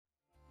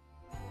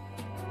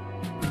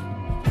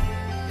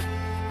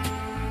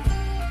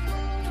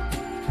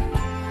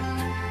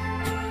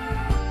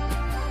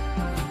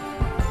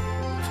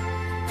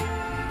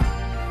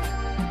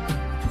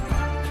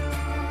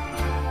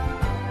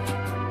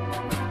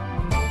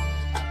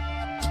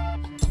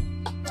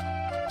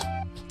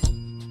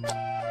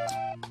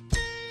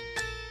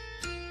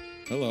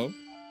Hello.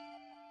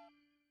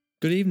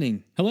 Good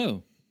evening.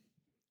 Hello.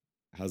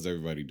 How's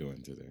everybody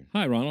doing today?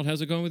 Hi, Ronald.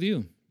 How's it going with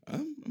you?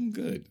 I'm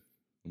good.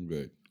 I'm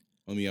good.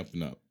 On the up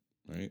and up,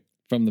 right?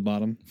 From the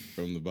bottom.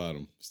 From the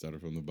bottom.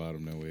 Started from the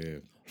bottom, now we're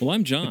here. Well,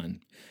 I'm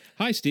John.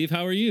 Hi, Steve.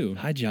 How are you?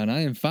 Hi, John. I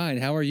am fine.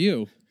 How are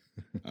you?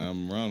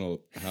 I'm Ronald.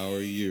 How are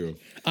you?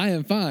 I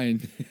am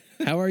fine.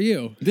 How are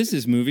you? This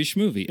is Movie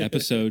Schmovie,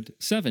 episode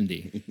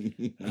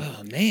 70.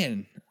 Oh,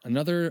 man.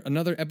 Another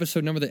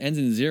episode number that ends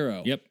in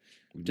 0. Yep.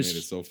 We Just made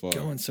it so far.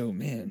 Going so,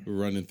 man. We're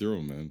running through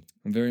them, man.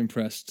 I'm very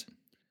impressed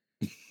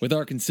with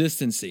our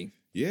consistency,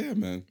 Yeah,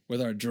 man.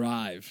 with our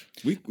drive.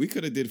 We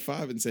could have did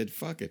 5 and said,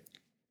 fuck it.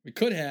 We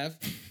could have.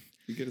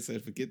 We could have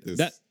said, forget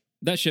this.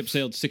 That ship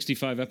sailed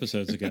 65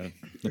 episodes ago.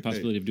 The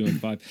possibility of doing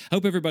 5. I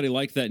hope everybody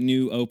liked that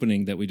new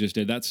opening that we just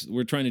did.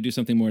 We're trying to do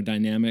something more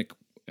dynamic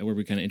where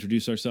we kind of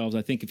introduce ourselves.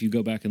 I think if you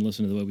go back and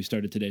listen to the way we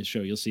started today's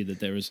show, you'll see that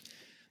there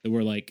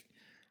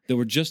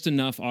were just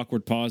enough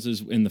awkward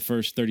pauses in the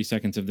first 30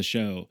 seconds of the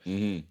show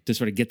to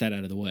sort of get that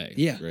out of the way.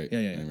 Yeah. Right.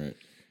 Yeah. Right.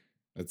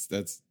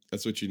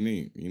 That's what you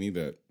need. You need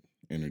that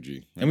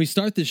energy. Right? And we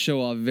start this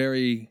show off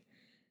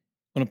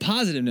on a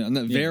positive note.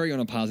 Not very on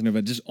a positive note,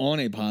 but just on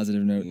a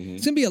positive note.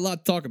 It's going to be a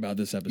lot to talk about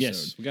this episode.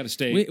 Yes, we got to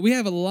stay. We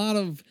have a lot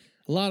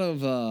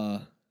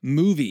of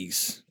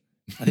movies,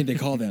 I think they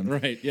call them,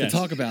 Right, yes. to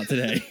talk about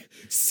today.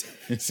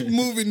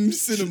 Moving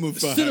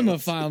cinemaphile.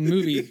 Cinemaphile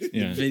movie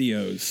Yeah.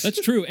 videos.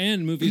 That's true,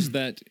 and movies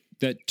that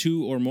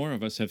 2 or more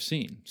of us have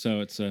seen.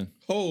 So it's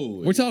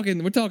Holy. We're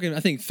talking. I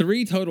think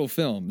 3 total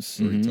films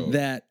total.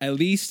 that at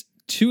least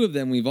 2 of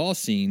them we've all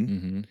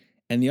seen,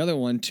 and the other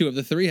one 2 of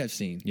the 3 have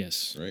seen.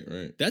 yes.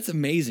 Right. That's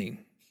amazing.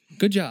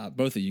 Good job,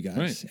 both of you guys.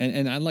 Right.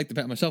 And I'd like to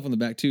pat myself on the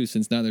back too,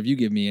 since neither of you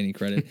give me any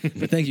credit.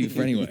 But thank you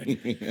for anyway.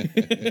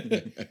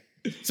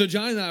 So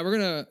John and I, we're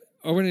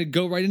gonna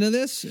go right into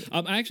this.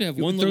 I actually have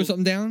Throw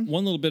something down.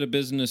 one little bit of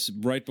business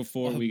right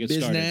before we get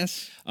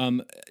Business.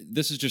 started.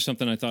 This is just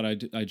something I thought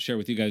I'd share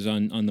with you guys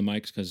on the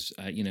mics because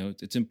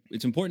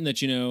it's important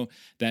that you know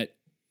that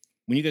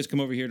when you guys come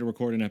over here to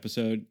record an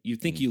episode, you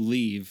think you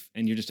leave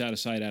and you're just out of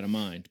sight, out of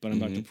mind. But I'm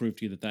about to prove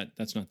to you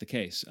that's not the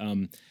case.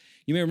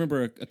 You may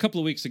remember a couple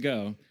of weeks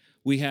ago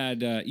we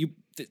had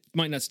it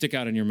might not stick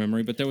out in your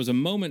memory, but there was a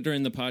moment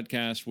during the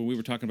podcast where we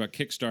were talking about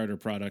Kickstarter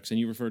products, and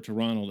you referred to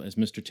Ronald as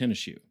Mr. Tennis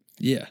Shoe.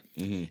 Yeah.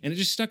 And it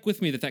just stuck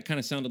with me that kind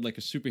of sounded like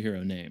a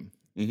superhero name.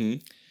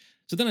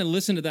 So then I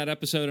listened to that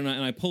episode, and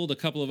I pulled a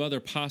couple of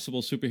other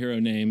possible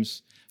superhero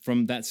names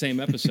from that same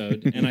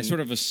episode, and I sort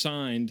of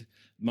assigned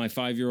my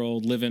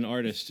 5-year-old live-in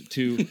artist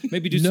to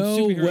maybe do some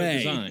No superhero way.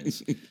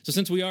 designs. So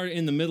since we are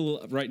in the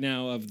middle right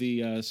now of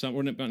the summer,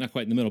 we're not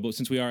quite in the middle, but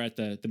since we are at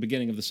the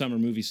beginning of the summer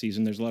movie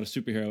season, there's a lot of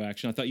superhero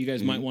action. I thought you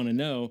guys might want to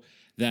know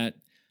that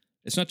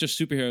it's not just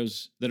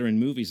superheroes that are in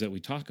movies that we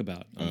talk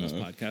about on this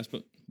podcast,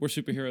 but we're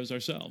superheroes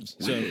ourselves.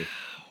 So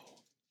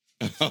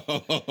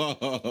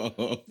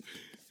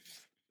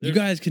You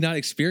guys cannot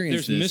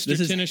experience there's this.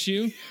 Mr. Tennis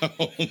Shoe.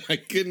 Oh my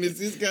goodness,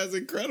 this guy's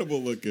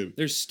incredible looking.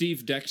 There's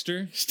Steve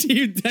Dexter.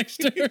 Steve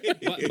Dexter.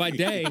 By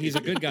day, he's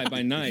a good guy.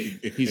 By night,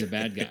 he's a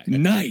bad guy.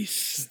 Nice.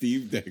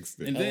 Steve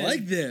Dexter. And I then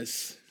like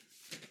this.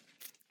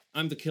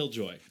 I'm the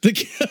Killjoy. The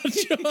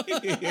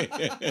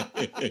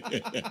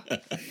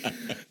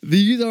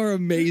These are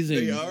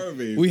amazing. They are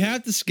amazing. We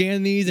have to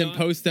scan these and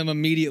post them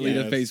immediately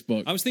to Yes.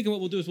 Facebook. I was thinking what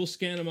we'll do is we'll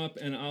scan them up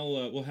and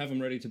we'll have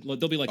them ready to.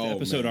 They'll be like the Oh,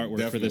 episode man,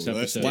 artwork for this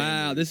definitely. Let's episode.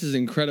 Wow, this is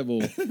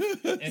incredible.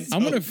 And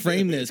I'm going to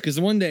frame this because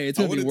one day it's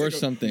I going to be wanna worth take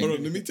something. Hold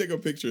on, let me take a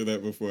picture of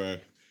that before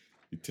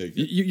you take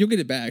it. You'll get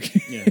it back.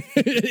 Yeah.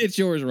 It's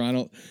yours,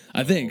 Ronald.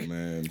 I think. Oh,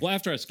 man. Well,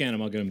 after I scan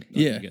them, I'll get them.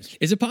 Yeah.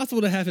 Is it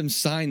possible to have him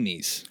sign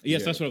these?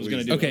 Yes, Yeah, that's what I was please.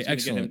 going to do. Okay, I was gonna get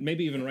excellent. him-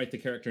 maybe even write the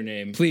character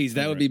name. Please,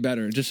 that over would be it.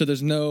 better, just so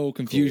there's no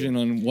confusion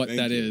on what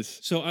Thank that you. is.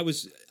 So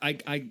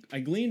I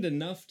gleaned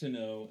enough to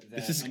know that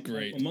This is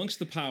great. Amongst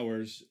the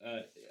powers,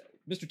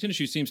 Mr. Tennis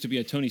Shoe seems to be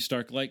a Tony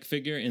Stark-like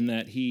figure in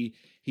that he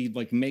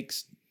like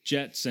makes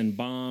jets and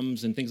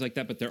bombs and things like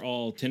that, but they're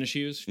all tennis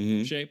shoes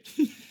shaped.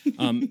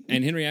 And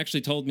Henry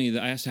actually told me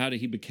that I asked how did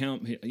he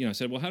become. I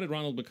said, well, how did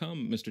Ronald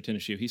become Mr.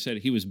 Tennis Shoe? He said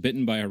he was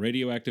bitten by a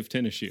radioactive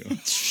tennis shoe.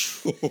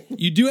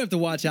 You do have to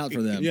watch out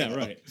for them. Yeah,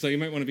 right. So you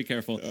might want to be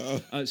careful.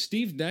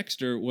 Steve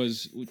Dexter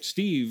was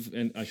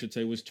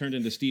turned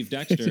into Steve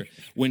Dexter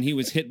when he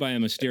was hit by a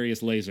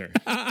mysterious laser.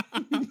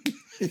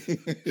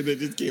 That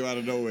just came out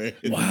of nowhere.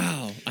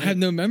 Wow, I have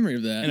no memory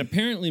of that. And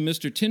apparently,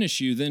 Mr. Tennis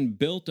Shoe then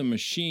built a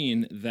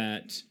machine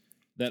that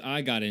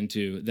I got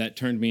into that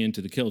turned me into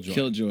the Killjoy.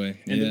 Killjoy.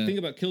 And yeah. the thing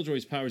about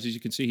Killjoy's powers is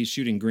you can see he's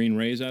shooting green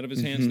rays out of his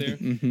hands there.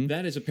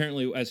 That is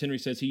apparently, as Henry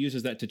says, he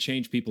uses that to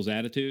change people's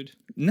attitude.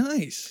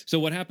 Nice. So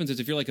what happens is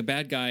if you're like a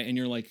bad guy and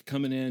you're like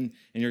coming in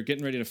and you're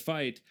getting ready to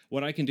fight,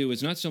 what I can do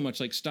is not so much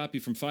like stop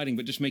you from fighting,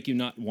 but just make you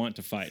not want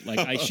to fight. Like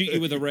I shoot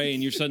you with a ray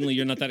and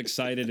you're not that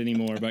excited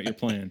anymore about your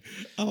plan.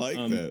 I like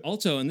that.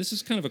 Also, and this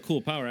is kind of a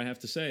cool power, I have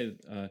to say,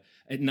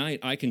 at night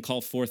I can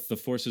call forth the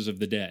forces of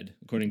the dead,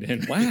 according to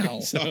Henry. Wow.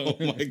 So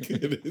Oh my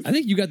goodness. I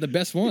think you got the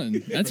best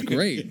one. That's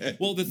great.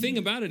 Well, the thing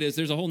about it is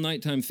there's a whole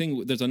nighttime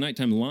thing. There's a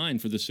nighttime line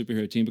for the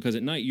superhero team because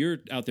at night you're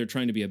out there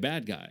trying to be a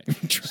bad guy.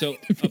 So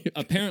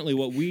apparently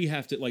what we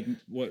have to, like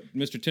what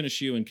Mr. Tennis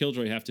Shoe and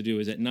Killjoy have to do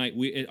is at night,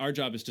 our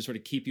job is to sort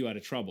of keep you out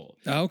of trouble.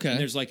 Oh, okay. And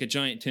there's like a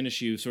giant tennis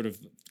shoe sort of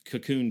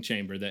cocoon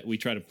chamber that we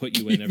try to put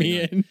you in every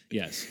night. in?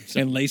 Yes.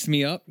 So, And lace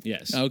me up?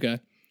 yes. Okay.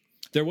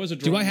 There was a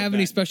Do drawing I have of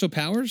any that. special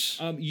powers?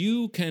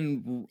 You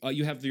can.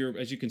 You have your,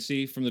 as you can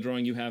see from the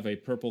drawing, you have a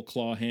purple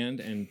claw hand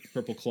and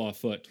purple claw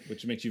foot,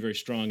 which makes you very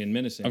strong and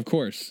menacing. Of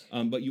course.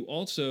 But you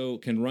also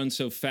can run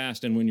so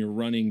fast, and when you're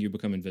running, you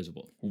become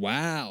invisible.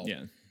 Wow.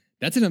 Yeah.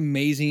 That's an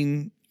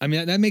amazing. I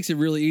mean, that makes it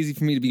really easy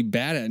for me to be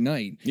bad at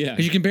night. Yeah.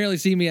 Because you can barely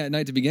see me at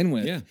night to begin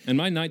with. Yeah. And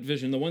my night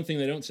vision, the one thing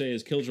they don't say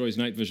is Killjoy's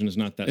night vision is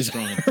not that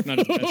strong. Not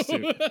his best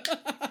suit.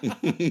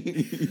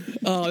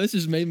 Oh, this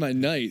just made my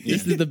night.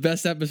 This is the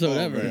best episode Oh,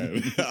 ever.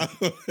 man.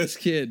 This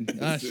kid,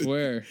 I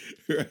swear.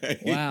 Right.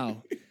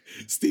 Wow.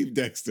 Steve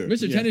Dexter.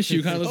 Mr. Tennis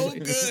Shoe kind of looks Oh,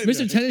 like good.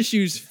 Mr. Tennis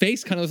Shoe's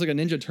face kind of looks like a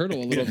Ninja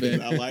Turtle a little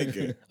bit. I like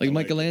it. Like I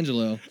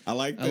Michelangelo. I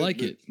like. I like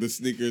the, it. The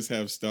sneakers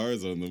have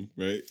stars on them,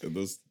 right? And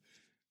those.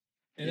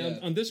 And Yeah.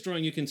 on this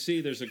drawing, you can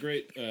see there's a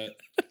great. I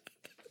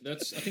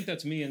think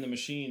that's me in the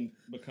machine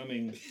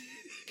becoming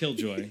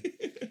Killjoy,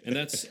 and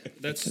that's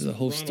There's a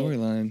whole Ronald,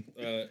 storyline.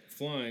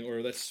 Flying,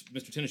 or that's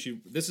Mr. Tennis Shoe.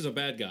 This is a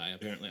bad guy,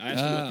 apparently. I asked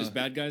him what Ah. this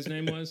bad guy's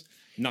name was.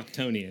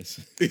 Noctonius.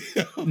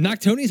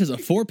 Noctonius has a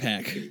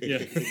 4-pack. Yeah.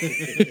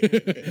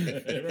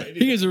 Right,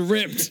 He is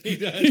ripped. He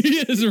does. He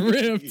is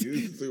ripped.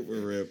 He's super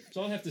ripped.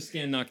 So I'll have to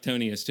scan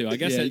Noctonius too. I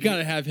guess Yeah, you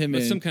gotta have him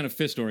that's in. some kind of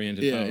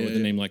fist-oriented Yeah, power yeah, with a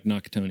yeah. name like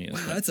Noctonius.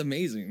 Wow, that's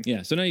amazing.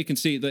 Yeah. So now you can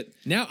see that.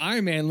 Now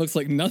Iron Man looks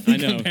like I nothing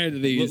know. compared to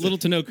these. Little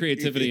to no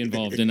creativity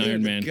involved in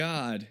Iron Man.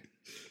 God.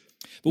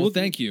 But Well, we'll-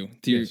 thank you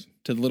Yes.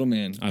 to the little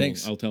man.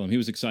 Thanks. I'll tell him. He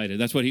was excited.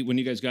 That's what when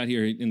you guys got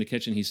here in the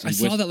kitchen, he I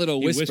saw that little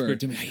he whisper.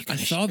 whispered to me. I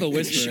saw the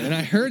whisper, and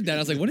I heard that. I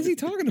was like, "What is he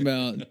talking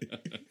about?"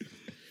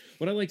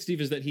 What I like, Steve,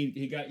 is that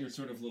he got your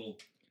sort of little.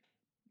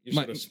 your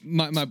My sort of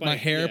my spike.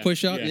 hair Yeah,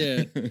 push up.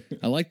 yeah. Yeah,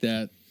 I like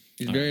that.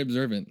 He's All very right.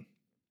 observant.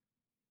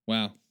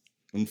 Wow.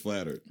 I'm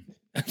flattered.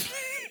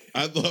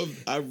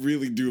 I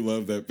really do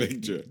love that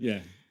picture. Yeah.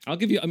 I'll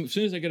give you as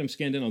soon as I get them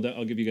scanned in.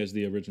 I'll give you guys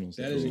the originals.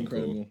 That is Cool,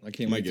 incredible. I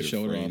can't Might wait to get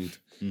show it framed. off.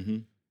 Mm-hmm.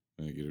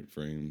 Might get it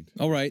framed.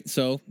 All right,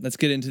 so let's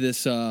get into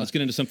this. Let's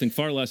get into something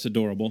far less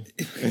adorable.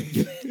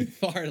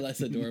 Far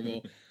less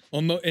adorable.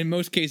 Well, in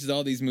most cases,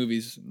 all these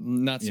movies,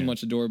 not so Yeah.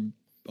 much adorableness.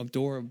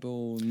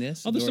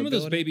 Although some of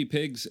those adorability. baby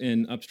pigs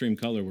in Upstream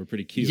Color were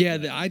pretty cute. Yeah,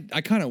 I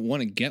kind of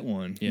want to get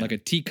one, Yeah. like a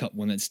teacup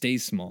one that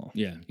stays small.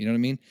 Yeah. You know what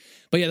I mean?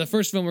 But yeah, the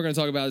first film we're going to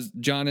talk about is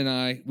John and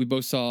I. We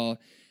both saw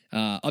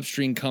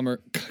Upstream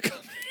Color.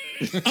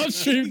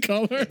 Upstream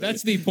Color.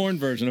 That's the porn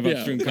version of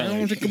Upstream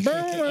Color.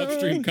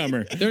 Upstream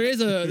Comer. There is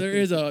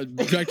a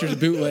director's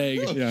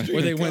bootleg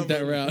where they went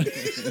that route.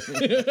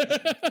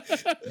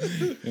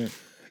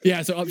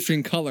 Yeah, so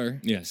Upstream Color.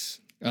 Yes.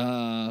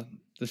 The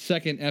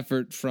second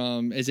effort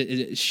from is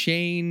it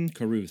Shane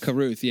Carruth.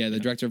 Carruth, yeah, the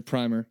director of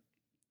Primer.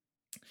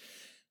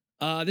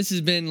 This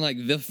has been like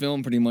the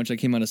film pretty much that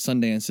came out of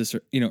Sundance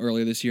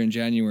earlier this year in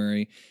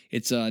January.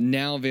 It's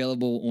now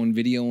available on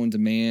video on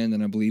demand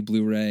and I believe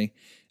Blu-ray.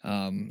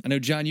 I know,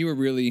 John, you were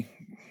really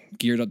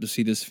geared up to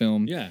see this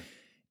film. Yeah.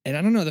 And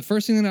I don't know, the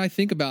first thing that I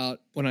think about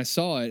when I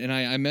saw it, and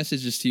I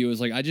messaged this to you, is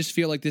like, I just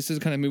feel like this is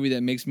the kind of movie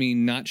that makes me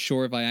not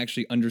sure if I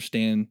actually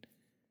understand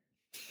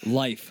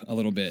life a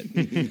little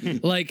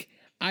bit. Like,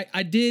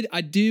 I do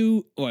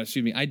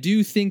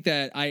think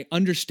that I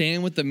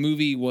understand what the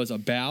movie was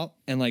about,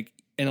 and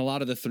a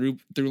lot of the through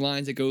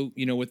lines that go,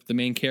 with the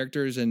main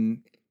characters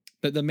and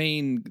the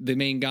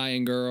main guy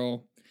and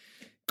girl,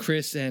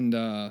 Chris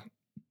and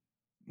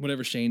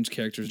whatever Shane's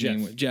character's Jeff.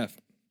 name was, Jeff.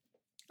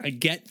 I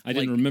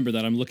didn't remember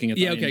that. I'm looking at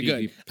the yeah, okay, IMDb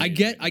good. I page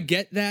get right now. I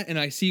get that, and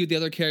I see the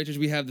other characters.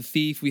 We have the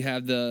thief, we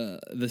have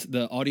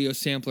the audio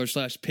sampler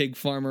 / pig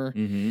farmer,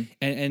 Mhm.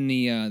 and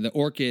the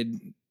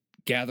orchid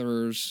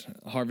gatherers,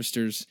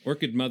 harvesters.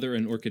 Orchid Mother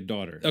and Orchid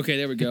Daughter. Okay,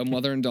 there we go,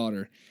 mother and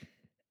daughter.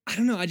 I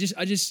don't know. I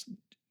just,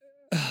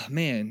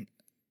 man,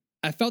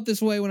 I felt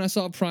this way when I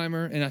saw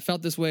Primer, and I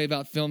felt this way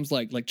about films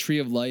like Tree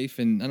of Life,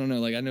 and I don't know.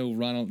 Like, I know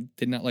Ronald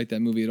did not like that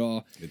movie at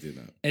all. It did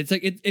not. It's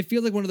like it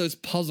feels like one of those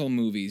puzzle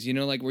movies,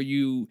 like where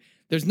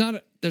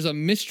there's a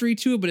mystery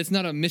to it, but it's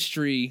not a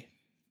mystery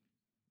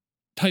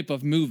type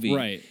of movie.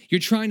 Right. You're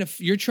trying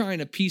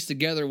to piece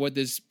together what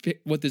this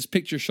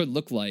picture should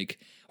look like,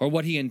 or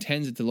what he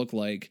intends it to look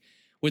like,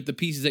 with the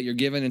pieces that you're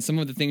given and some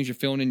of the things you're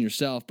filling in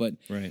yourself. But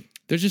Right.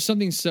 there's just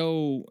something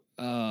so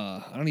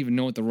I don't even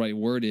know what the right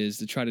word is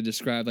to try to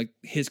describe like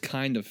his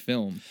kind of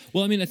film.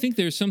 Well, I mean, I think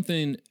there's sort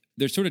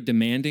of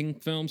demanding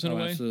films in a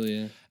way.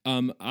 Absolutely,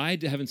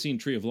 yeah. Haven't seen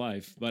Tree of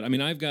Life, but I mean,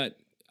 I've got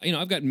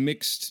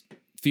mixed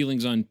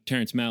feelings on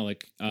Terrence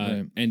Malick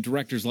Right. and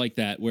directors like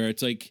that, where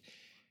it's like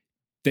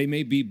they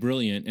may be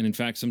brilliant, and in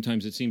fact,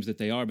 sometimes it seems that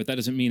they are, but that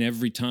doesn't mean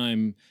every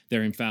time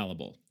they're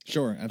infallible.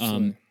 Sure,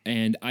 absolutely.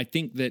 And I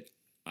think that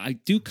I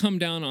do come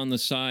down on the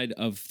side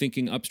of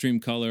thinking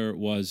Upstream Color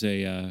was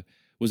a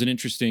was an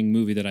interesting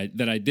movie that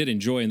I did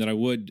enjoy and that I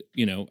would,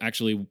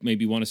 actually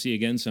maybe want to see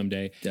again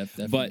someday.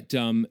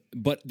 Definitely.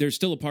 But there's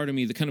still a part of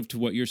me that kind of to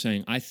what you're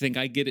saying. I think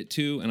I get it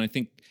too, and I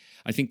think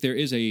there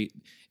is a.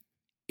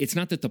 It's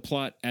not that the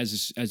plot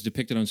as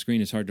depicted on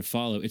screen is hard to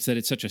follow. It's that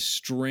it's such a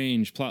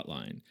strange plot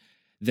line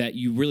that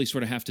you really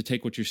sort of have to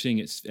take what you're seeing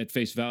at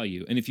face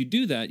value. And if you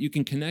do that, you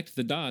can connect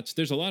the dots.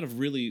 There's a lot of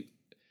really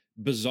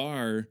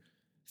bizarre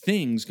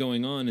things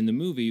going on in the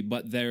movie,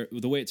 but the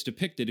way it's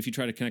depicted, if you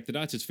try to connect the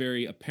dots, it's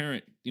very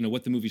apparent,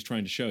 what the movie's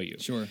trying to show you.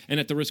 Sure. And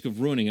at the risk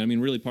of ruining, I mean,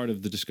 really part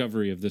of the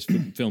discovery of this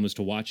film is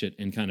to watch it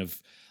and kind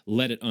of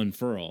let it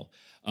unfurl.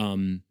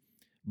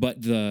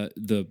 But the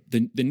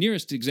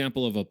nearest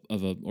example of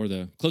a or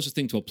the closest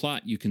thing to a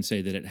plot you can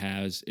say that it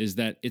has is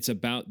that it's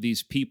about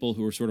these people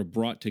who are sort of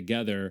brought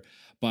together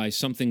by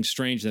something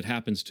strange that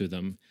happens to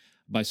them,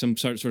 by some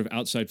sort of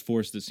outside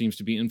force that seems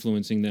to be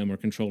influencing them or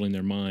controlling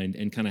their mind,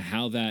 and kind of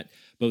how that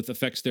both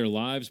affects their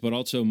lives, but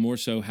also more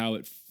so how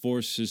it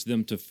forces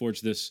them to forge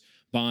this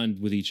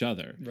bond with each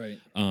other. Right.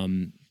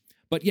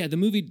 But yeah, the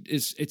movie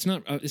it's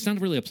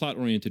not really a plot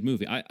oriented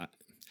movie.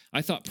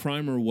 I thought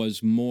Primer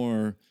was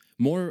more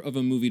of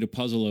a movie to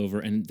puzzle over,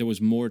 and there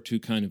was more to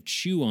kind of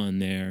chew on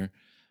there.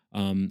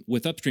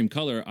 With Upstream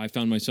Color, I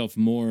found myself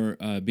more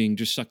being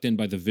just sucked in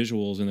by the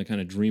visuals and the kind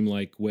of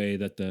dreamlike way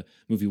that the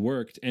movie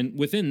worked. And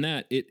within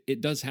that, it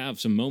does have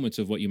some moments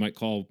of what you might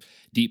call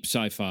deep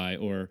sci-fi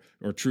or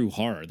true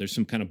horror. There's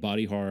some kind of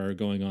body horror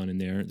going on in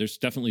there. There's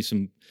definitely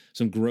some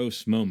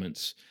gross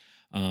moments.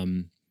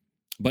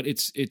 But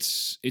it's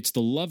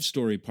the love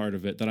story part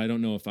of it that I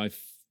don't know if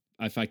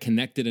I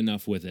connected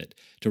enough with it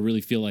to really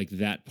feel like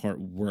that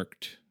part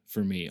worked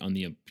for me on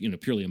the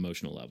purely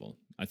emotional level.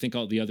 I think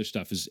all the other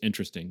stuff is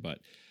interesting, but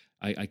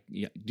do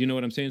you know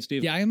what I'm saying,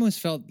 Steve? Yeah, I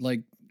almost felt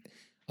like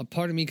a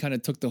part of me kind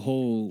of took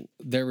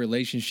their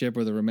relationship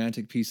or the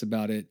romantic piece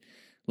about it,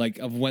 like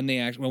of when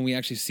we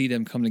actually see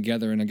them come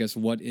together, and I guess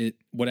what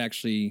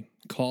actually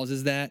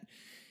causes that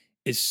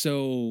is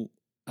so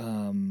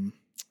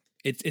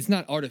it's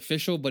not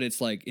artificial, but it's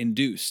like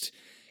induced,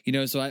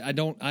 So I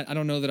don't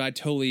know that I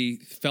totally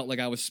felt like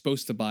I was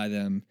supposed to buy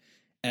them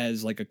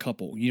as like a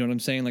couple, you know what I'm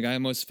saying? Like I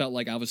almost felt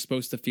like I was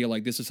supposed to feel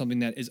like this is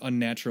something that is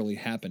unnaturally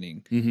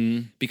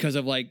happening because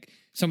of like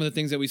some of the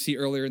things that we see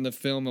earlier in the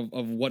film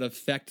of what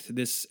effect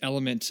this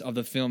element of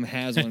the film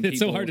has on people. It's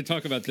so hard to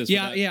talk about this.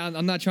 Yeah.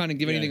 I'm not trying to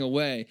give anything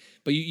away,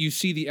 but you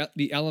see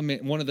the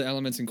element, one of the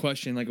elements in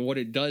question, like what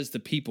it does to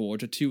people or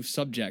to two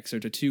subjects or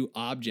to two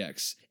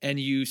objects, and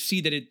you see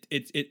that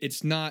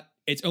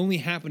it's only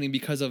happening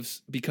because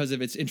of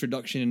its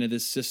introduction into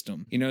this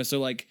system, So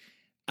like.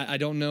 I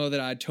don't know that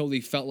I totally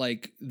felt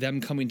like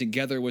them coming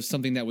together was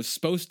something that was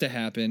supposed to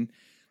happen,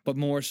 but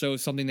more so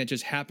something that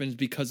just happens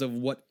because of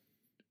what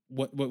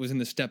was in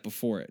the step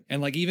before it.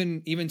 And like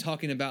even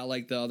talking about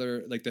like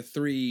the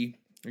three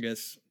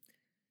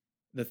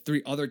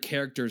other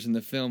characters in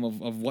the film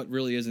of what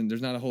really isn't,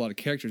 there's not a whole lot of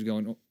characters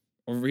going,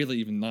 or really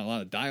even not a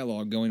lot of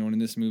dialogue going on in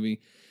this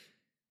movie.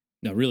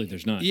 No, really,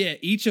 there's not. Yeah,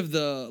 each of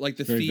the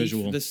Very thief,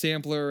 visual. the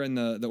sampler, and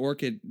the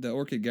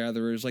orchid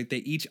gatherers, like they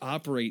each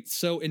operate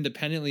so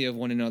independently of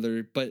one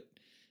another, but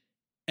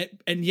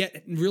and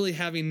yet really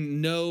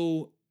having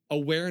no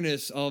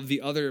awareness of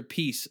the other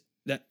piece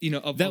that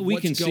of that we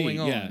what's can going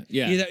see. on.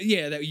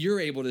 That you're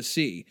able to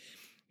see.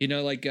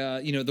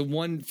 The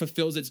one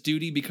fulfills its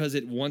duty because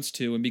it wants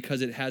to and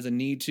because it has a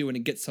need to and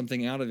it gets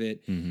something out of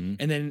it. Mm-hmm.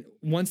 And then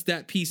once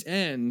that piece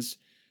ends,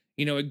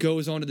 it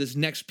goes on to this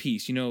next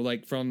piece.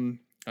 Like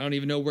from. I don't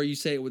even know where you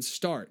say it would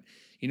start.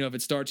 If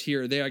it starts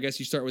here or there, I guess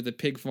you start with the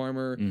pig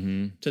farmer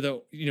to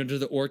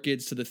the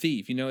orchids to the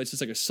thief. It's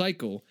just like a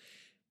cycle.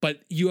 But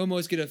you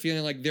almost get a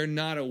feeling like they're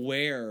not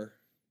aware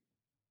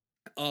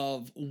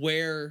of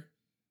where.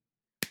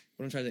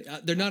 What I'm trying to say,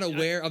 they're not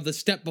aware of the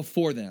step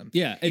before them.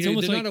 Yeah, it's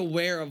almost they're like not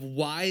aware of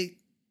why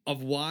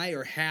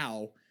or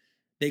how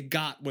they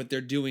got what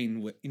they're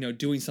doing with,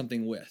 doing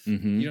something with.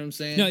 Mm-hmm. You know what I'm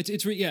saying? No,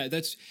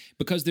 that's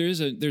because there's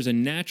a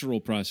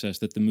natural process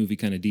that the movie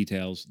kind of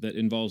details that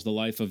involves the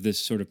life of this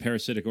sort of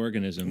parasitic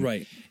organism,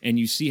 right? And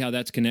you see how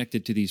that's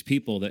connected to these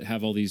people that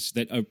have all these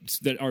that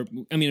are.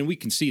 I mean, we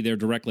can see they're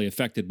directly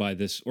affected by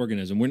this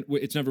organism.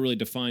 It's never really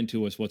defined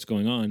to us what's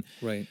going on,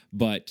 right?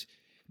 But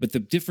the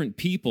different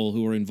people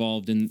who are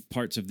involved in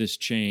parts of this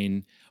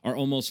chain are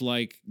almost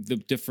like the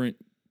different.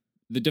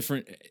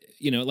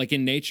 Like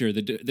in nature,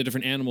 the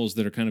different animals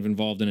that are kind of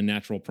involved in a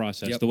natural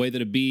process. Yep. The way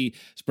that a bee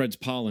spreads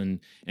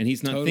pollen, and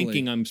he's not Totally.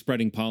 thinking I'm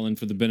spreading pollen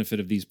for the benefit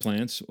of these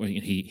plants. Or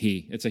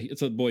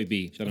it's a boy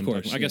bee that I'm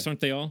course, talking about. I guess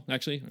aren't they all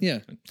actually? Yeah.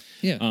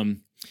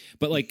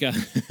 But like,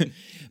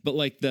 but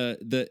like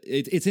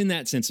it's in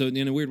that sense. So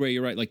in a weird way,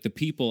 you're right. Like the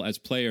people as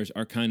players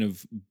are kind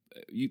of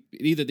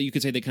either that you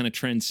could say they kind of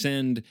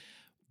transcend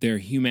their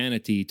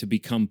humanity to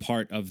become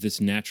part of this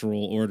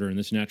natural order and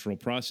this natural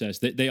process.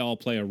 They all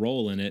play a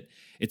role in it.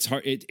 It's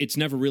hard. It's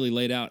never really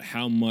laid out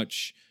how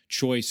much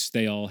choice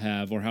they all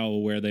have or how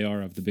aware they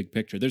are of the big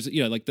picture. There's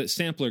like the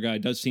sampler guy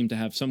does seem to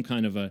have some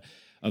kind of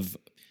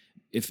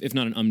if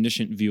not an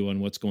omniscient view on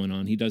what's going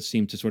on, he does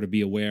seem to sort of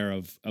be aware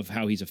of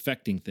how he's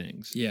affecting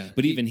things. Yeah.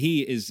 But even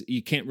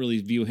you can't really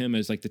view him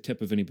as like the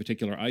tip of any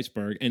particular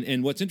iceberg.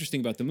 And what's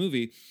interesting about the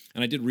movie,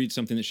 and I did read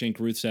something that Shane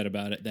Carruth said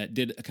about it that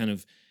did kind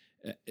of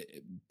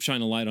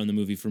shine a light on the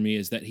movie for me,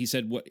 is that he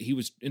said what he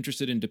was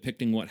interested in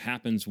depicting what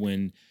happens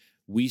when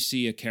we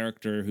see a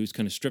character who's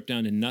kind of stripped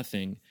down to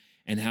nothing,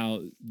 and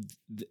how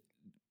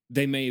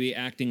they may be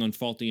acting on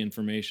faulty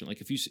information. Like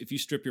if you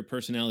strip your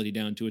personality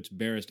down to its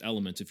barest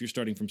elements, if you're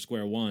starting from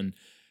square one,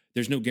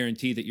 there's no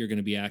guarantee that you're going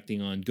to be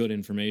acting on good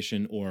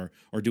information or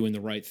doing the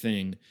right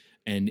thing.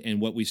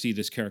 And what we see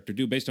this character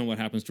do, based on what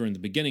happens during the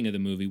beginning of the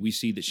movie, we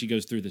see that she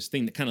goes through this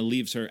thing that kind of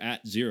leaves her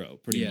at zero,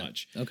 pretty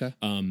much. Okay.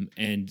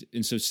 And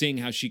so seeing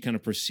how she kind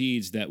of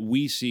proceeds, that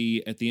we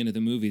see at the end of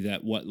the movie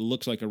that what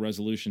looks like a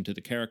resolution to the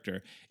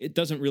character, it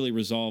doesn't really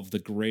resolve the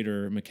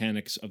greater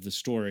mechanics of the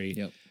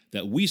story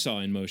that we saw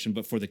in motion,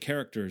 but for the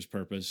character's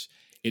purpose,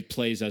 it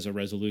plays as a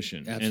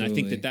resolution. Absolutely. And I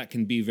think that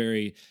can be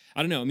very,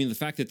 I don't know, I mean, the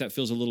fact that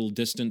feels a little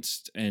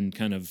distanced and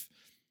kind of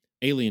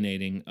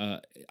alienating,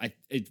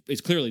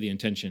 it's clearly the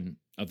intention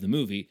of the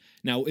movie.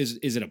 Now,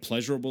 is it a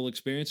pleasurable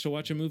experience to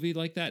watch a movie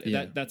like that?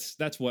 Yeah.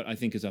 That's what I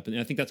think is up, and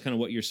I think that's kind of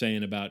what you're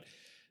saying about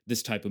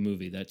this type of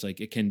movie. That's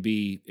like it can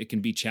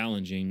be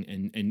challenging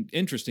and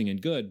interesting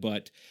and good,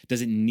 but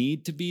does it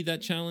need to be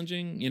that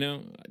challenging? You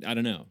know, I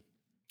don't know.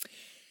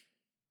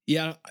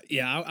 Yeah.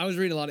 I was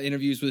reading a lot of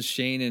interviews with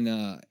Shane,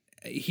 and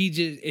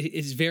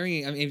it's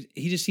very, I mean,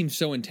 he just seems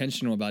so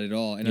intentional about it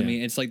all. And I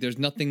mean, it's like there's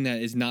nothing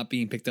that is not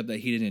being picked up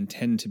that he didn't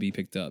intend to be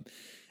picked up.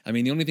 I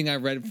mean, the only thing I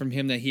read from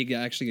him that he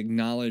actually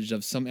acknowledged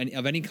of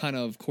any kind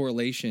of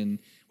correlation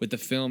with the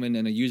film and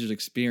a user's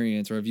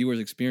experience or a viewer's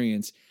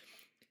experience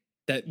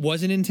that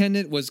wasn't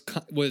intended was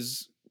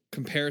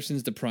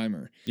comparisons to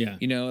Primer. Yeah.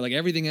 You know, like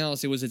everything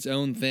else, it was its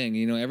own thing.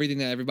 You know, everything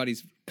that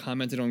everybody's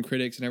commented on,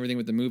 critics and everything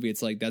with the movie,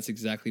 it's like that's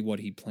exactly what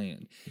he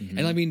planned. Mm-hmm.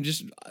 And I mean,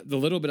 just the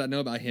little bit I know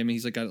about him,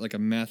 he's like got like a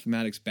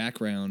mathematics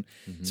background.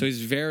 Mm-hmm. So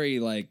he's very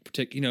like,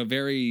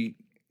 very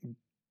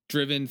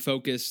driven,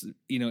 focused.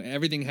 You know,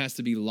 everything has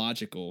to be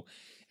logical.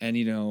 And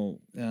you know,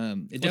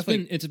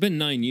 it's been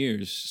 9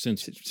 years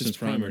since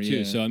Primer too.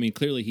 Yeah. So I mean,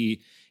 clearly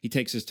he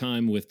takes his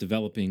time with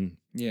developing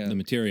the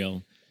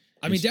material.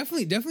 I mean,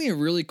 definitely a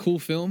really cool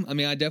film. I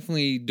mean, I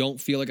definitely don't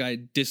feel like I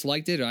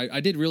disliked it. I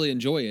did really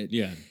enjoy it.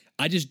 Yeah.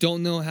 I just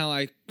don't know how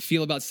I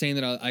feel about saying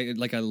that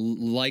I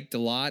liked a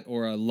lot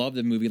or I loved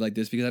a movie like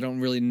this, because I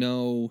don't really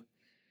know.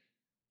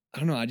 I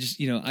don't know. I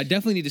just, I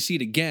definitely need to see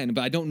it again,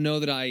 but I don't know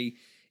that I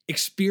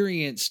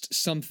experienced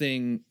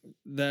something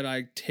that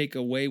I take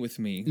away with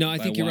me. No, I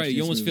think you're right.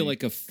 You almost feel movie.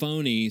 like a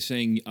phony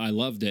saying I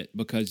loved it,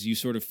 because you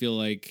sort of feel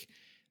like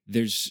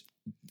I just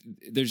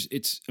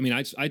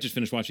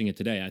finished watching it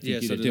today. I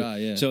think you so did did too. I,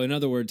 yeah. So in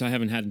other words, I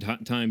haven't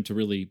had time to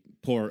really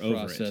pour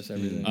over Process it.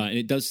 everything. And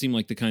it does seem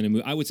like the kind of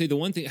movie. I would say the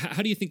one thing.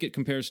 How do you think it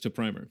compares to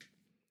Primer?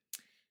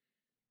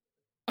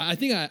 I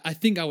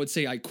think I would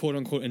say I quote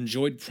unquote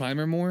enjoyed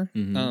Primer more,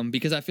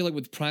 because I feel like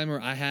with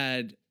Primer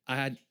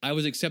I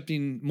was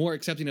more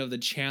accepting of the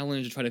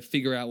challenge to try to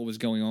figure out what was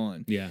going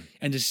on. Yeah.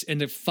 And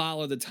to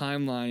follow the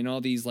timeline,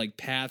 all these like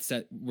paths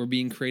that were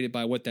being created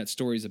by what that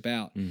story is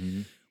about.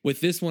 Mm-hmm. With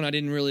this one, I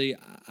didn't really.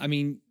 I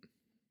mean,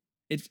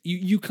 it's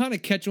you kind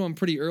of catch on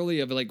pretty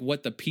early of like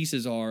what the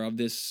pieces are of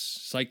this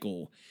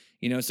cycle,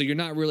 So you're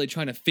not really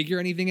trying to figure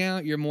anything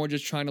out. You're more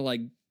just trying to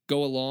like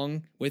go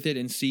along with it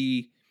and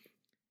see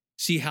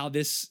how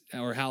these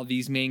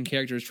main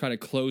characters try to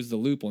close the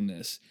loop on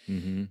this.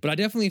 Mm-hmm. But I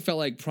definitely felt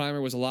like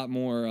Primer was a lot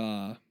more.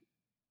 I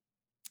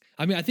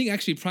mean, I think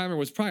actually Primer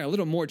was probably a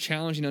little more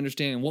challenging to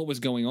understand what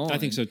was going on. I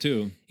think so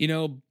too.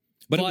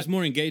 But it was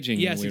more engaging.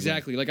 Yes, in a weird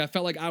exactly. way. Like I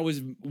felt like I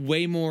was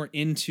way more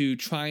into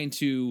trying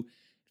to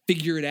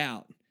figure it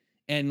out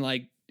and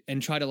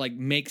try to like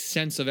make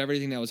sense of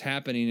everything that was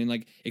happening and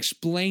like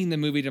explain the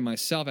movie to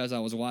myself as I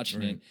was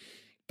watching it.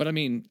 But I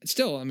mean,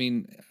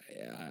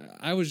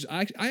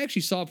 I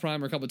actually saw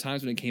Primer a couple of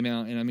times when it came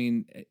out, and I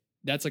mean,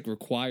 that's like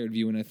required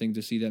viewing, I think,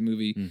 to see that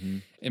movie. Mm-hmm.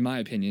 In my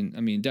opinion,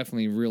 I mean,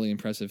 definitely a really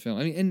impressive film.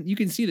 I mean, and you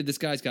can see that this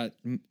guy's got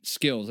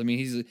skills. I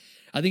mean,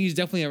 I think he's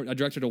definitely a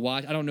director to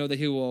watch. I don't know that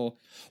he will.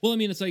 Well, I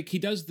mean, it's like he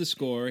does the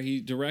score, he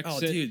directs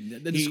it.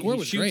 Dude, the score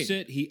was great. He shoots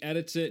it, he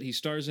edits it, he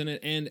stars in it,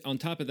 and on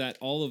top of that,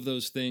 all of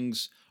those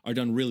things are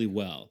done really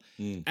well.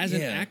 As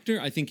an actor,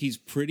 I think he's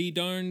pretty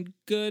darn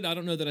good. I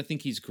don't know that I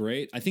think he's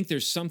great. I think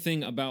there's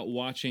something about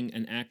watching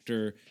an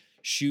actor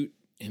shoot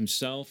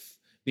himself,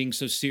 being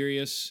so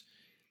serious,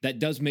 that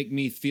does make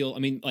me feel. I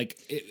mean, like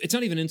it's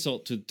not even an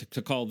insult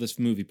to call this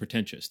movie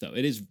pretentious, though.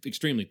 It is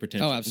extremely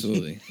pretentious. Oh,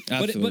 absolutely.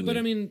 But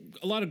I mean,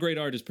 a lot of great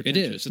art is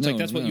pretentious. It is. It's like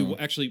that's what you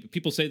actually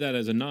people say that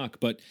as a knock,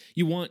 but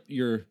you want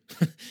you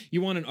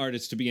want an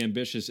artist to be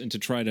ambitious and to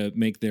try to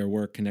make their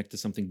work connect to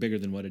something bigger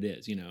than what it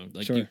is.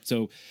 Like sure.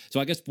 So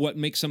I guess what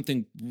makes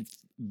something,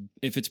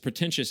 if it's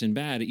pretentious and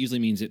bad, it usually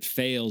means it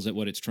fails at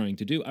what it's trying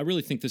to do. I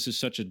really think this is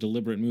such a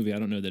deliberate movie. I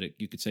don't know that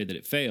you could say that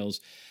it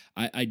fails.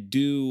 I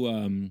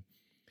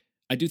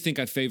I do think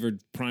I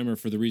favored Primer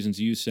for the reasons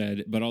you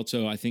said, but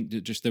also I think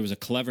that just there was a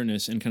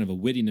cleverness and kind of a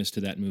wittiness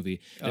to that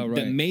movie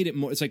that made it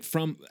more. It's like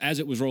from as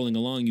it was rolling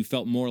along, you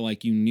felt more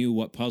like you knew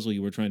what puzzle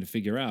you were trying to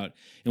figure out.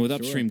 And with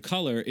Upstream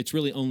Color, it's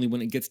really only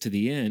when it gets to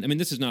the end. I mean,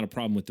 this is not a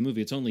problem with the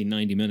movie. It's only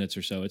 90 minutes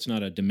or so. It's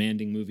not a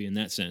demanding movie in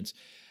that sense.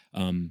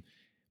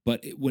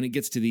 But when it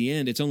gets to the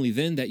end, it's only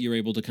then that you're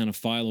able to kind of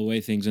file away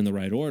things in the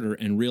right order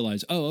and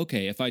realize, oh,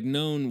 okay, if I'd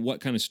known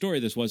what kind of story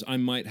this was, I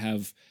might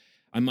have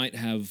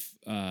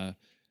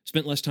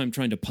spent less time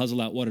trying to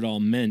puzzle out what it all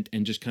meant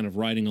and just kind of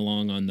riding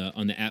along on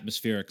the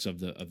atmospherics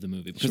of the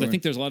movie. Because I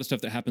think there's a lot of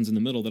stuff that happens in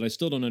the middle that I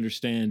still don't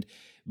understand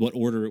what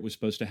order it was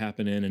supposed to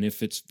happen in, and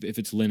if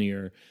it's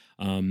linear.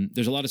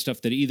 There's a lot of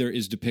stuff that either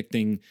is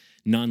depicting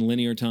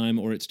non-linear time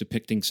or it's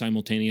depicting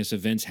simultaneous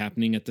events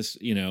happening at this,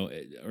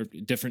 or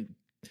different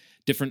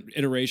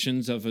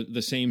iterations of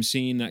the same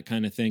scene, that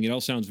kind of thing. It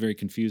all sounds very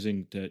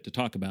confusing to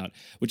talk about,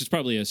 which is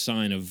probably a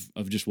sign of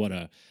just what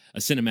a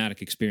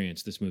cinematic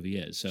experience this movie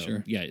is.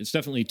 So yeah, it's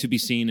definitely to be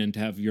seen and to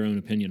have your own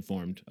opinion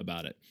formed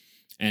about it.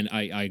 And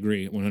I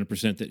agree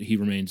 100% that he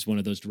remains one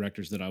of those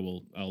directors that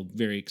I'll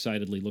very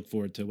excitedly look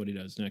forward to what he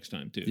does next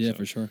time too. Yeah,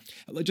 for sure.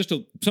 Just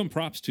some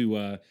props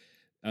to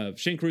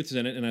Shane Carruth is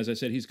in it, and as I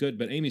said, he's good.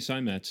 But Amy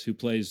Seimetz, who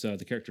plays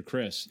the character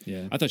Chris,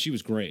 I thought she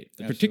was great,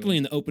 particularly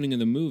in the opening of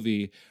the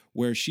movie,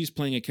 where she's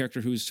playing a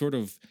character who's sort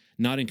of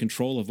not in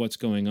control of what's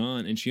going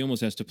on, and she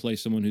almost has to play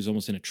someone who's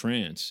almost in a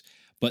trance.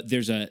 But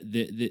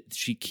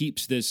she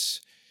keeps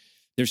this.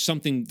 There's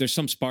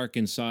some spark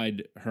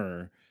inside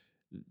her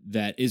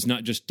that is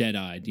not just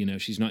dead-eyed.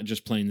 She's not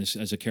just playing this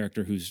as a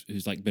character who's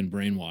like been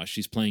brainwashed.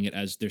 She's playing it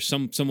as there's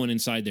someone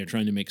inside there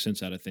trying to make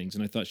sense out of things.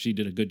 And I thought she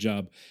did a good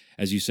job,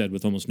 as you said,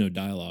 with almost no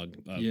dialogue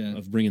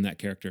of bringing that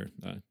character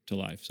to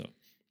life. So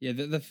yeah,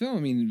 the film.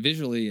 I mean,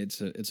 visually, it's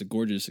a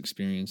gorgeous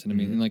experience, and I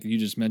mean, and like you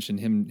just mentioned,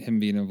 him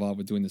being involved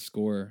with doing the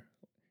score,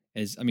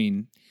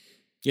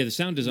 yeah, the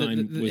sound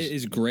design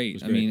is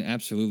great. I mean,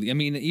 absolutely. I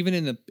mean, even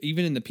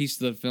in the piece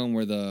of the film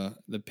where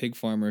the pig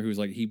farmer who's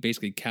like he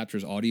basically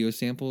captures audio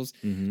samples,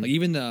 like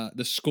even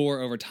the score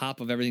over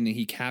top of everything that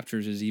he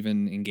captures is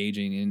even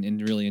engaging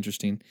and really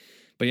interesting.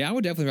 But yeah, I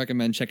would definitely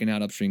recommend checking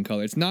out Upstream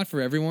Color. It's not for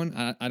everyone.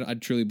 I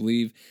truly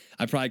believe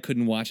I probably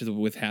couldn't watch it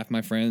with half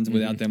my friends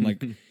without them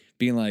like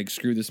being like,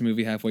 screw this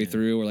movie halfway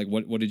through, or like,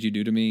 what did you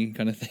do to me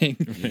kind of thing.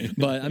 Right.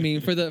 But I mean,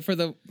 for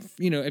the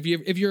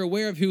if you're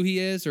aware of who he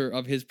is or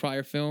of his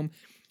prior film,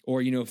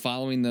 or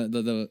following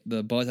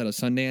the buzz out of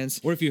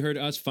Sundance, or if you heard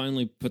us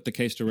finally put the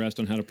case to rest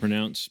on how to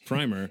pronounce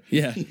Primer,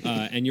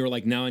 and you were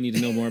like, now I need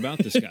to know more about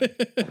this guy,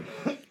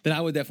 then I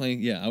would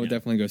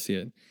definitely go see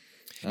it.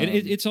 And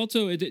it's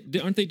also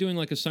aren't they doing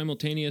like a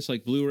simultaneous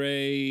like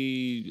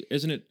Blu-ray?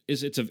 Isn't it?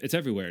 It's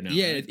everywhere now.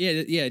 Yeah, right?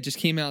 yeah. It just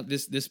came out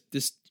this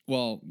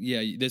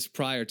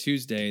prior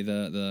Tuesday,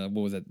 the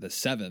what was it, the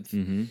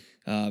 7th?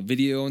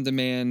 Video on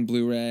demand,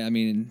 Blu-ray. I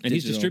mean, and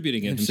he's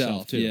distributing it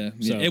himself too. Yeah,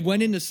 so. It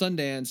went into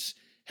Sundance.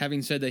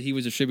 Having said that, he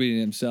was distributing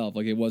it himself.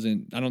 Like, it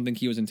wasn't. I don't think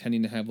he was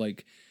intending to have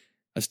like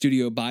a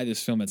studio buy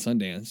this film at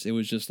Sundance. It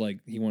was just like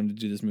he wanted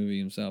to do this movie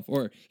himself,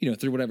 or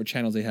through whatever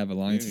channels they have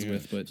alliances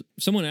with. But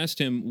someone asked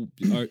him,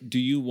 "Do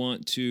you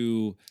want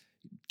to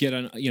get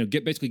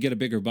a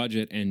bigger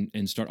budget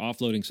and start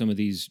offloading some of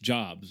these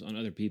jobs on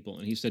other people?"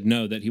 And he said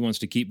no, that he wants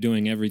to keep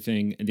doing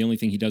everything, and the only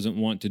thing he doesn't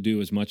want to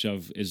do as much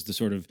of is the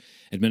sort of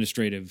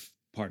administrative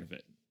part of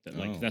it.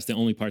 That's the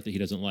only part that he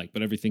doesn't like,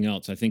 but everything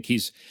else, I think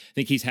he's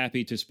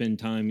happy to spend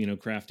time,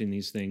 crafting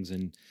these things.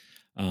 And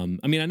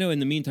I mean, I know in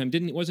the meantime,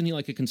 wasn't he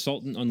like a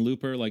consultant on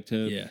Looper?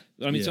 So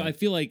I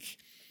feel like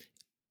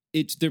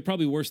there are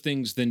probably worse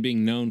things than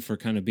being known for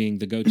kind of being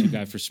the go-to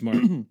guy for smart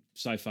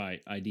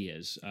sci-fi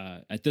ideas.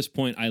 At this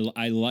point,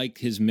 I like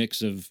his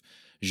mix of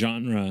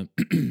genre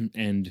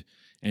and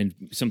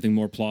something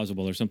more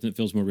plausible or something that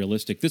feels more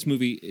realistic. This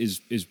movie is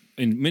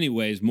in many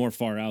ways more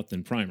far out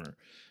than Primer.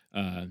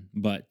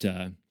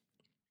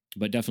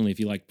 But definitely, if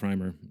you like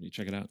Primer, you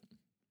check it out.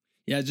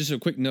 Yeah, just a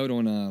quick note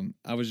on.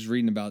 I was just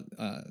reading about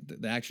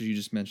the actress you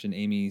just mentioned,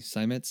 Amy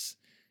Seimetz. Is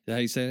that how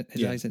you say it?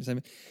 Is that how you say it,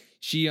 Seimetz?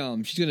 She's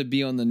going to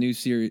be on the new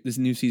series, this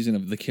new season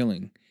of The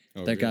Killing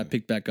that got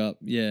picked back up.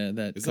 Yeah,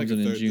 that it's comes like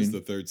in June. This is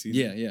the third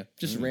season. Yeah.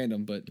 Just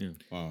random, but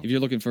wow. If you're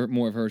looking for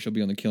more of her, she'll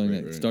be on The Killing.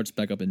 That starts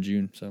back up in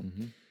June. So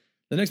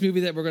the next movie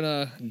that we're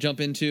gonna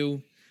jump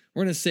into.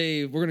 We're gonna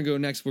say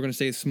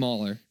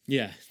smaller.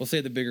 Yeah, we'll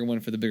say the bigger one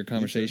for the bigger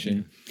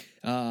conversation.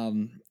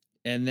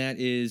 And that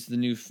is the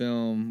new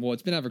film. Well,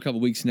 it's been out for a couple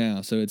weeks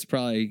now, so it's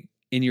probably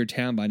in your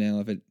town by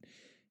now if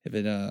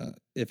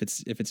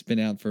it's been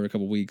out for a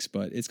couple weeks.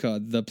 But it's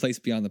called The Place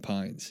Beyond the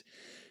Pines.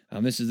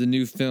 This is the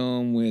new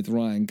film with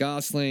Ryan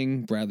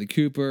Gosling, Bradley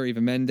Cooper, Eva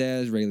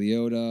Mendes, Ray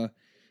Liotta,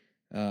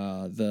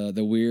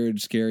 the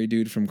weird scary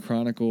dude from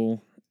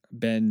Chronicle,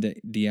 Ben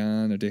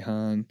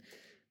DeHaan.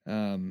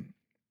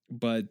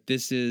 But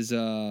this is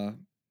the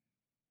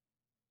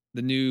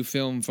new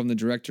film from the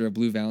director of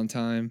Blue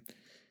Valentine,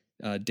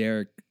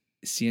 Derek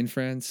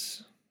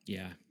Cianfrance.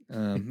 Yeah.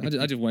 I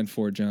just went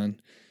for it, John.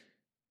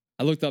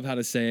 I looked up how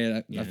to say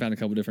it. I found a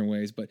couple different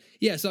ways. But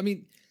yeah, so I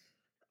mean,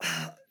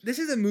 this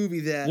is a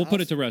movie that We'll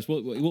put it to rest.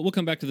 We'll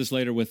come back to this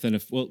later with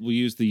we'll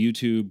use the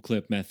YouTube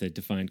clip method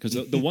to find, because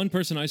the one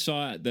person I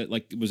saw that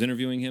like was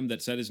interviewing him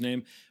that said his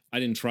name, I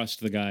didn't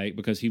trust the guy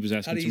because he was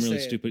asking some really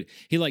stupid.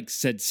 He like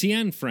said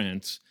Cian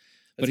France.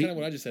 That's kind of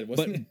what I just said,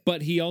 wasn't it?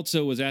 But he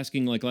also was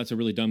asking like lots of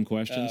really dumb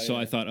questions. So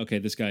I thought, okay,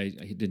 this guy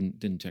he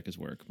didn't check his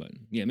work. But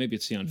yeah, maybe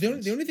it's Cian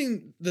France. The only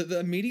thing, the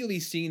immediately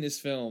seeing this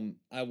film,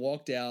 I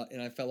walked out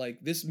and I felt like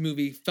this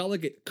movie felt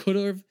like it could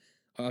have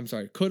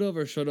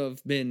or should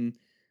have been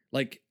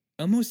like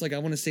almost like I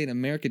want to say an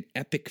American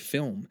epic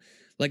film.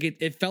 Like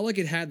it felt like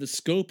it had the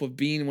scope of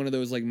being one of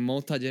those like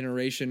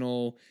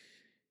multi-generational,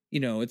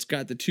 it's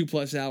got the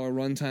 2+ hour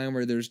runtime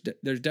where there's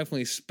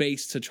definitely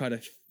space to try to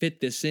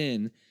fit this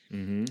in.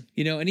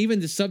 Mm-hmm. And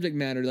even the subject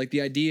matter, like the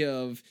idea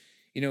of,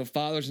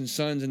 fathers and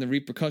sons and the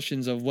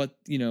repercussions of what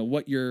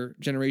your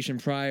generation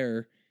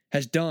prior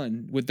has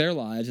done with their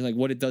lives and like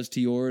what it does to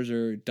yours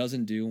or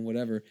doesn't do,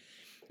 whatever.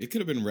 It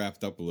could have been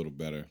wrapped up a little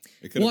better.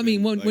 When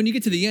you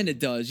get to the end, it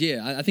does.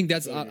 Yeah, I think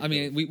that's.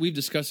 We've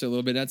discussed it a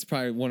little bit. That's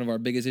probably one of our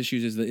biggest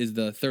issues is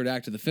the third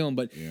act of the film.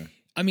 But yeah.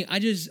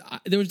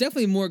 There was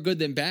definitely more good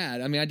than bad.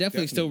 I mean, I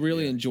definitely still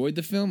really enjoyed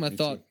the film. I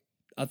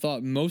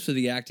thought most of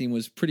the acting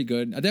was pretty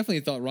good. I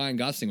definitely thought Ryan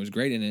Gosling was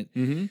great in it.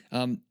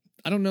 Mm-hmm.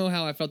 I don't know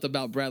how I felt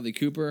about Bradley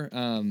Cooper.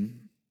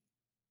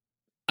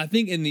 I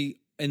think in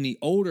the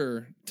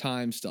older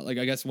time stuff, like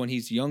I guess when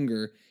he's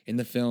younger in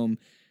the film,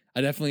 I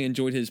definitely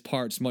enjoyed his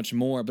parts much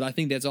more. But I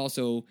think that's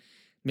also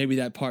maybe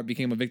that part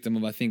became a victim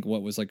of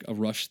what was like a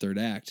rushed third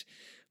act.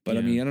 But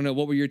I mean, I don't know.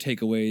 What were your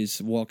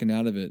takeaways walking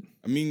out of it?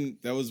 I mean,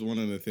 that was one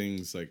of the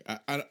things. Like,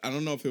 I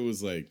don't know if it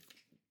was like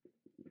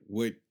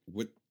what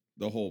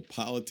the whole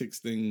politics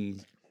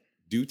thing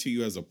do to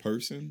you as a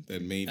person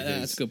that made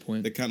that's a good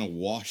point. That kind of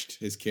washed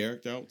his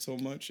character out so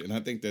much, and I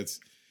think that's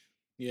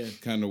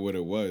kind of what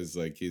it was.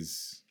 Like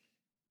his,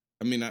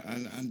 I mean, I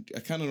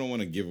kind of don't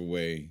want to give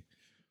away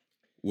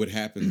what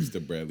happens to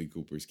Bradley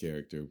Cooper's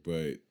character,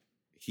 but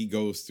he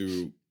goes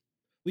through.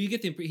 Well, you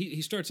get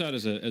he starts out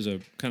as a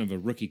kind of a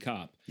rookie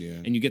cop,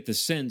 and you get the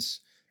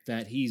sense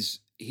that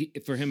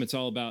for him it's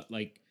all about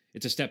like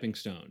it's a stepping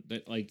stone.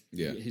 That like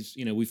his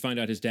we find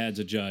out his dad's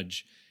a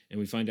judge, and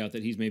we find out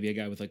that he's maybe a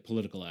guy with like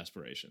political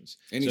aspirations.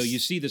 And so you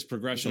see this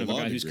progression of a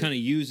guy who's kind of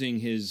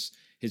using his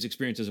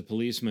experience as a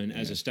policeman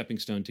as a stepping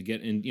stone to get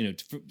in,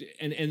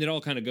 and it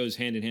all kind of goes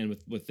hand in hand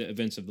with the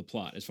events of the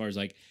plot as far as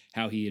like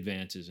how he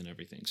advances and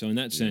everything. So in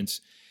that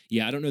sense,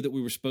 I don't know that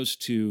we were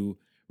supposed to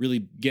really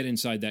get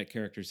inside that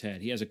character's head.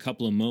 He has a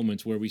couple of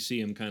moments where we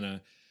see him kind of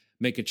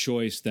make a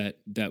choice that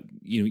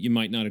you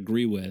might not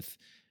agree with,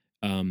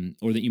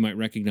 or that you might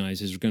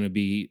recognize is going to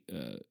be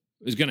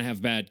is going to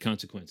have bad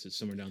consequences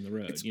somewhere down the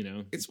road.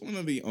 It's one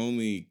of the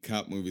only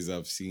cop movies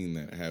I've seen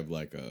that have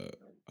like a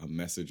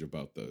message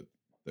about the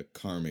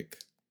karmic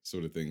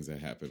sort of things that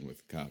happen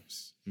with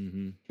cops.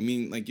 Mm-hmm. I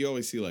mean, like you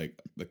always see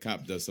like the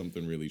cop does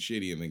something really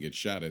shitty and then gets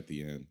shot at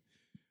the end,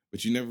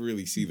 but you never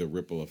really see the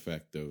ripple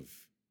effect of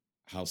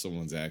how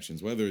someone's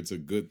actions, whether it's a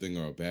good thing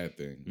or a bad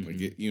thing. Mm-hmm.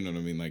 Like, you know what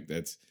I mean? Like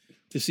that's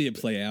to see it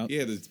play out.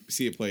 Yeah, to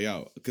see it play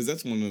out. Because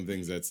that's one of the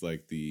things that's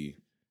like the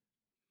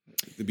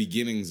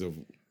beginnings of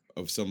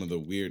some of the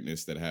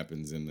weirdness that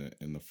happens in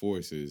the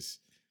forces.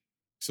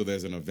 So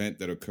there's an event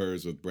that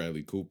occurs with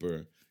Bradley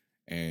Cooper,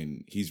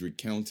 and he's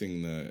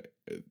recounting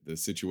the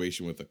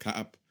situation with a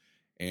cop,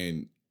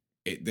 and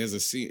there's a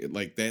scene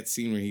like that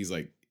scene where he's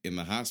like in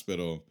the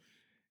hospital,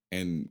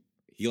 and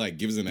he like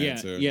gives an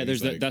answer. Yeah,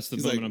 there's that's the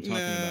moment I'm talking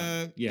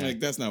about. Yeah, like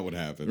that's not what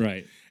happened.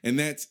 Right. And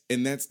that's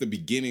the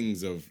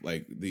beginnings of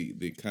like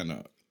the kind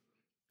of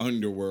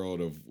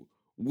underworld of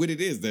what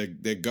it is.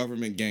 They're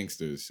government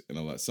gangsters, and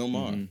a lot. Some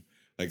are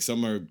like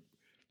some are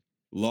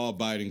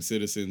law-abiding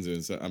citizens,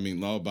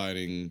 and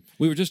law-abiding.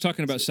 We were just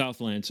talking about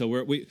Southland, so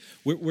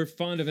we're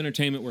fond of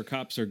entertainment where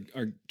cops are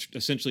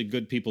essentially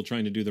good people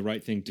trying to do the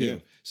right thing too. Yeah.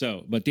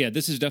 So, but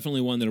this is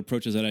definitely one that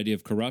approaches that idea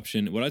of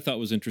corruption. What I thought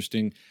was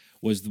interesting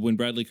was when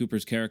Bradley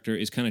Cooper's character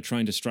is kind of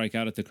trying to strike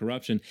out at the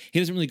corruption. He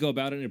doesn't really go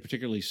about it in a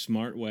particularly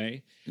smart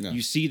way. No.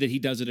 You see that he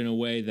does it in a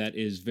way that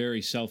is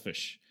very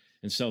selfish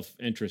and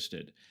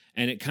self-interested,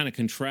 and it kind of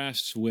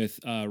contrasts with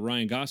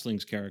Ryan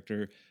Gosling's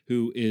character,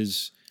 who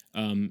is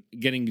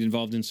getting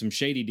involved in some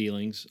shady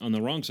dealings on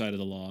the wrong side of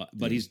the law,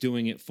 but he's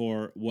doing it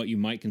for what you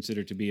might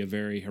consider to be a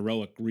very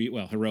heroic,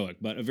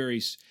 but a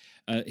very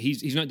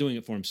he's not doing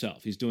it for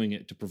himself. He's doing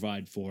it to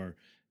provide for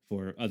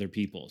other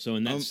people. So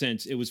in that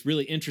sense, it was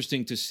really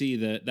interesting to see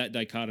that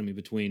dichotomy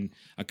between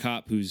a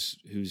cop who's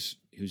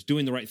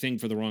doing the right thing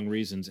for the wrong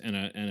reasons and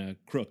a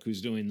crook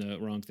who's doing the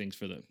wrong things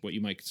for what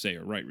you might say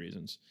are right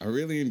reasons. I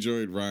really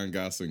enjoyed Ryan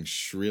Gosling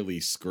shrilly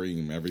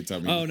scream every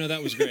time. Oh no,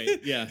 that was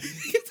great. Yeah.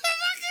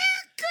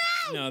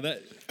 No,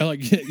 that I like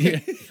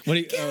when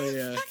he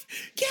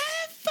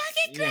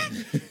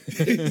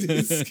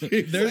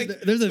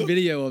There's a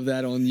video of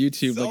that on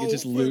YouTube, so like it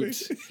just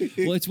loops.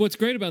 Well, it's what's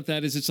great about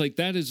that is it's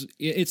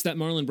that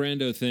Marlon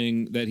Brando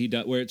thing that he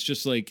does, where it's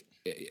just like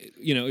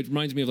you know, it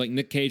reminds me of like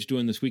Nick Cage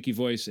doing the squeaky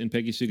voice in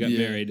Peggy Sue Got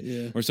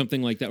Married, or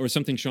something like that, or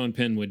something Sean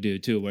Penn would do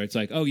too, where it's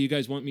like, oh, you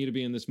guys want me to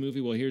be in this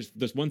movie? Well, here's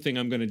this one thing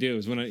I'm going to do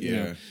is when I, you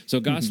know. So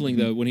Gosling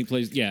though, when he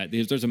plays,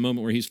 there's a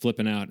moment where he's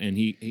flipping out and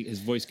his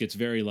voice gets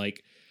very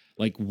like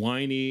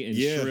whiny and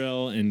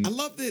shrill, and I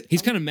love that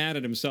he's kind of mad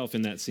at himself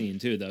in that scene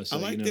too, though. So, I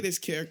like that his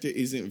character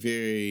isn't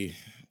very.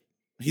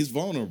 He's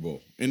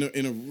vulnerable in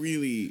a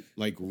really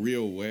like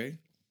real way.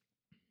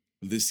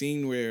 The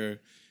scene where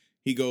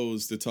he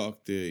goes to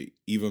talk to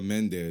Eva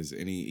Mendes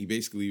and he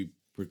basically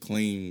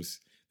proclaims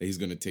that he's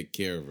going to take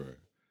care of her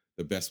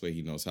the best way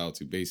he knows how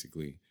to,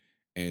 basically.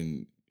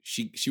 And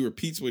she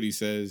repeats what he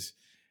says,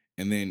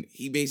 and then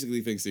he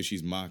basically thinks that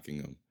she's mocking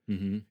him.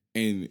 Mm-hmm.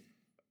 And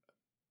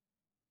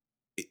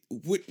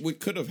what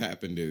could have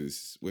happened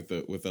is with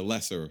a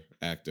lesser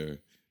actor,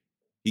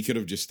 he could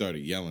have just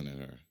started yelling at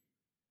her.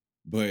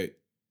 But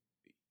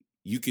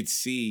you could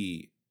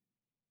see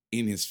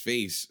in his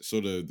face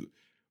sort of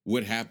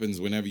what happens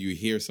whenever you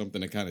hear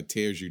something that kind of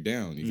tears you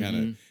down. You kind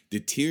of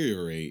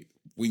deteriorate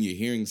when you're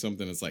hearing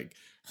something that's like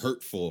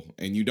hurtful,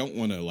 and you don't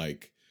want to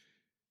like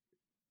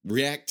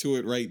react to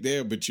it right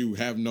there, but you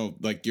have no,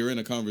 like, you're in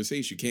a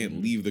conversation. You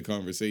can't leave the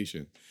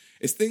conversation.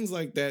 It's things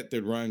like that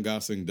Ryan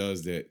Gosling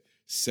does that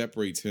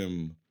separates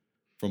him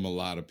from a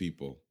lot of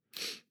people.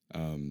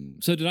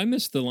 So did I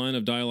miss the line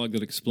of dialogue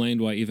that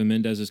explained why Eva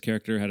Mendes's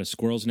character had a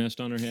squirrel's nest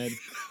on her head?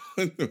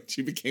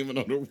 She became an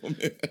older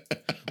woman.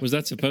 Was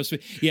that supposed to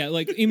be? Yeah,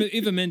 like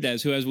Eva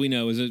Mendes, who, as we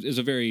know, is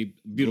a very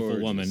beautiful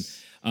woman.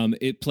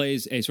 It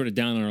plays a sort of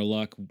down on her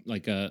luck,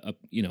 like a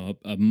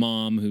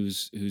mom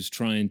who's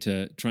trying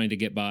to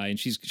get by, and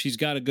she's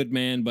got a good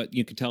man, but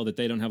you can tell that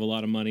they don't have a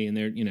lot of money, and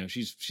they're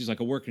she's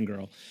like a working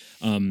girl,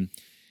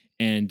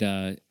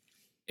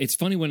 It's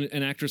funny when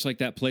an actress like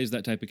that plays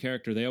that type of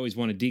character, they always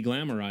want to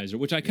de-glamorize her,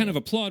 which I kind of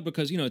applaud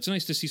because, it's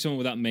nice to see someone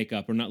without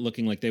makeup or not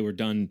looking like they were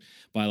done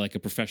by like a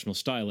professional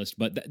stylist.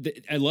 But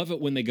I love it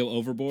when they go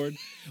overboard,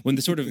 when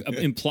the sort of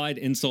implied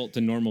insult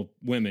to normal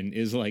women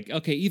is like,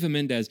 okay, Eva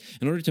Mendes,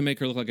 in order to make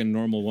her look like a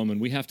normal woman,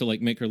 we have to like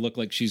make her look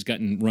like she's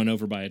gotten run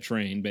over by a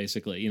train,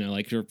 basically,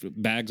 like her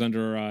bags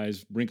under her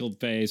eyes,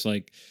 wrinkled face.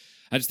 Like,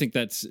 I just think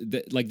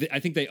I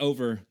think they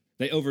over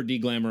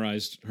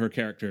de-glamorized her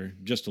character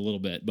just a little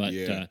bit, but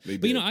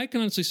I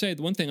can honestly say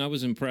the one thing I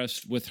was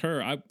impressed with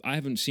her, I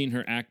haven't seen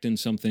her act in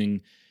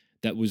something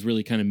that was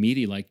really kind of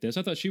meaty like this.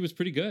 I thought she was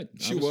pretty good.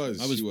 She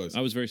was.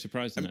 I was very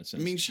surprised in that sense.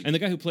 I mean, and the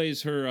guy who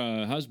plays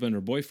her husband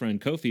or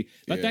boyfriend, Kofi,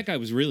 that guy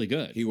was really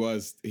good. He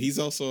was. He's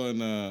also in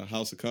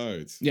House of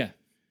Cards. Yeah.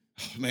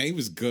 Oh, man, he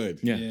was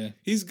good. Yeah.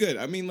 He's good.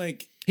 I mean,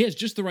 like, he has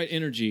just the right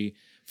energy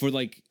for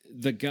like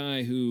the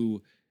guy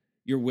who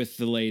you're with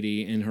the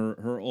lady and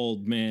her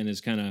old man is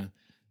kind of,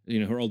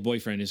 her old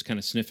boyfriend is kind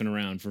of sniffing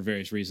around for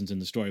various reasons in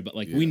the story, but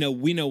like we know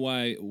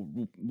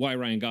why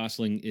Ryan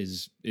Gosling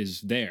is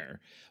there.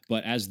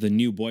 But as the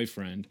new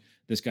boyfriend,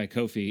 this guy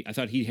Kofi, I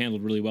thought he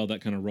handled really well that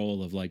kind of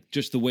role of like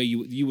just the way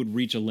you would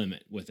reach a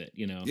limit with it,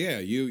 Yeah,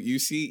 you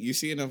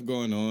see enough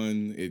going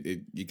on.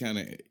 You kind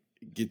of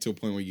get to a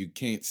point where you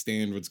can't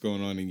stand what's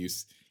going on, and you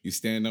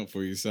stand up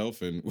for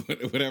yourself, and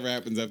whatever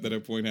happens after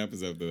that point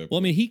happens after that point. Well,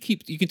 I mean,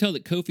 you can tell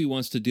that Kofi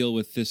wants to deal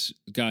with this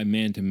guy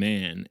man to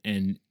man,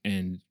 and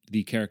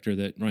the character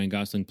that Ryan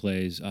Gosling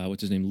plays,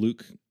 what's his name,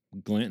 Luke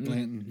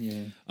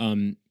Glanton?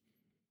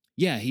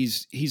 Yeah.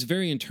 He's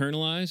very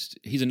internalized.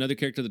 He's another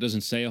character that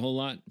doesn't say a whole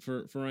lot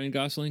for Ryan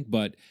Gosling,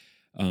 but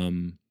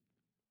that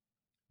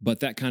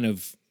kind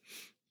of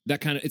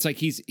it's like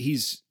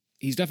he's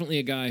definitely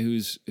a guy who,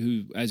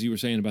 as you were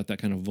saying about that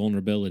kind of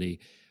vulnerability.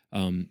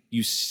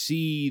 You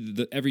see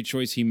every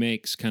choice he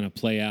makes kind of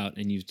play out,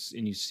 and you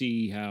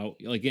see how,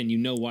 again,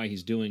 why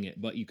he's doing it,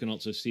 but you can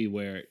also see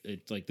where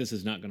it's like this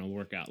is not going to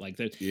work out. Like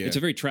it's a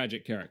very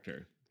tragic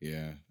character.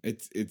 Yeah,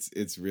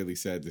 it's really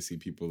sad to see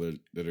people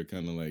that are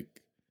kind of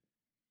like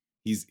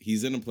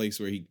he's in a place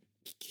where he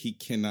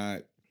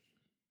cannot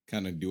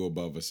kind of do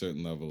above a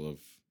certain level of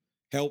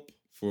help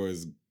for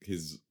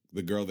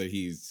the girl that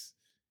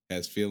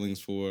has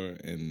feelings for,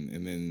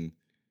 and then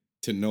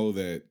to know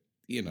that.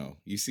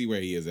 You see where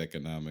he is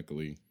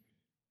economically,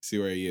 see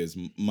where he is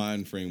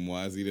mind frame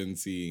wise. He didn't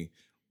see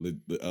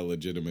a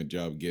legitimate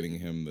job getting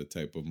him the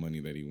type of money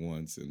that he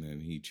wants, and then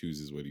he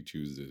chooses what he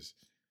chooses.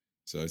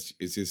 So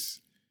it's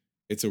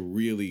a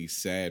really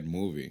sad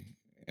movie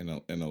in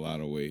a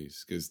lot of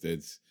ways, because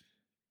there's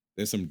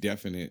some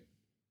definite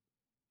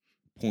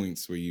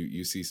points where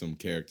you see some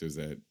characters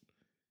that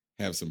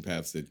have some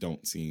paths that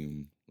don't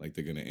seem like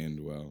they're going to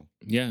end well.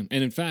 Yeah,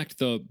 and in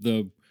fact,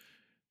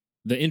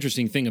 the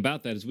interesting thing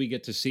about that is we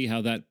get to see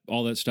how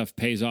all that stuff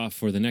pays off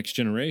for the next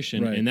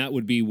generation. Right. And that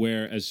would be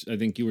where, as I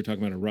think you were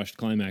talking about a rushed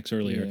climax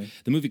earlier,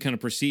 the movie kind of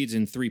proceeds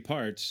in 3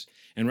 parts.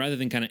 And rather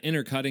than kind of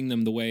intercutting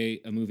them the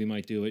way a movie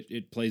might do,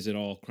 it plays it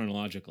all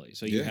chronologically.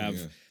 So you have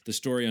the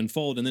story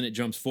unfold, and then it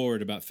jumps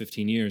forward about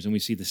 15 years, and we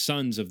see the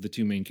sons of the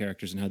 2 main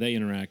characters and how they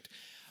interact.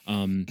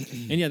 And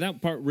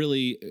that part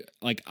really,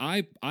 like,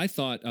 I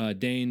thought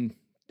Dane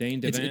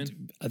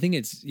DeHaan. I think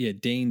it's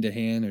Dane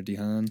DeHaan or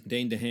DeHaan.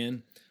 Dane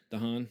DeHaan.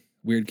 DeHaan.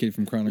 Weird Kid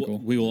from Chronicle.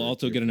 We will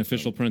also get an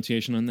official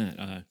pronunciation on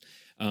that.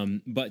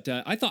 But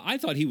I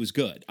thought he was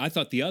good. I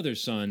thought the other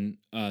son,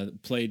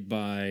 played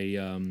by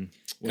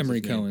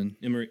Emery Cohen.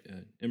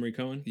 Emery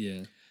Cohen.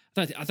 Yeah.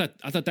 I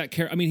thought that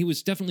character. I mean, he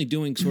was definitely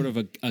doing sort of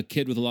a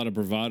kid with a lot of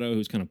bravado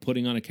who's kind of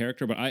putting on a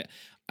character. But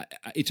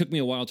it took me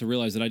a while to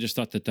realize that I just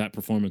thought that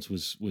performance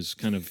was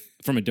kind of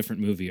from a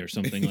different movie or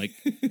something.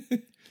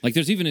 Like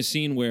there's even a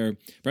scene where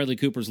Bradley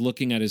Cooper's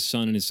looking at his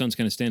son, and his son's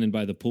kind of standing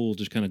by the pool,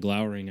 just kind of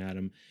glowering at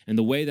him. And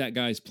the way that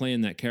guy's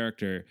playing that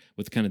character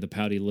with kind of the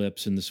pouty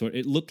lips and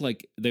it looked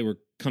like they were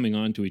coming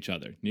on to each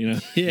other, you know?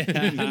 Yeah.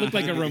 It looked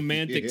like a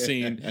romantic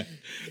scene.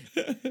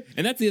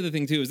 And that's the other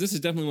thing too, is this is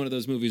definitely one of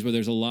those movies where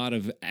there's a lot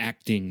of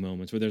acting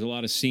moments, where there's a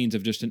lot of scenes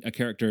of just a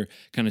character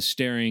kind of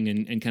staring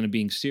and kind of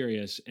being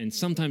serious. And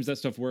sometimes that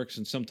stuff works,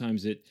 and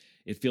sometimes it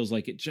feels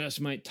like it just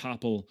might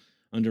topple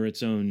under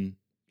its own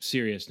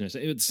seriousness.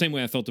 It's the same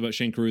way I felt about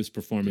Shane Carruth's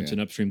performance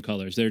in Upstream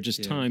Colors. There are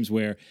just times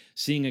where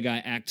seeing a guy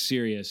act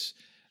serious,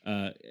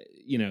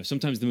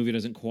 sometimes the movie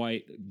doesn't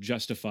quite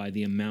justify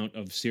the amount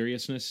of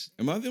seriousness.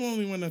 Am I the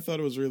only one that thought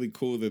it was really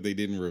cool that they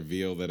didn't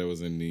reveal that it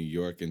was in New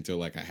York until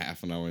like a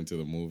half an hour into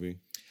the movie?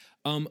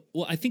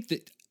 Well, I think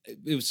that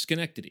it was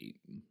Schenectady.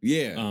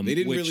 Yeah, they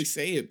didn't really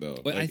say it though,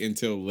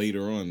 until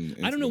later on.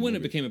 I don't know when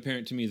it became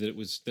apparent to me that it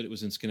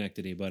was in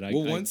Schenectady, but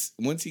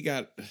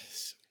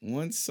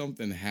once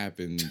something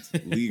happened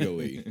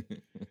legally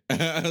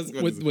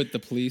with the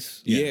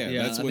police,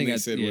 that's when they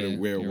said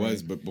where it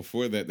was. Right. But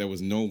before that, there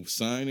was no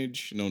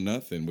signage, no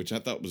nothing, which I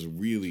thought was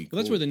really cool.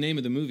 Well, that's where the name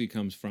of the movie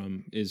comes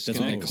from. Is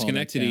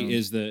Schenectady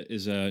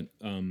is I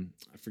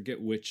forget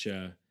which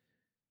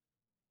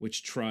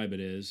tribe it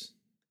is.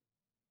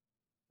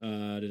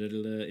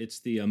 It's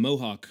the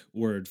Mohawk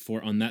word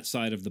for on that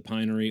side of the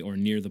pinery or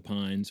near the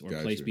pines or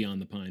place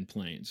beyond the pine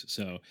plains.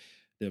 So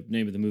the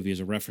name of the movie is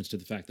a reference to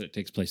the fact that it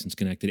takes place in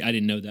Schenectady. I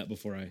didn't know that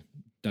before I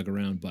dug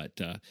around,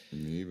 but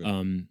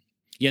and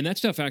that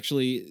stuff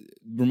actually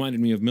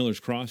reminded me of Miller's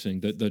Crossing,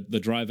 the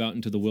drive out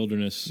into the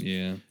wilderness.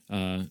 Yeah,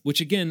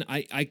 which again,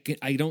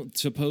 I don't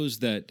suppose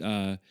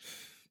that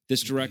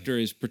this director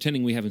is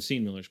pretending we haven't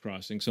seen Miller's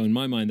Crossing. So in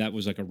my mind, that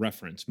was like a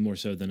reference more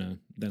so than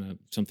a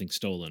something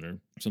stolen or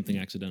something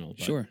accidental.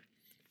 But. Sure,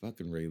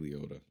 fucking Ray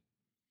Liotta.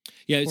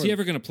 Yeah, is he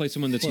ever going to play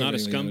someone that's not a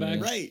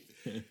scumbag? Right.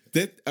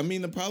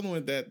 The problem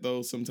with that,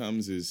 though,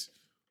 sometimes is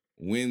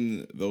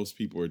when those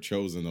people are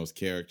chosen, those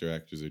character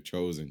actors are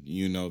chosen,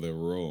 their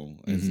role.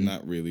 Mm-hmm. It's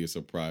not really a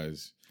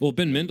surprise. Well,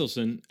 Ben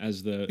Mendelsohn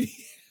as the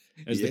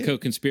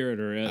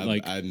co-conspirator,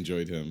 I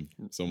enjoyed him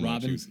so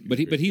much. Robin,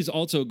 but he's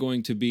also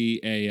going to be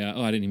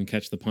I didn't even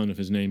catch the pun of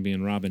his name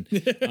being Robin.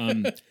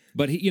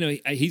 But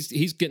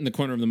he's getting the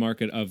corner of the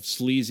market of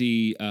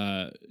sleazy,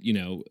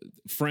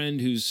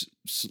 friend who's.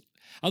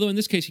 Although in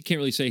this case, you can't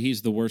really say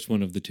he's the worst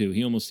one of the two.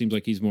 He almost seems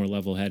like he's more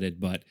level-headed,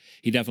 but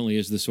he definitely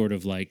is the sort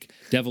of like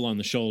devil on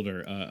the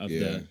shoulder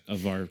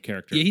of our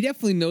character. Yeah, he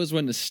definitely knows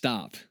when to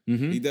stop.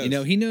 Mm-hmm. He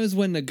does. He knows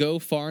when to go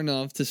far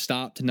enough to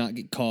stop to not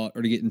get caught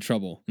or to get in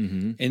trouble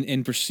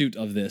in pursuit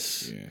of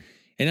this. Yeah.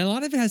 And a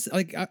lot of it has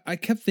I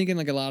kept thinking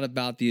a lot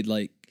about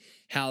the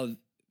how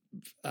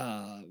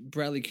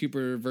Bradley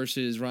Cooper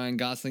versus Ryan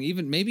Gosling,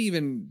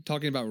 even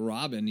talking about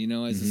Robin,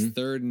 as his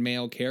third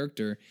male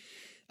character.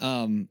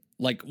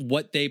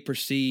 What they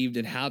perceived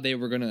and how they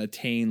were going to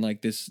attain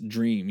this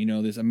dream,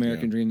 this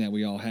American dream that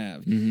we all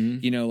have,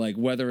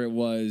 whether it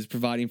was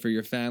providing for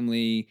your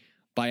family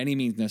by any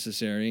means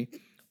necessary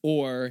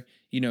or,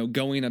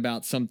 going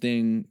about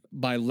something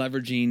by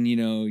leveraging,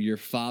 your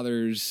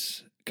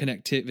father's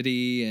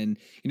connectivity and,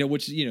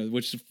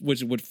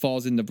 which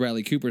falls into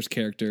Bradley Cooper's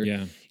character.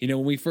 Yeah.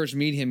 When we first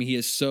meet him, he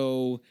is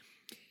so...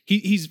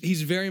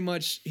 He's very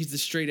much the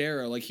straight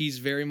arrow. He's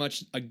very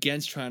much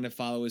against trying to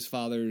follow his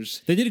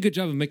father's. They did a good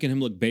job of making him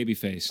look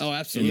baby-faced. Oh,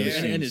 absolutely,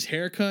 and his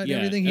haircut, and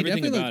everything.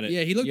 Everything about it.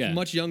 Yeah, he looked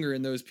much younger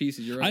in those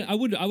pieces. You're right. I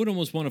would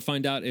almost want to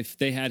find out if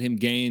they had him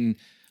gain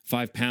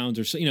 5 pounds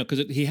or so,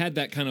 because he had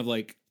that kind of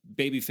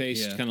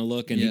baby-faced kind of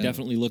look, and he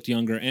definitely looked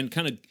younger and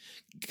kind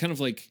of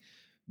like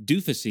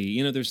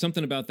doofusy. There's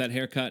something about that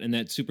haircut and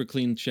that super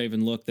clean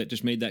shaven look that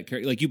just made that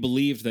character you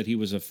believed that he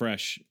was a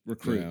fresh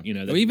recruit.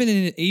 Well, even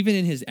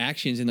in his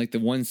actions in the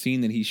one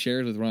scene that he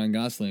shared with Ryan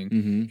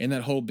Gosling and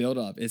that whole build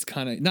up, it's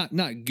kind of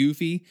not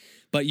goofy,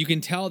 but you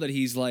can tell that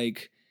he's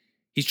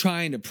he's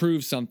trying to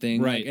prove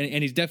something, right?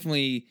 And he's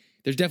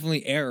there's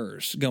definitely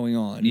errors going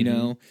on,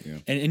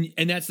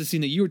 and that's the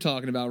scene that you were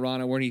talking about,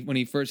 Rana, when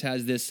he first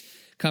has this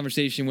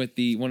conversation with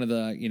one of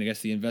the I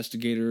guess the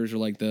investigators or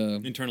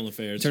the internal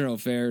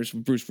affairs,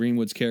 Bruce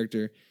Greenwood's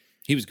character.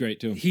 He was great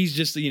too. He's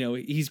just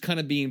he's kind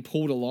of being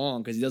pulled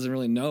along because he doesn't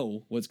really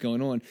know what's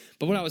going on.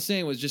 But what I was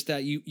saying was just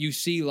that you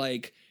see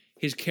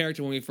his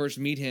character when we first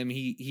meet him,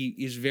 he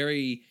is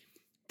very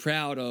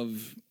proud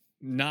of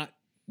not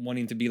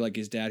wanting to be like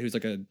his dad, who's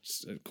a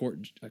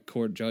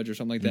court judge or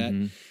something like that,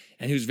 and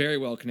who's very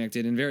well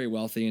connected and very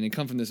wealthy, and they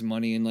come from this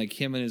money, and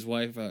him and his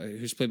wife,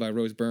 who's played by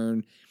Rose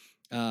Byrne.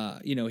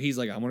 he's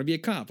like, I want to be a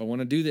cop. I want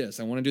to do this.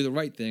 I want to do the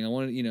right thing. I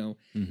want to,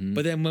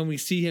 But then when we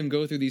see him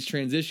go through these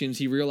transitions,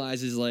 he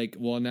realizes like,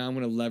 well, now I'm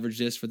going to leverage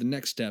this for the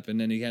next step. And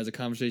then he has a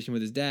conversation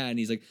with his dad, and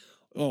he's like,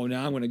 oh,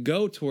 now I'm going to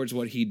go towards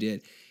what he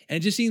did. And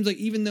it just seems like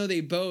even though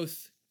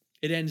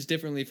it ends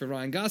differently for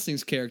Ryan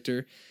Gosling's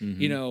character,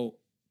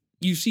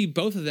 you see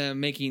both of them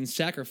making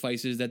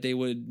sacrifices that they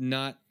would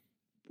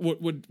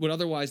would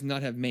otherwise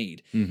not have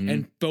made,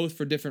 and both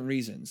for different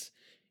reasons.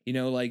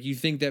 Like you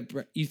think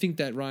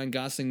that Ryan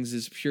Gosling's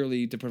is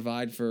purely to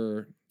provide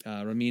for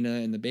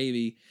Romina and the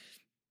baby,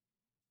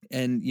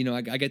 and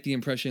I get the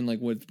impression like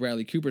with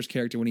Bradley Cooper's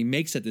character when he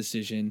makes that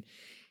decision,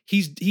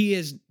 he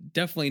is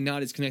definitely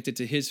not as connected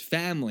to his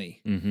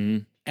family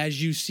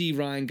as you see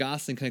Ryan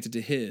Gosling connected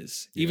to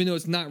his, even though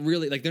it's not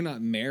really like they're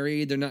not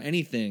married, they're not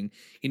anything.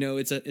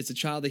 It's a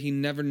child that he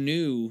never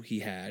knew he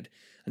had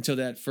until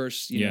that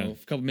first,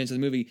 couple minutes of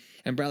the movie.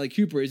 And Bradley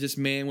Cooper is this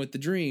man with the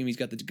dream. He's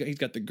got the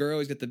girl,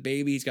 he's got the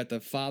baby, he's got the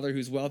father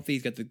who's wealthy,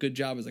 he's got the good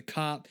job as a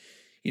cop.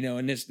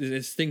 And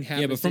this thing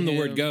happens. Yeah, but from to the him.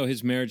 word go,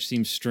 his marriage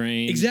seems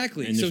strained.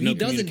 Exactly. And So there's no he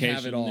doesn't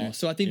have it all. communication there.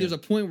 So I think there's a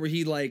point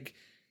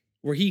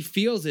where he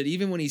feels it,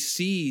 even when he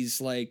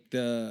sees like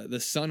the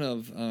son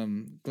of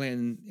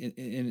Glenn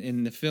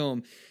in the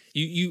film.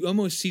 You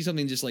almost see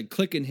something just like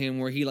click in him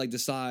where he like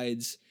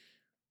decides,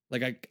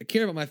 like, I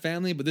care about my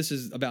family, but this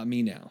is about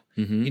me now.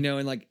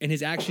 And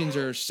his actions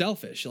are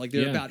selfish, like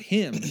they're about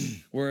him.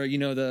 Where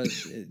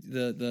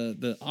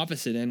the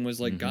opposite end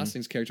was like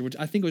Gosling's character, which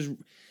I think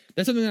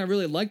that's something I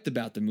really liked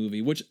about the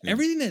movie. Which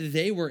everything that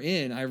they were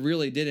in, I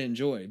really did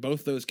enjoy,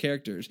 both those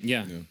characters.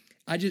 Yeah.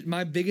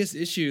 My biggest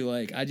issue,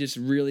 like I just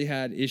really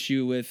had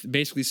issue with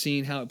basically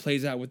seeing how it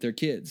plays out with their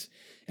kids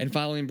and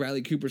following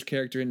Bradley Cooper's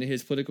character into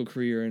his political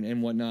career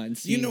and whatnot, and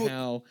seeing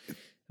how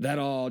that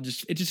all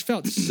it just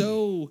felt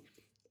so.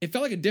 It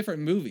felt like a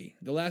different movie.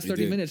 The last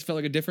 30 minutes felt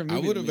like a different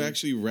movie. I would have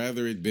actually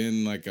rather it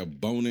been like a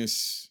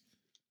bonus,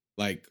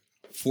 like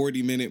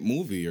 40-minute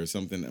movie or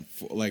something,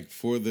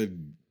 for the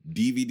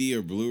DVD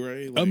or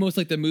Blu-ray. Almost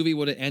like the movie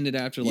would have ended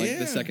after like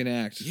the second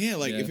act. Yeah,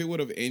 if it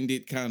would have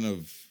ended kind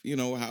of,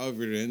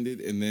 however it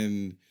ended, and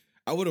then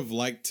I would have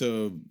liked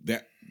to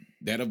that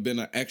have been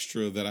an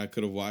extra that I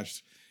could have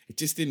watched. It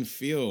just didn't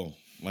feel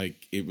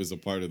like it was a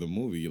part of the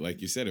movie. Like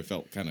you said, it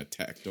felt kind of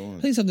tacked on. I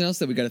think something else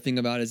that we got to think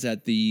about is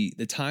that the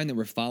time that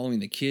we're following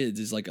the kids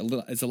is like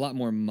it's a lot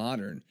more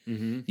modern.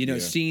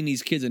 Seeing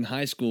these kids in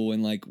high school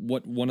and like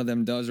what one of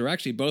them does, or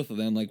actually both of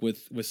them, like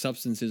with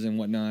substances and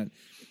whatnot.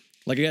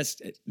 Like, I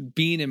guess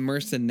being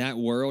immersed in that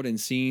world and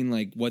seeing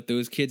like what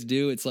those kids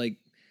do, it's like,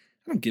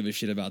 I don't give a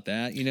shit about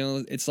that.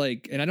 It's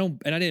like, and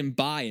I didn't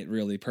buy it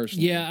really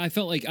personally. Yeah. I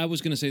felt like I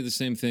was going to say the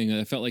same thing.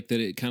 I felt like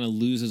that it kind of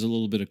loses a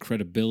little bit of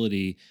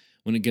credibility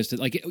when it gets to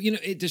like,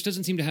 it just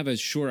doesn't seem to have as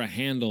sure a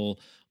handle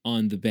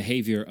on the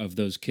behavior of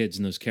those kids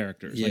and those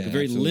characters. Yeah, like a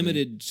very absolutely.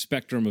 limited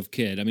spectrum of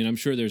kid. I mean, I'm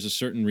sure there's a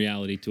certain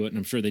reality to it, and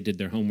I'm sure they did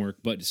their homework,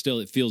 but still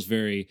it feels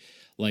very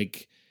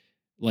like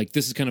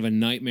this is kind of a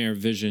nightmare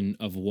vision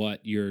of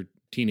what your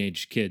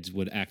teenage kids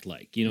would act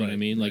like. You know what I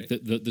mean? Like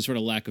the sort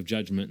of lack of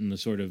judgment and the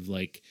sort of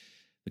like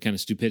the kind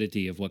of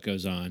stupidity of what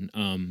goes on.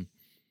 And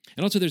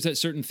also there's that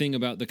certain thing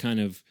about the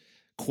kind of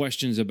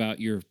questions about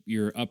your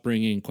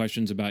upbringing,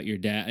 questions about your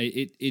dad.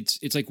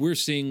 It's like we're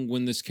seeing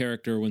when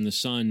the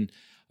son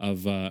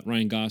of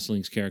Ryan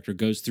Gosling's character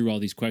goes through all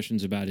these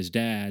questions about his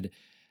dad.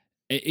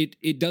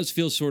 It does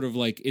feel sort of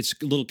like it's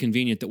a little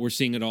convenient that we're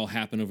seeing it all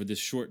happen over this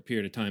short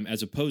period of time,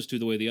 as opposed to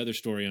the way the other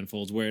story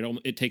unfolds, where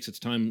it takes its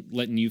time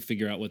letting you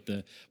figure out what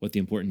the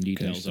important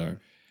details are.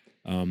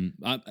 I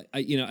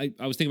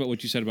was thinking about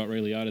what you said about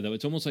Ray Liotta, though.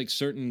 It's almost like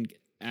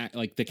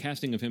like the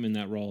casting of him in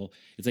that role.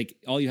 It's like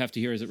all you have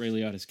to hear is that Ray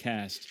Liotta's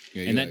cast,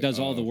 and that does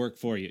all the work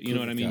for you. You know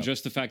what I mean? Out.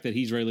 Just the fact that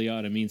he's Ray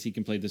Liotta means he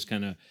can play this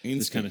kind of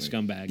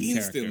scumbag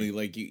instantly. character.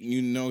 Like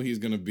he's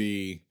gonna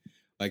be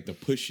like the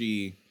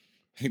pushy.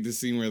 Like the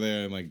scene where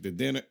they're in like the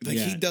dinner, like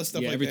he does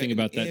stuff like everything that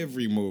about in that.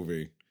 every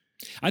movie.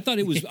 I thought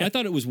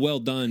it was well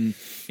done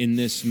in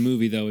this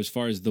movie, though, as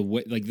far as the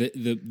way, like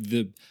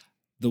the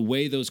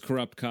way those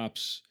corrupt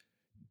cops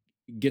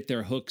get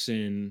their hooks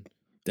in.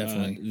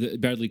 Definitely,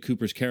 Bradley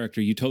Cooper's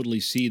character, you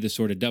totally see the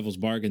sort of devil's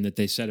bargain that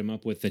they set him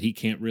up with that he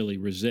can't really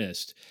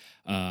resist.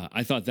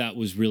 I thought that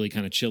was really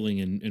kind of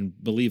chilling and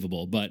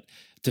believable. But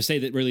to say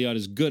that Ray Liotta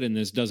is good in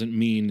this doesn't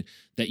mean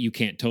that you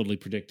can't totally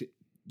predict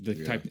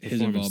the type of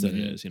performance that it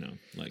is,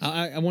 Like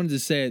I wanted to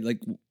say, like,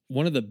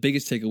 one of the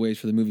biggest takeaways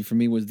for the movie for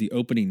me was the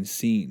opening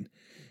scene.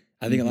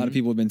 I think a lot of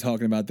people have been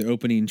talking about the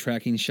opening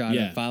tracking shot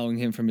and following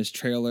him from his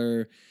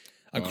trailer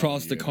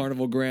across the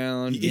carnival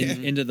ground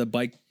into the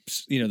bike,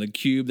 the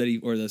cube that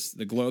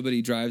the globe that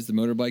he drives the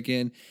motorbike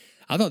in.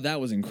 I thought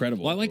that was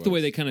incredible. Well, I like the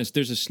way they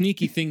there's a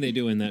sneaky thing they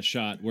do in that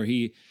shot where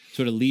he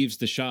sort of leaves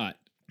the shot.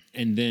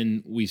 And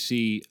then we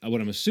see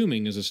what I'm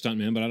assuming is a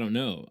stuntman, but I don't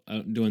know.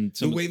 Doing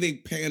some the way they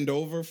panned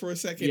over for a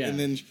second, and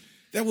then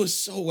That was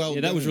so well Yeah,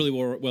 done. that was really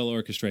well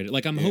orchestrated.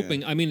 Like I'm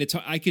hoping. I mean,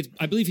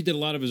 I believe he did a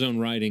lot of his own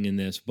writing in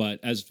this, but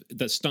as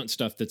the stunt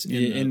stuff that's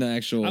in the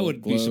actual, I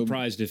would be globe.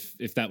 surprised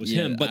if that was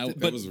Yeah, him. But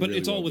that was really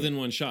it's all well within done.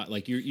 one shot.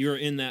 Like you're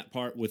in that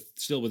part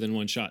still within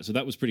one shot. So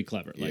that was pretty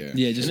clever. Like, Yeah,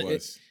 Yeah, just- it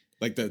was.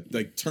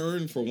 Like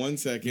turn for 1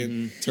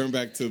 second, turn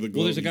back to the globe.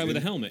 well, there's a guy he's with a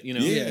in. helmet. You know.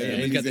 Yeah, Yeah,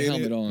 and he's got the in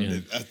helmet it. on.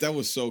 Yeah. That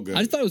was so good. I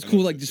just thought it was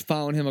cool, like just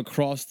following him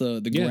across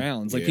the Yeah.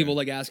 grounds, like Yeah. people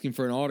like asking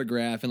for an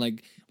autograph and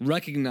like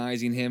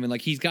recognizing him, and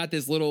like he's got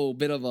this little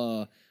bit of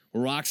a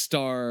rock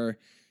star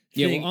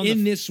Yeah, thing well, on the-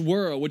 in this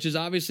world, which is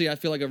obviously I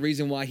feel like a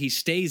reason why he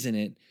stays in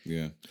it.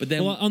 Yeah, But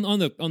then Well,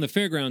 on the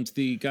fairgrounds,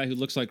 the guy who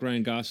looks like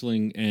Ryan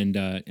Gosling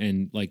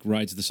and like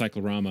rides the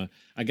cyclorama,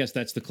 I guess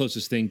that's the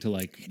closest thing to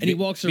like. and he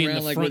walks being the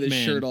around like with front his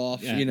man. shirt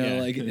off, Yeah, you know,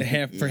 yeah. like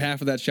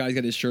half of that shot, he's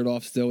got his shirt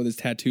off still with his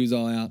tattoos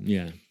all out.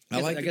 Yeah. I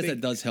like I that guess they-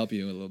 that does help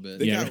you a little bit.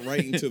 they Yeah. got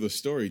right into the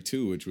story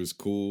too, which was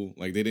cool.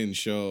 Like they didn't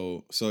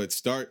show, so it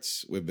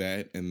starts with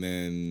that, and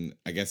then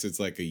I guess it's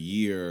like a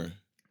year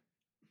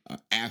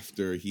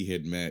after he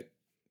had met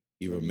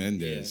Eva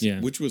Mendes,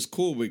 Yeah. which was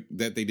cool. But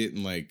that they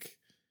didn't like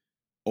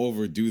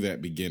overdo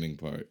that beginning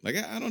part. Like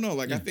I don't know.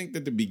 Like I think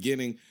that the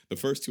beginning, the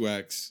first 2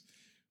 acts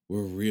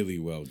were really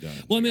well done.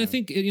 Well, I mean, I Like,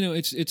 think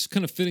it's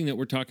kind of fitting that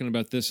we're talking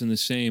about this in the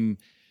same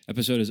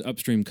episode as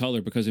Upstream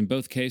Color, because in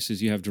both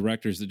cases you have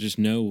directors that just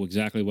know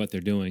exactly what they're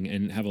doing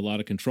and have a lot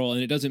of control.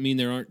 And it doesn't mean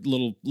there aren't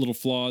little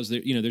flaws.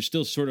 They're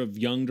still sort of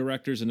young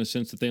directors in a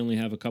sense that they only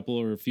have a couple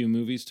or a few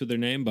movies to their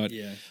name, but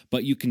Yeah.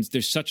 but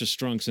there's such a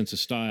strong sense of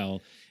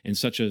style and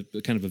such a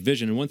kind of a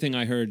vision. And one thing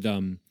I heard,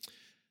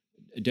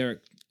 Derek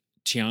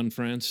Cian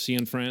France,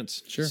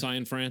 Sure.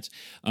 Cyan France.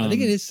 I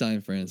think it is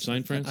Sign France.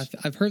 Sign France?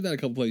 I've heard that a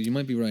couple places. You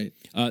might be right.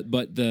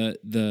 But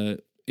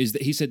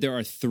he said there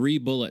are 3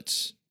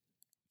 bullets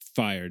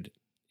fired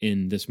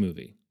in this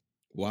movie.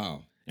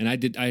 wow. And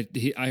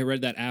I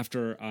read that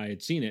after I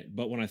had seen it,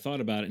 but when I thought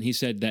about it, and he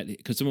said that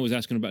because someone was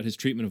asking about his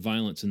treatment of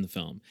violence in the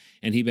film,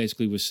 and he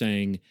basically was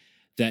saying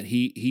that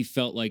he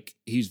felt like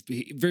he's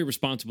very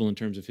responsible in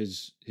terms of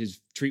his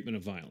treatment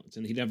of violence,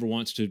 and he never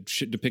wants to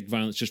depict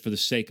violence just for the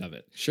sake of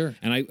it. Sure.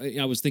 And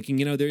I was thinking,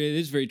 it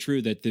is very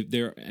true that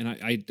there, and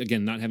I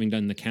again, not having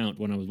done the count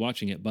when I was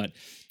watching it, but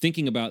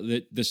thinking about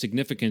the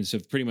significance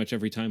of pretty much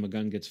every time a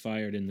gun gets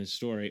fired in this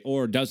story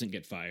or doesn't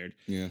get fired,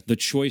 Yeah. the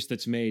choice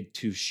that's made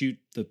to shoot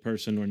the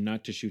person or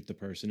not to shoot the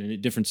person, and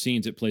at different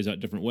scenes it plays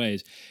out different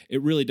ways.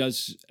 It really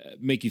does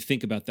make you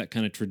think about that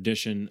kind of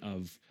tradition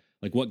of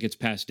like what gets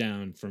passed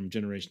down from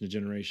generation to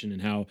generation,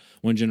 and how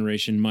one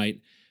generation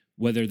might,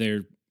 whether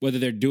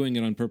they're doing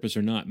it on purpose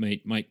or not,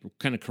 might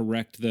kind of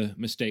correct the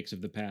mistakes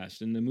of the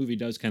past. And the movie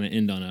does kind of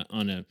end on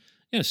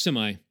a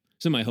semi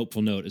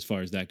hopeful note as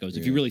far as that goes.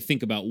 If you really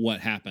think about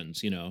what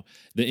happens, the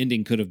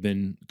ending could have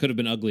been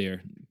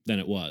uglier than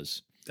it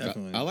was.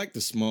 Definitely. I like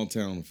the small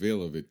town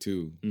feel of it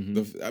too.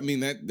 Mhm. I mean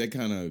that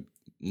kind of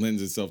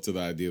lends itself to the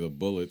idea of the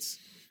bullets.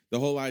 The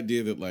whole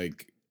idea that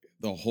like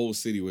the whole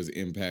city was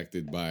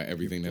impacted by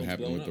everything that Buildings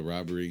happened blown with the up.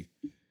 robbery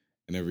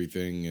and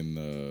everything,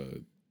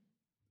 and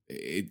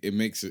it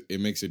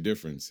makes a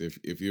difference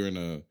if you're in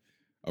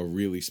a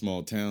really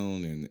small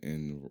town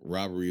and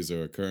robberies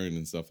are occurring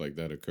and stuff like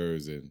that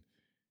occurs, and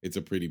it's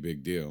a pretty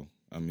big deal.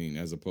 I mean,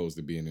 as opposed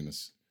to being in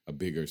a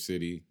bigger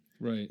city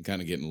Right. and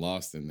kind of getting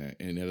lost in that,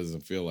 and it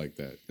doesn't feel like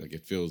that. Like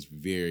it feels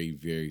very,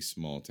 very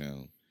small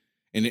town,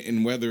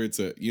 and whether it's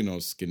a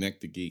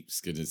Schenectady,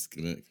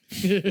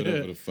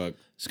 whatever the fuck,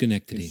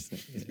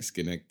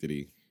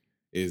 Schenectady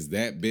is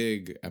that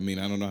big. I mean,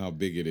 I don't know how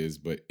big it is,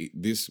 but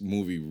this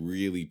movie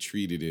really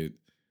treated it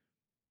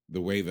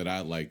the way that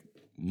I like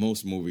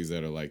most movies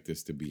that are like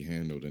this to be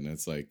handled, and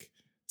that's like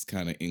it's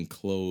kind of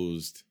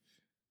enclosed.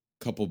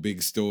 Couple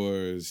big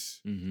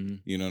stores, Mm-hmm.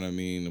 you know what I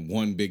mean?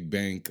 One big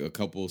bank, a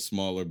couple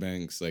smaller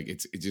banks. Like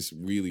it just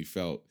really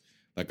felt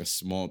like a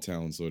small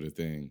town sort of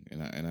thing,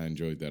 and I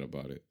enjoyed that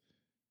about it.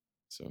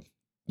 So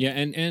Yeah,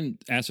 and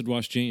acid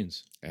wash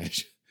jeans.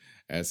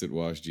 acid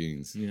wash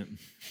jeans. Yeah.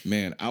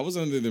 Man, I was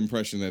under the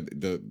impression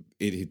that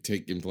it had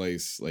taken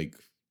place like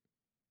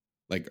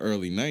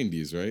early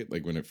 90s, right?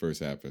 Like when it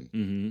first happened.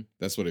 Mm-hmm.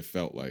 That's what it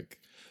felt like.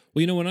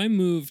 Well, when I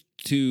moved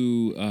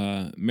to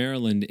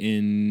Maryland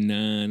in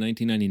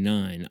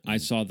 1999, I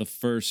saw the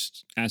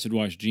first acid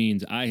wash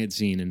jeans I had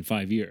seen in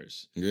 5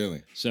 years.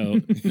 Really?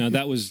 So now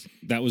that was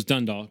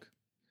Dundalk.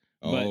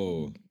 But- Oh.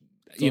 all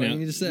you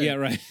need to say. Yeah,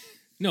 right.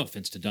 No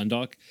offense to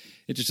Dundalk.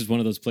 It just is one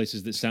of those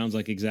places that sounds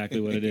like exactly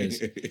what it is.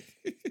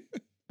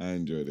 I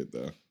enjoyed it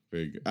though.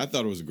 Very good. I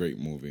thought it was a great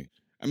movie.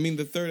 I mean,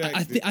 the third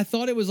act. I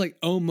thought it was like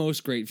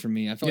almost great for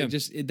me. I felt Yeah. like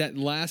just that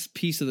last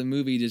piece of the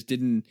movie just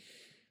didn't.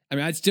 I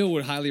mean, I still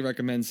would highly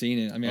recommend seeing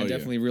it. I mean, Oh, I yeah.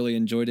 definitely really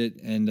enjoyed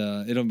it, and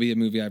it'll be a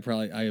movie I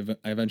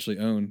eventually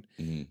own.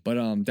 Mhm. But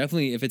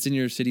definitely, if it's in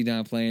your city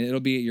now playing, it'll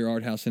be at your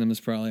art house cinemas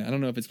probably. I don't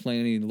know if it's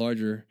playing any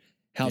larger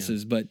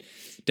houses, but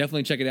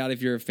definitely check it out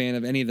if you're a fan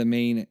of any of the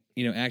main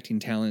acting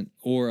talent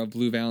or of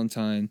Blue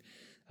Valentine.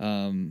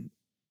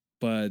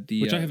 But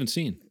the Which I haven't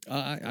seen.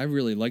 I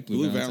really like Blue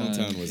Blue Valentine.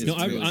 Valentine was It's No,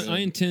 really I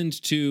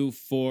intend to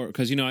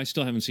because I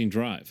still haven't seen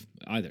Drive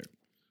either.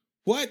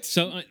 What?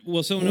 So,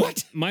 so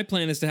What? my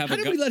plan is to have How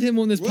did we let him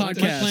on this What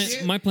the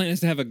podcast? my plan is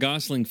to have a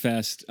Gosling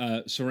fest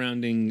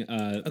surrounding.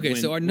 Okay,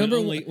 so our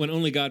number when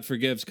Only God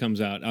Forgives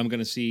comes out, I'm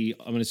gonna see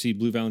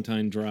Blue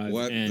Valentine Drive.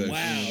 What and the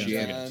Wow, Only God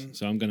shit? Forgives.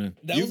 So I'm gonna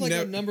That You've was like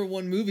our nev- number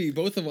one movie.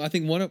 Both of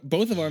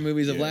our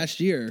movies of Yeah.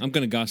 last year. I'm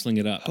gonna Gosling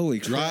it up. Holy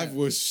crap! Drive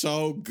was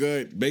so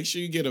good. Make sure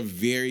you get a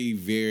very,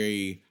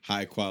 very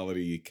high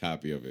quality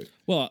copy of it.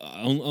 Well,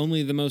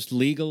 only the most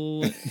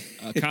legal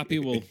copy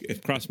will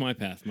cross my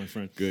path, my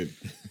friend. Good.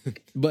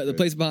 But the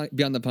place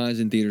Beyond the Pines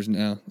in theaters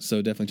now,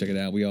 so definitely check it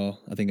out. We all,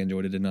 I think,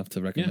 enjoyed it enough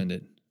to recommend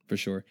it for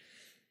sure.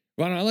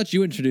 Ron, I'll let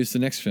you introduce the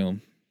next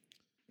film.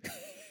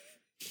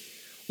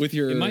 With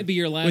your, It might be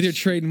your last. with your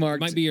trademark.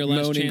 Might be your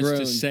last moan and chance to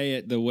groan. say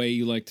it the way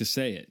you like to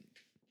say it.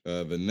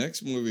 The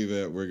next movie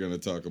that we're going to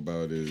talk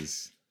about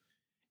is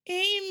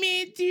Iron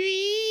Man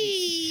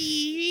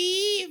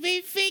 3,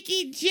 my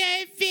fucking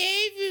John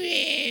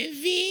favorite,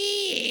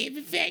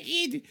 my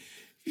fucking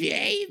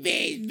Iron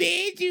Man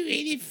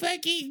Mandarin and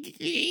fucking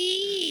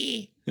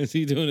Is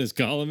he doing his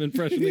column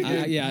impression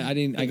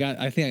again?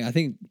 I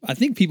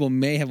think people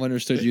may have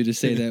understood you to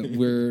say that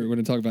we're going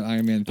to talk about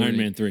Iron Man 3. Iron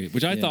Man 3,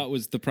 which I thought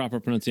was the proper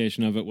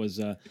pronunciation of it was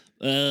Iron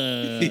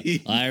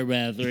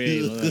Man 3.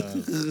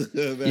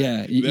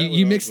 Yeah,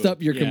 you mixed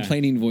up your Yeah.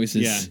 complaining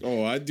voices. Yeah.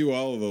 Oh, I do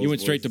all of those. You went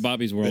straight to voices.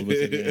 Bobby's world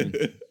with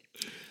it.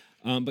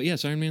 Yeah. But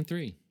yes, Iron Man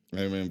 3.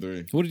 Iron Man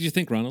 3. What did you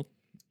think, Ronald?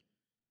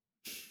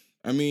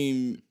 I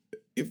mean,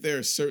 if there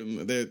are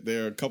certain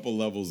there are a couple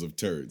levels of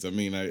turds. I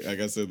mean, like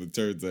I said, the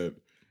turds that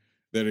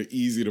are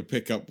easy to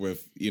pick up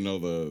with,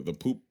 the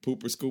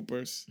pooper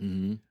scoopers.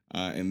 Mm-hmm.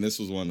 And this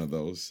was one of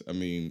those. I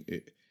mean,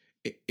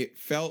 it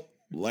felt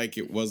like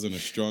it wasn't a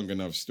strong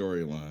enough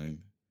storyline.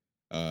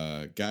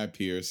 Guy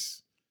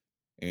Pearce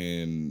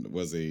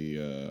was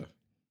a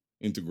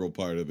integral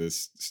part of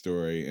this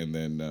story, and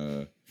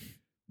then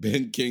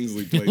Ben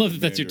Kingsley I played. love the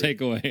that that's your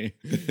Mandarin.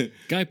 takeaway.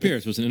 Guy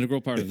Pearce was an integral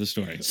part of the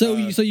story. So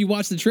you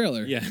watched the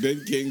trailer? Yeah.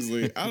 Ben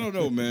Kingsley. I don't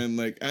know, man.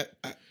 Like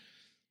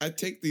I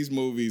take these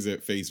movies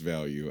at face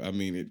value. I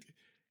mean, it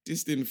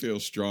just didn't feel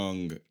as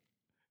strong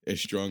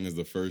as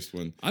the first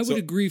one. I would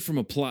agree from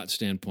a plot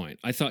standpoint.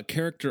 I thought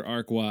character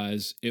arc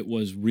wise, it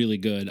was really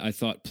good. I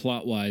thought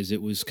plot wise,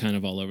 it was kind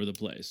of all over the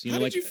place. How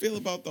did you feel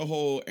about the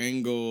whole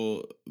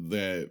angle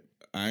that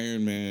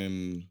Iron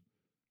Man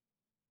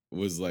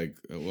was like?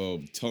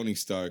 Well, Tony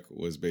Stark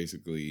was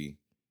basically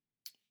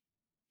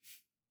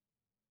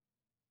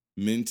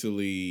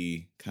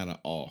mentally kind of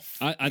off.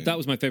 that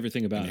was my favorite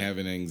thing about and it.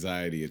 having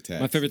anxiety attacks.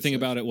 My favorite thing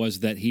about it was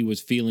that he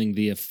was feeling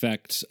the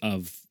effects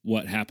of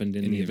what happened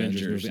in the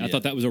Avengers movie. I yeah.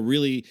 thought that was a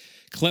really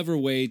clever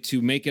way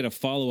to make it a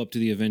follow up to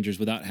the Avengers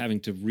without having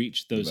to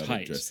reach those Without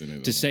heights. addressing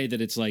it To all. say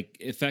that it's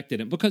like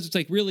affected him, because it's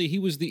like really he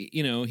was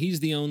he's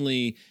the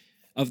only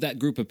of that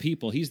group of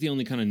people. He's the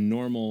only kind of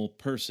normal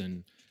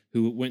person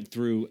who went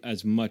through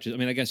as much as, I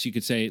mean, I guess you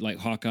could say like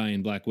Hawkeye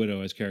and Black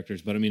Widow as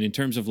characters, but I mean, in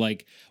terms of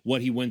like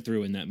what he went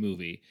through in that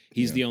movie,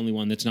 he's the only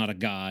one that's not a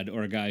god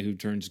or a guy who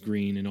turns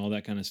green and all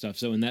that kind of stuff.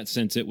 So in that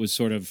sense, it was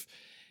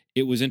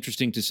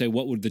interesting to say,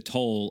 what would the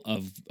toll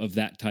of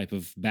that type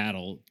of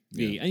battle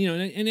be? Yeah.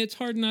 And it's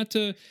hard not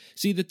to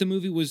see that the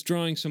movie was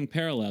drawing some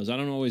parallels. I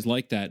don't always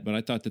like that, but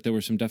I thought that there were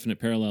some definite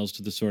parallels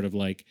to the sort of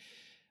like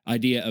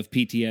idea of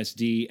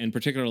PTSD, and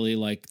particularly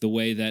like the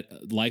way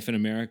that life in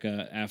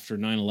America after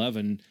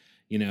 9/11,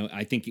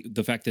 I think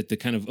the fact that the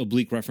kind of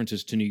oblique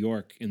references to New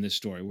York in this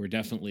story were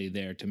definitely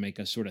there to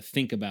make us sort of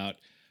think about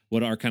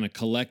what our kind of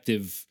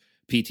collective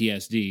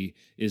PTSD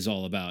is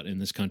all about in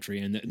this country.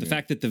 And the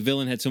fact that the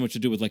villain had so much to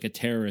do with like a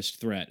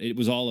terrorist threat, it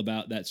was all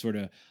about that sort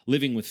of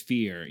living with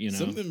fear,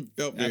 Something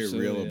felt very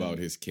Absolutely, real yeah. about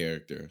his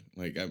character.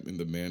 Like in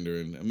the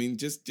Mandarin. I mean,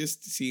 just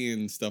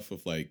seeing stuff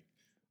with like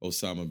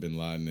Osama bin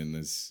Laden and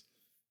his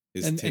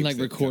and tapes like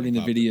that recording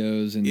the kinda popped up.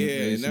 videos and Yeah,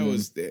 and that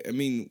releasing was. I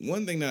mean,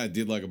 one thing that I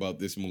did like about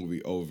this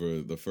movie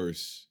over the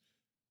first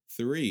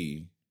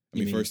three.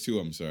 First two.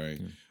 I'm sorry.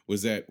 Yeah.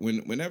 Was that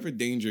whenever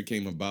danger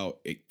came about,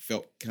 it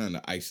felt kind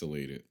of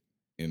isolated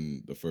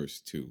in the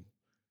first two,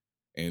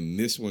 and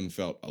this one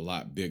felt a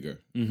lot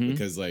bigger Mhm.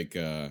 because like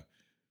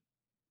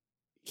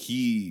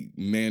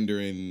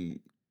Mandarin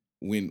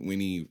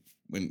when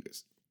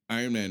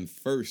Iron Man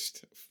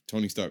first,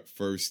 Tony Stark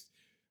first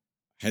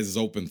has his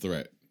open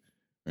threat,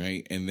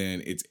 right, and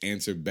then it's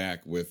answered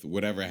back with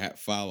whatever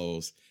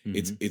follows.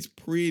 Mhm. It's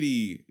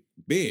pretty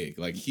big,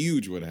 like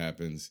huge, what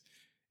happens,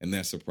 and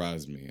that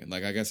surprised me. And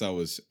like I guess I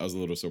was a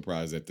little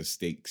surprised at the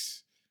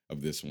stakes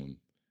of this one.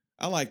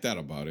 I like that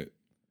about it.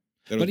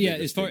 That But was yeah,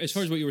 bigger as far stakes.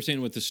 as what you were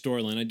saying with the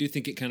storyline, I do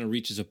think it kind of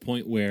reaches a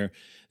point where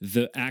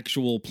the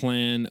actual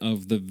plan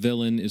of the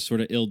villain is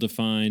sort of ill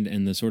defined,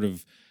 and the sort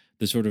of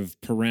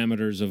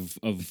parameters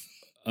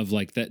of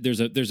like that. There's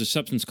a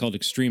substance called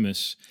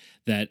extremis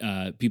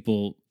that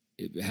people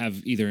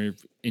have either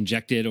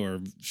injected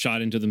or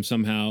shot into them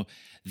somehow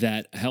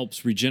that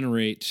helps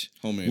regenerate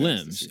Homemade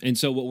limbs. ecstasy. And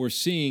so what we're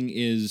seeing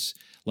is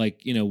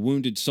like, you know,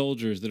 wounded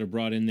soldiers that are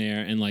brought in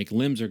there and like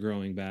limbs are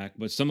growing back,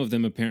 but some of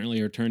them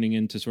apparently are turning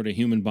into sort of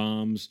human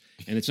bombs,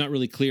 and it's not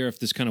really clear if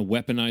this kind of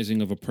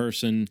weaponizing of a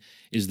person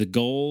is the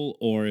goal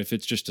or if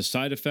it's just a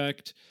side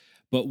effect.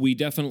 But we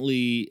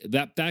definitely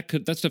that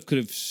stuff could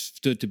have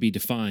stood to be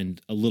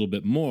defined a little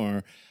bit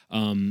more.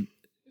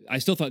 I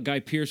still thought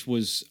Guy Pearce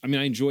was. I mean,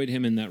 I enjoyed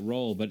him in that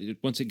role, but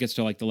once it gets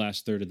to like the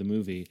last third of the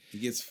movie, He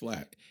gets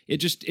flat. it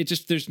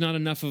just there's not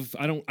enough of.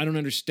 I don't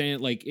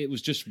understand. Like it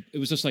was just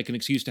like an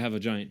excuse to have a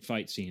giant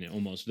fight scene.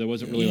 Almost there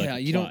wasn't really like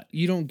a plot.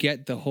 you don't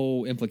get the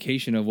whole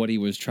implication of what he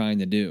was trying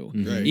to do.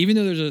 Right. Even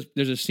though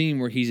there's a scene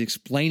where he's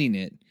explaining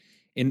it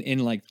in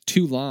like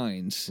 2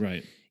 lines.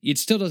 Right. It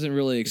still doesn't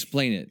really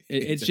explain it.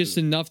 It's just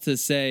enough to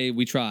say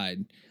we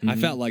tried. I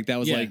felt like that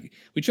was Yeah. like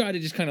we tried to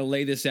just kind of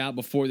lay this out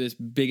before this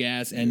big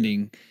ass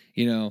ending.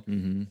 You know,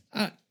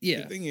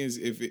 The thing is,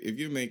 if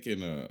you're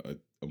making a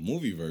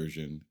movie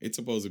version, it's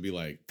supposed to be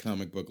like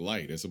comic book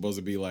light. It's supposed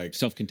to be like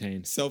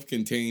Self-contained.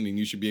 self-contained, and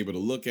you should be able to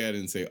look at it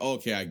and say, oh,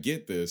 okay, I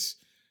get this.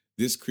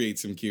 This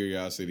creates some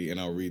curiosity, and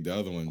I'll read the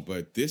other one.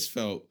 But this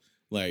felt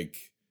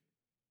like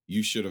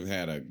you should have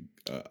had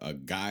a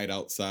guide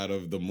outside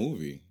of the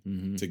movie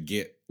to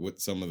get what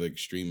some of the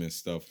extremist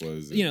stuff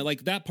was. You know,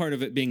 like that part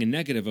of it being a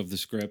negative of the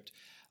script.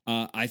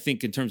 I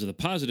think in terms of the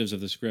positives of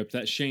the script,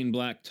 that Shane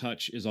Black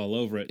touch is all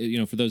over it. You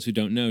know, for those who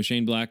don't know,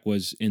 Shane Black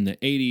was in the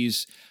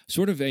 80s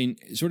sort of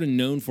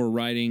known for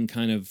writing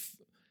kind of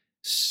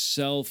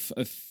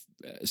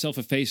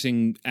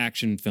self-effacing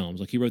action films.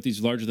 Like he wrote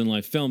these larger than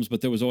life films,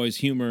 but there was always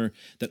humor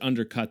that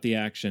undercut the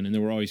action, and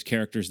there were always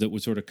characters that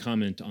would sort of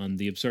comment on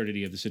the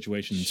absurdity of the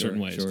situation in certain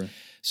ways. Sure.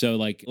 So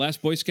like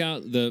Last Boy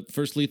Scout, the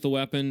first Lethal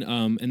Weapon,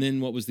 and then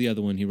what was the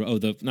other one he wrote? Oh,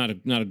 the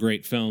not a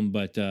great film,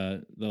 but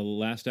the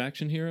Last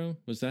Action Hero,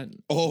 was that?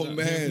 Oh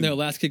man, No,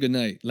 Last Kiss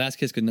Goodnight. Last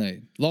Kiss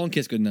Goodnight. Long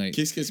Kiss Goodnight.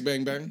 Kiss Kiss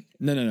Bang Bang.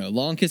 No.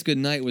 Long Kiss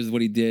Goodnight was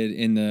what he did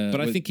in the. But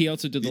I think he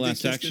also did the He did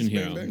Last Kiss Action Kiss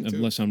Bang Hero, Bang, too.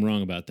 unless I'm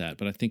wrong about that.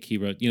 But I think he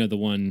wrote, you know, the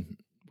one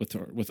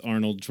with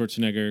Arnold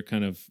Schwarzenegger,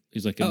 kind of,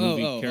 he's like a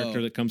movie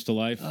character that comes to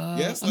life.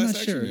 Yes, I'm Last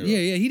not Action sure. Hero.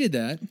 Yeah, he did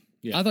that.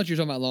 Yeah. I thought you were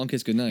talking about Long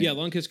Kiss Goodnight. Yeah,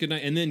 Long Kiss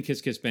Goodnight, and then Kiss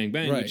Kiss Bang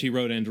Bang, Right. which he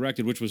wrote and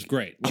directed, which was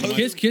great. One of my-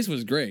 Kiss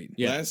was great.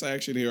 Yeah. Last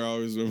Action Hero, I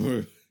always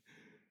remember.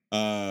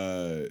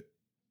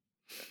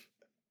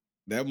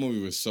 That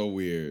movie was so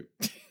weird.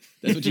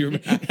 That's what you.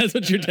 That's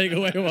what your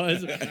takeaway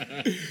was.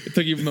 It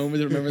took you a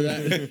moment to remember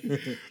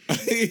that.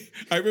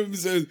 I remember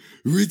saying,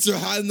 "Reach your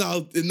hand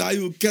out, and I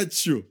will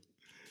catch you."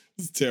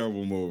 It's a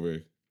terrible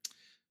movie.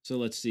 So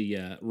let's see,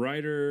 yeah.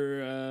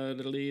 Writer,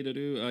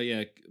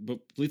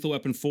 Lethal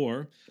Weapon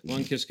 4,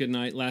 Long Kiss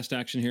Goodnight, Last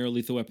Action Hero,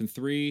 Lethal Weapon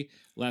 3,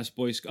 Last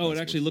Boy Scout. Oh, it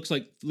actually looks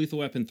like Lethal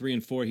Weapon 3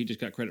 and 4, he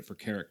just got credit for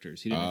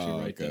characters. He didn't actually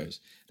write okay.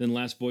 those. Then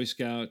Last Boy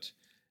Scout,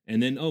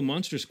 and then,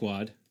 Monster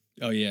Squad.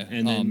 Oh yeah.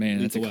 And then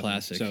man, that's a Lethal Weapon.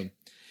 classic. So,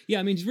 yeah,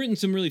 I mean, he's written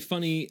some really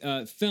funny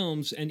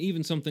films, and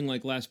even something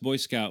like Last Boy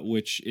Scout,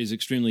 which is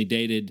extremely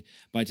dated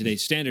by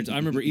today's standards. I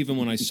remember even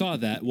when I saw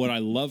that, what I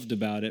loved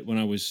about it when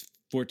I was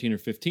 14 or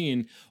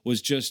 15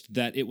 was just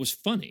that it was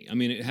funny. I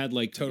mean, it had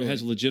it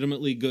has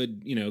legitimately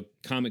good, you know,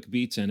 comic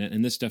beats in it,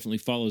 and this definitely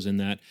follows in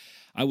that.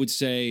 I would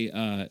say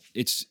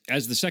it's,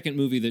 as the second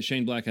movie that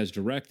Shane Black has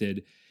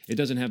directed, it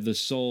doesn't have the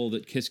soul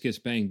that Kiss Kiss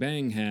Bang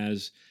Bang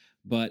has,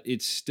 but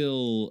it's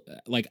still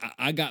like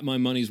I got my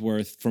money's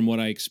worth from what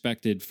I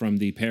expected from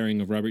the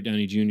pairing of Robert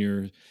Downey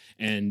Jr.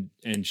 and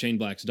Shane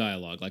Black's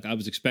dialogue. Like I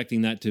was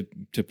expecting that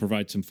to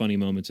provide some funny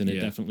moments, and it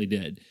definitely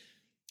did.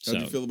 How do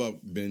you feel about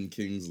Ben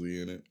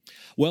Kingsley in it?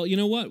 Well, you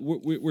know what?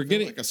 We're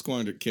getting like a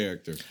squandered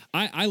character.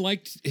 I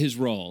liked his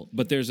role,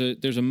 but there's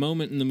a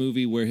moment in the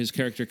movie where his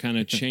character kind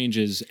of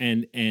changes,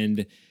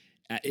 and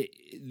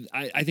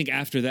I think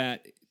after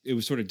that it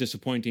was sort of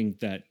disappointing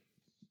that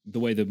the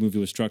way the movie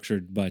was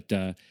structured. But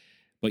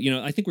you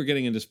know, I think we're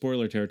getting into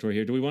spoiler territory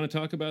here. Do we want to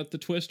talk about the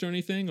twist or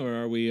anything, or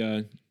are we?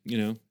 You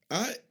know,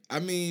 I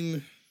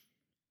mean,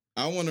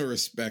 I want to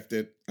respect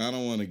it. I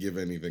don't want to give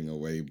anything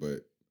away,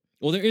 but.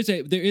 Well, there is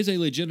a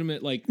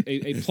legitimate, like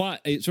a plot,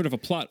 a sort of a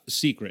plot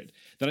secret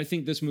that I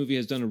think this movie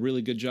has done a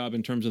really good job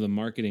in terms of the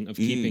marketing of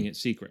keeping it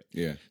secret.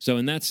 Yeah. So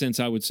in that sense,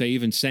 I would say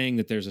even saying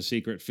that there's a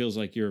secret feels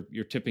like you're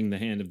tipping the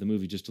hand of the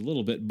movie just a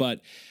little bit.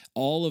 But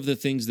all of the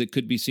things that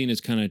could be seen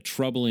as kind of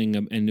troubling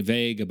and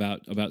vague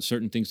about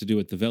certain things to do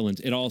with the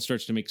villains, it all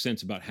starts to make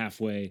sense about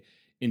halfway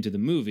into the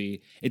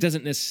movie. It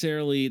doesn't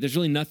necessarily. There's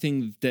really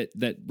nothing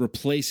that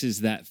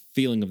replaces that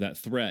feeling of that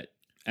threat.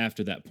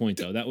 After that point,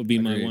 though, that would be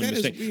my one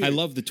mistake. I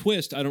love the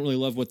twist. I don't really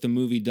love what the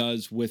movie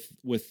does with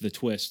the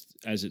twist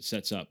as it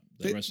sets up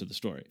the rest of the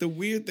story. The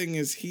weird thing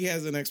is he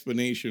has an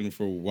explanation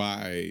for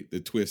why the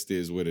twist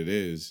is what it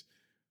is,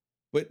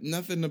 but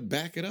nothing to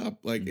back it up.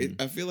 Like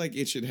I feel like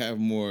it should have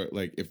more.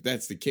 Like if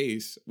that's the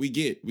case, we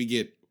get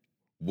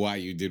why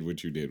you did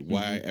what you did,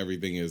 why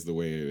everything is the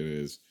way it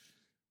is,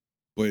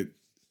 but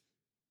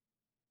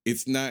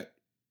it's not.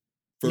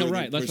 No,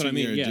 right. That's what I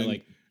mean. Yeah,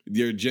 like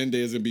your agenda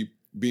isn't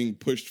being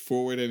pushed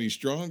forward any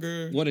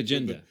stronger. What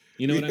agenda?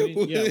 You know what I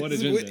mean? Yeah, what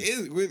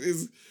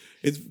agenda?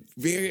 It's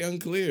very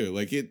unclear.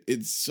 Like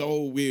it's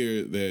so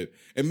weird that,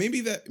 and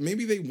maybe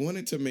they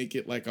wanted to make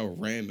it like a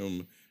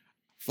random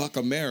fuck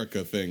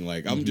America thing.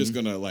 Like I'm just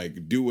gonna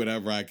like do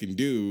whatever I can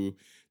do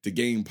to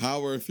gain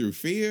power through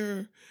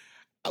fear.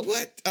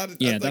 What?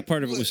 Yeah, that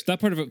part of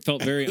it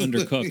felt very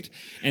undercooked,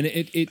 and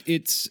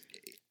it's.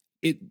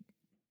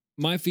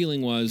 My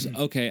feeling was,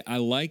 okay, I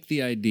like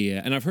the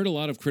idea, and I've heard a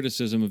lot of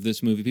criticism of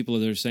this movie. People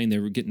that are saying they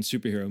were getting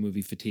superhero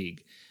movie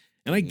fatigue,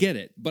 and I get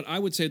it. But I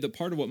would say that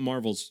part of what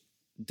Marvel's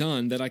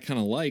done that I kind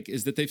of like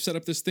is that they've set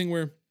up this thing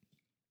where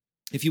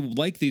if you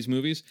like these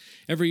movies,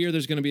 every year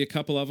there's going to be a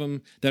couple of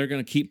them that are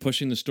going to keep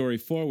pushing the story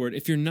forward.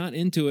 If you're not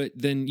into it,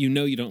 then you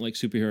know you don't like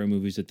superhero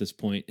movies at this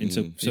point. And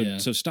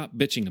so stop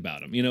bitching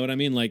about them. You know what I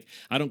mean? Like,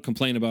 I don't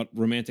complain about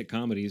romantic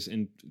comedies,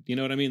 and you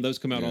know what I mean? Those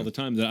come out all the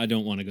time that I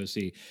don't want to go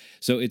see.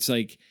 So it's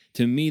like,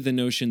 to me, the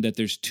notion that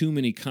there's too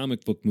many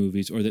comic book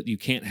movies or that you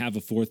can't have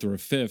a fourth or a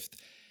fifth,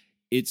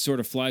 it sort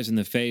of flies in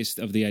the face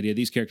of the idea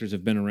these characters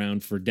have been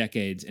around for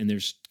decades and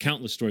there's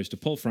countless stories to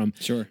pull from.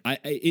 Sure.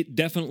 It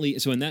definitely,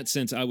 so in that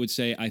sense, I would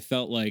say I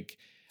felt like,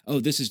 oh,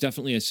 this is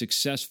definitely a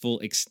successful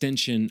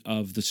extension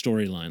of the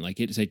storyline. Like,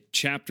 it is a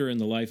chapter in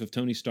the life of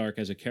Tony Stark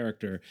as a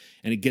character,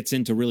 and it gets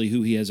into really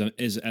who he is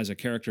as a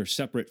character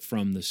separate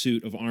from the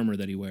suit of armor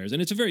that he wears.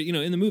 And it's a very,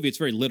 in the movie, it's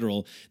very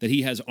literal that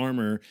he has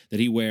armor that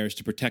he wears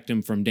to protect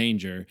him from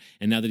danger.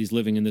 And now that he's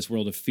living in this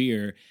world of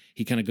fear,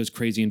 he kind of goes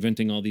crazy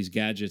inventing all these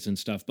gadgets and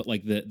stuff. But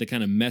like the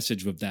kind of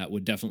message of that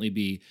would definitely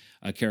be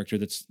a character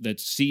that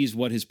sees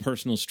what his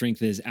personal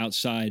strength is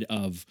outside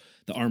of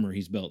the armor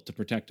he's built to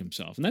protect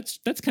himself. And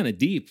that's kind of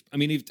deep. I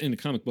mean, in a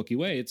comic booky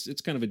way,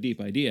 it's kind of a deep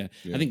idea.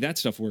 Yeah. I think that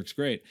stuff works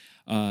great.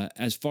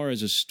 As far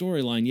as a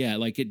storyline, yeah,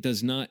 like it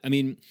does not. I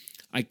mean,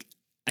 I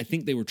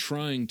think they were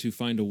trying to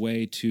find a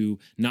way to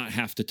not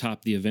have to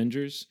top the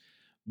Avengers,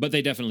 but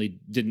they definitely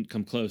didn't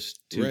come close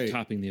to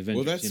topping the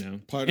Avengers. Well, that's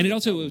part of it. And it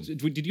also,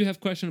 did you have a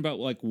question about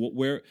like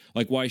where,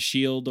 like why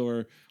SHIELD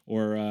or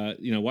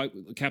why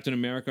Captain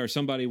America or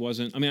somebody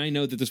wasn't? I mean, I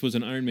know that this was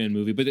an Iron Man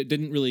movie, but it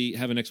didn't really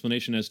have an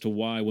explanation as to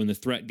why, when the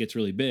threat gets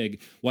really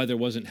big, why there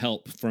wasn't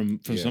help from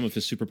some of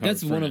his superpowered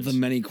That's friends. one of the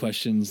many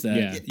questions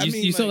that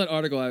you saw that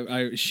article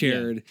I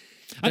shared. Yeah.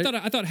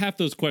 I thought half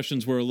those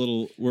questions were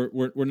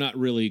were not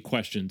really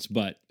questions,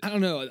 but I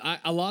don't know.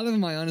 A lot of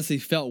them I honestly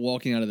felt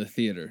walking out of the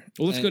theater.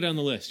 Well, let's go down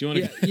the list. You want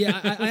to? Yeah,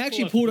 I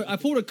actually pulled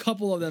a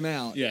couple of them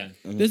out. Yeah,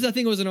 this I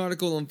think was an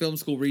article on Film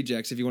School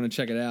Rejects if you want to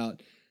check it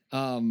out.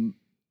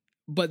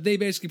 But they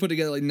basically put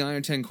together like 9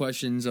 or 10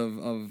 questions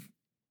of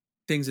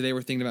things that they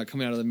were thinking about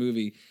coming out of the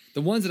movie.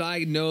 The ones that I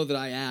know that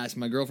I asked,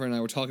 my girlfriend and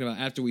I were talking about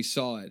after we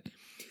saw it.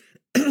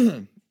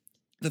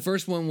 The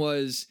first one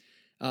was.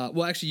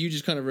 Well, actually, you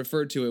just kind of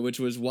referred to it, which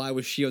was why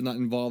was S.H.I.E.L.D. not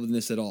involved in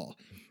this at all?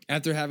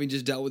 After having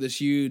just dealt with this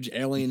huge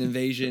alien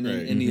invasion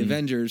in the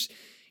Avengers,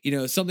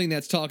 something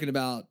that's talking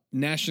about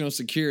national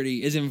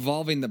security is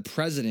involving the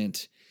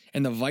president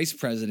and the vice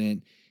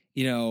president,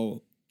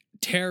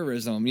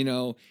 terrorism,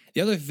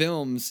 the other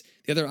films,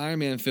 the other Iron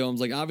Man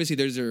films, like obviously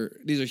these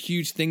are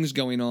huge things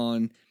going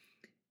on,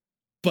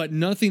 but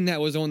nothing that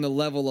was on the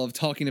level of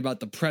talking about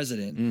the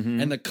president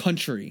and the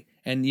country.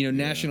 And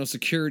national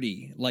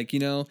security, like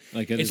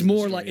it's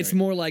more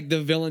like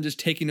the villain just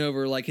taking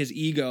over like his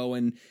ego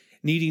and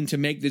needing to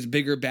make this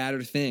bigger,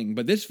 badder thing.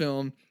 But this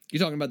film,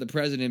 you're talking about the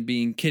president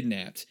being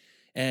kidnapped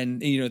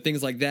and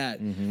things like that,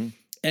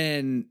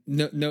 and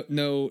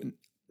no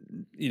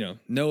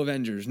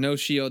Avengers, no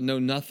SHIELD, no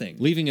nothing,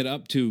 leaving it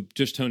up to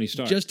just Tony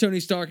Stark,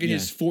 in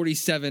his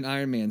 47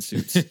 Iron Man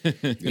suits,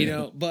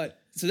 But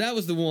so that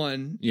was the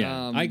one.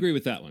 Yeah, I agree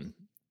with that one.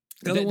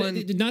 The other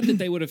one, not that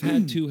they would have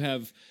had to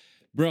have.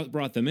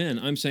 Brought them in.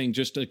 I'm saying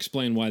just to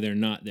explain why they're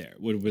not there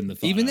would have been the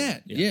thought. Even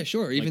that,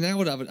 sure. Even that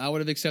I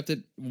would have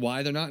accepted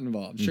why they're not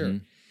involved. Sure.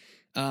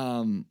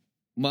 My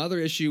other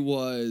issue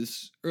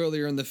was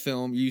earlier in the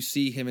film, you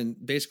see him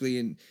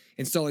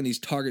installing these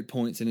target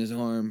points in his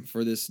arm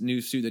for this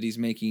new suit that he's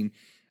making.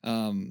 I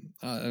don't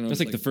know. That's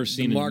like the first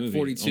scene. Mark in the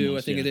movie, 42,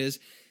 almost, I think it is.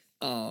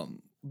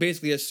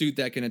 Basically, a suit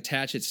that can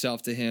attach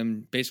itself to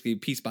him, basically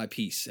piece by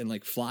piece, and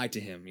like fly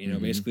to him.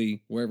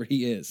 Basically wherever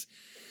he is.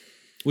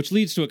 Which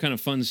leads to a kind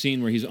of fun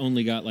scene where he's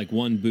only got like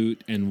one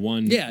boot and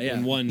one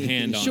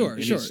hand on. Sure.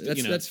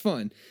 That's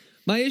fun.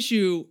 My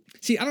issue,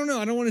 I don't know.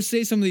 I don't want to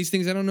say some of these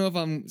things. I don't know if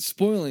I'm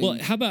spoiling. Well,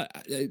 how about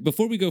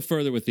before we go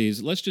further with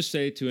these, let's just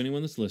say to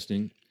anyone that's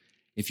listening,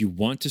 if you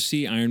want to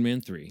see Iron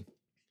Man 3,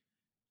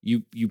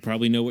 you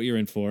probably know what you're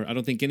in for. I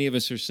don't think any of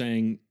us are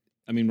saying.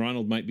 I mean,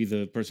 Ronald might be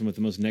the person with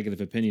the most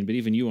negative opinion, but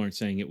even you aren't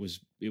saying it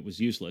was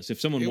useless. If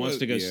someone wants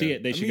to go see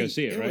it, they should go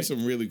see it, right? There were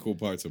some really cool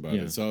parts about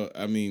it. So,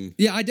 I mean...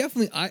 Yeah, I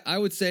definitely... I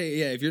would say,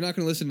 if you're not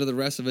going to listen to the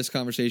rest of this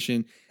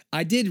conversation,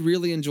 I did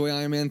really enjoy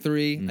Iron Man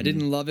 3. I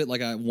didn't love it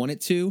like I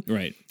wanted to.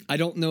 Right. I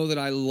don't know that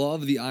I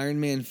love the Iron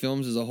Man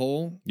films as a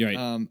whole.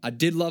 Right. I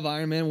did love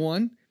Iron Man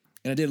 1,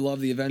 and I did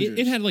love the Avengers.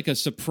 It had like a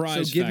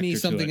surprise So give me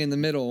factor something to it. in the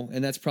middle,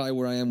 and that's probably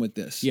where I am with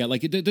this. Yeah,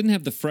 like it didn't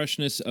have the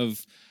freshness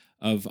of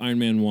Iron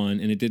Man 1,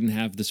 and it didn't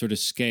have the sort of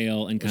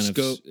scale and kind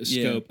scope, of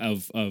scope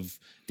of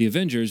the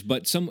Avengers.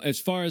 But as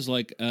far as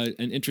like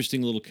an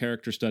interesting little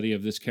character study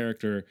of this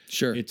character,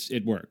 Sure.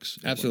 it works.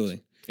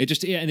 Absolutely. It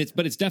just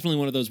but it's definitely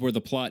one of those where the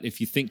plot,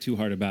 if you think too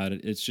hard about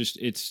it,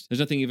 there's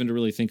nothing even to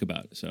really think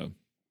about. So.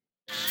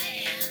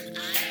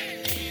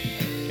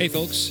 Hey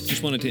folks,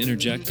 just wanted to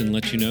interject and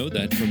let you know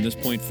that from this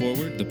point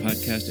forward, the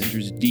podcast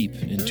enters deep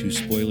into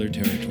spoiler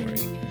territory.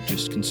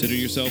 Just consider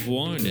yourself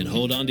warned and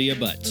hold on to your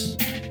butts.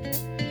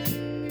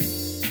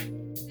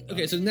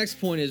 Okay, so the next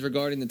point is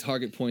regarding the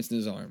target points in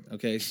his arm.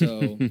 Okay,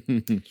 so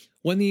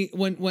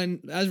when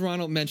as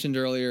Ronald mentioned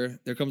earlier,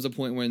 there comes a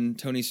point when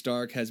Tony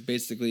Stark has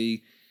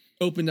basically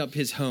opened up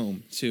his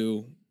home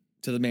to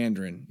the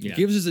Mandarin. Yeah.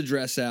 He gives his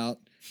address out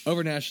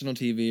over national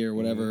TV or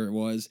whatever it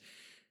was.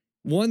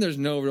 One, there's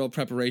no real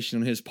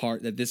preparation on his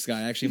part that this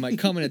guy actually might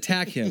come and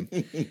attack him.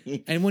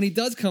 And when he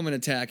does come and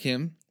attack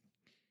him,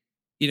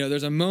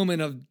 there's a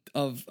moment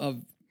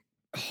of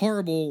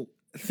horrible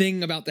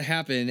thing about to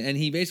happen, and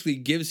he basically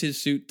gives his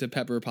suit to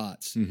Pepper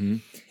Potts. Mm-hmm.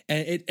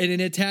 And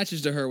it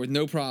attaches to her with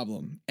no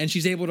problem. And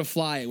she's able to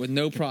fly it with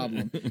no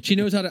problem. She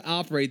knows how to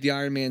operate the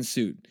Iron Man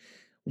suit.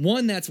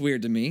 One, that's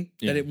weird to me,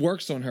 that it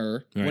works on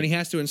her when he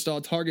has to install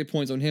target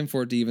points on him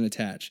for it to even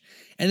attach.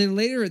 And then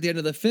later at the end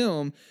of the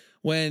film,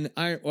 when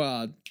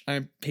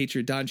Iron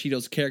Patriot Don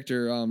Cheadle's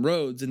character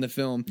Rhodes in the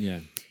film,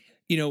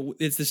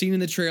 it's the scene in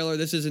the trailer.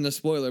 This isn't a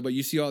spoiler, but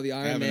you see all the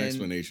Iron Man. I have an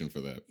explanation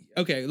for that.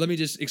 Okay, let me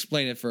just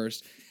explain it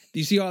first.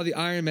 You see all the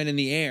Iron Men in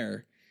the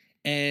air,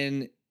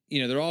 and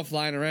they're all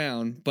flying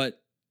around.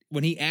 But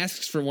when he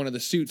asks for one of the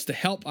suits to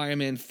help Iron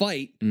Man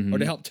fight or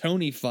to help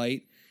Tony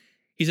fight,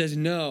 he says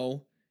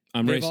no.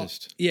 I'm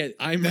racist.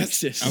 I'm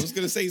racist. I was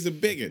gonna say he's a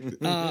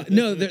bigot.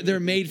 No, they're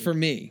made for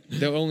me.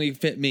 They'll only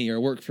fit me or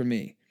work for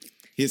me.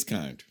 His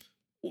kind.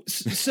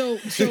 So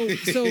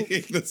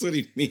That's what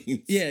he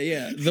means.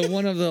 Yeah. The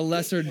one of the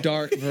lesser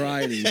dark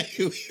variety.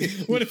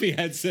 What if he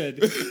had said,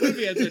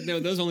 no,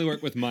 those only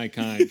work with my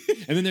kind?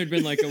 And then there'd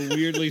been like a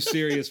weirdly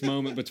serious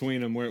moment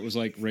between them where it was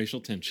like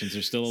racial tensions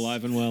are still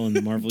alive and well in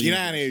the Marvel Get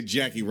universe. out of here,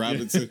 Jackie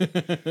Robinson.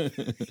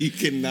 You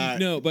cannot.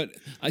 No, but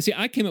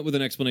I came up with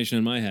an explanation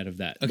in my head of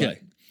that. Okay.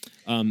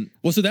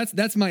 But, So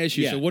that's my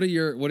issue. Yeah. So what are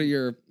your what are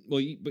your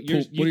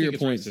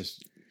points?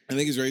 Racist. I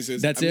think he's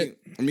racist. That's it?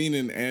 I mean,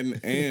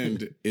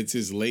 and it's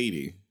his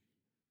lady.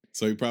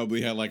 So he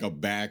probably had like a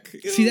back.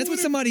 See, that's what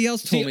somebody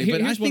else told me.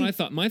 But here's I think what I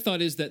thought. My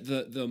thought is that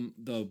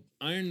the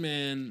Iron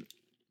Man,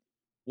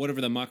 whatever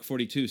the Mach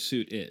 42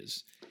 suit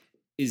is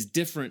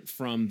different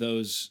from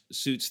those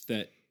suits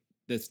that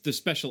the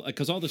special,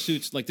 because all the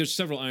suits, like there's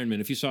several Iron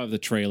Men. If you saw the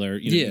trailer,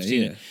 you've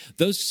seen it.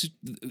 Those,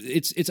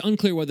 it's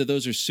unclear whether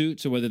those are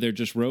suits or whether they're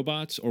just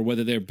robots or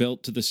whether they're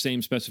built to the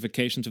same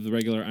specifications of the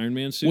regular Iron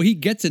Man suit. Well, he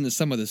gets into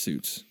some of the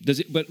suits. Does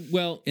it? But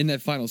in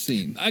that final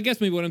scene, I guess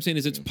maybe what I'm saying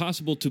is it's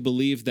possible to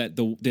believe that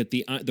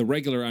the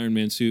regular Iron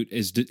Man suit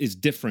is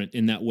different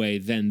in that way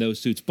than those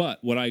suits.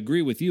 But what I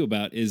agree with you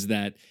about is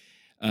that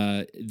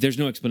there's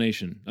no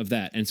explanation of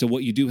that, and so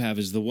what you do have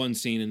is the one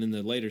scene and then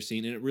the later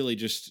scene, and it really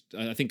just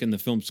I think in the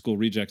Film School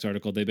Rejects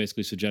article they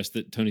basically suggest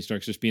that Tony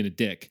Stark's just being a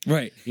dick,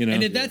 right?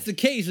 And if that's the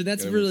case, then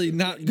that's really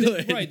not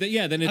good, right?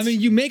 Then it's, I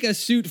mean, you make a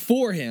suit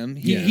for him.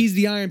 He's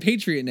the Iron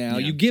Patriot now.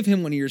 You give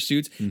him one of your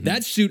suits.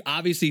 That suit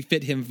obviously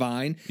fit him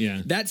fine.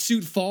 That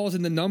suit falls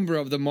in the number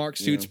of the Mark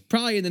suits,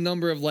 probably in the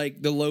number of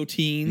like the low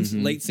teens,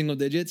 late single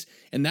digits,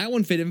 and that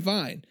one fit him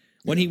fine.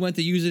 When he went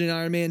to use it in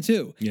Iron Man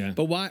 2.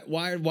 But why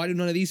do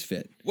none of these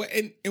fit? Well,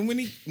 and when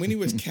he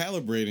was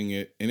calibrating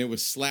it and it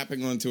was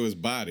slapping onto his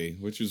body,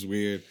 which was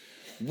weird.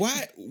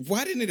 Why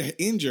didn't it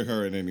injure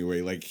her in any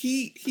way? Like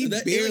he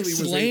barely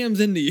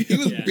slams into you. He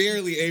was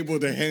barely able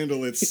to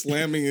handle it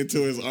slamming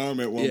into his arm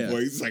at one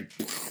point. He's like,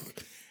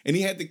 and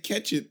he had to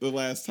catch it the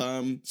last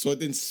time so it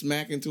didn't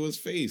smack into his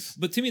face.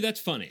 But to me, that's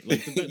funny.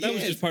 Like that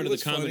was just part of the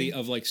comedy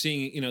of like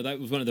seeing. That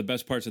was one of the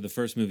best parts of the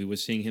first movie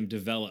was seeing him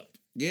develop.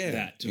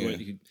 That to what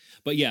you could,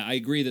 but I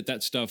agree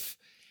that stuff.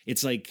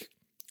 It's like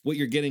what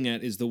you're getting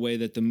at is the way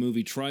that the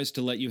movie tries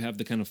to let you have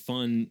the kind of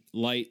fun,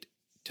 light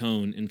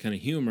tone and kind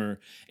of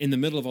humor in the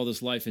middle of all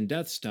this life and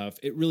death stuff.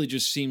 It really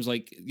just seems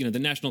like the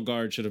National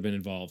Guard should have been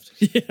involved.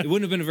 It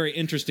wouldn't have been a very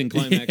interesting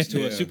climax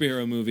to a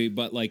superhero movie,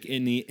 but like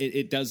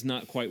it does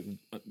not quite.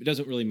 It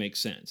doesn't really make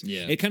sense.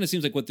 It kind of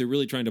seems like what they're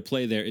really trying to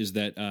play there is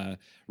that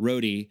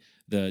Rhodey,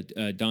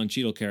 the Don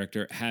Cheadle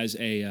character, has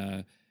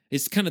a.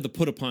 It's kind of the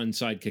put-upon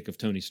sidekick of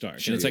Tony Stark.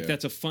 And it's like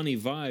that's a funny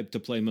vibe to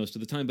play most of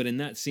the time. But in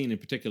that scene in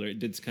particular, it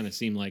did kind of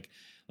seem like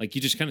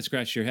you just kind of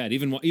scratched your head.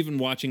 Even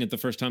watching it the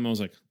first time, I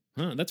was like,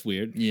 huh, that's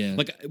weird. Yeah.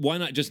 Like, why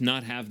not just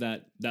not have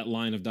that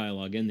line of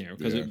dialogue in there?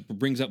 Because it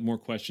brings up more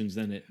questions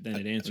than it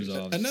answers.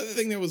 Another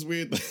thing that was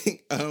weird,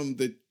 like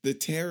the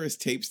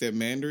terrorist tapes that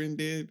Mandarin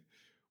did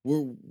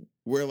were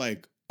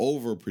like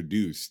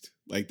overproduced.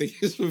 Like they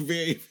just were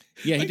very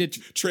he did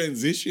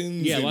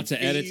transitions. Lots of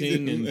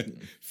editing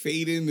and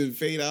fade in and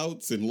fade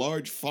outs and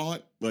large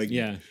font. Like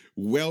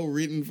well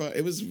written font.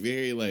 It was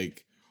very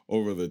like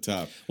over the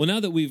top. Well, now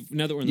that we're in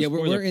the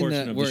spoiler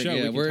portion of the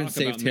show, we can talk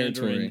about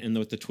Mandarin and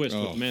what the twist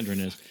with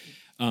Mandarin is.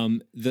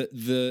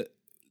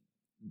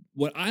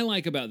 What I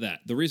like about that,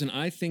 the reason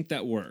I think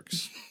that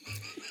works,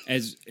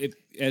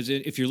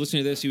 if you're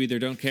listening to this, you either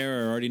don't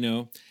care or already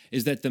know,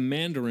 is that the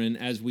Mandarin,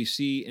 as we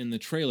see in the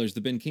trailers,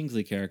 the Ben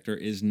Kingsley character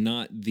is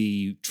not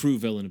the true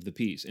villain of the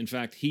piece. In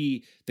fact,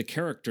 the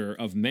character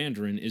of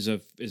Mandarin is a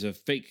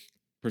fake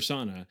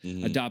persona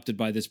adopted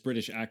by this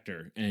British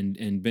actor,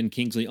 and Ben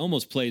Kingsley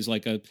almost plays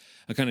like a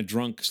kind of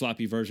drunk,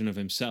 sloppy version of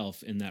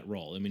himself in that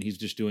role. I mean, he's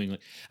just doing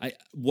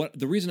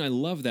the reason I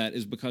love that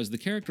is because the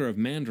character of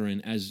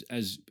Mandarin, as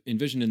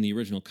envisioned in the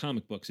original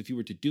comic books, if you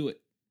were to do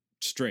it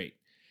straight,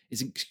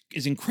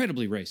 is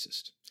incredibly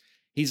racist.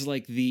 He's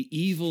like the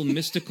evil,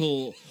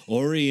 mystical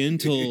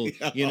Oriental,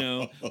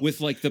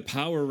 with like the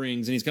power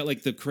rings, and he's got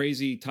like the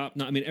crazy top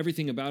knot. I mean,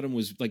 everything about him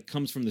was like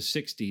comes from the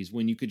 '60s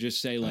when you could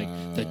just say like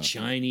the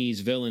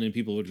Chinese villain, and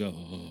people would go,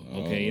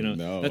 "Oh, okay,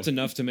 no. That's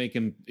enough to make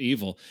him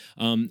evil."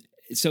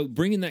 So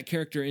bringing that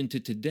character into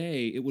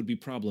today, it would be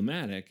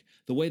problematic.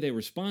 The way they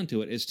respond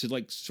to it is to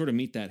like sort of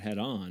meet that head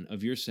on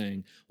of you're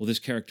saying, well, this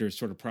character is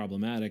sort of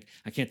problematic.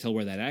 I can't tell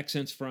where that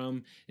accent's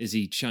from. Is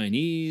he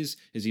Chinese?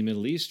 Is he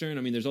Middle Eastern?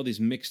 I mean, there's all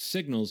these mixed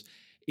signals.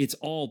 It's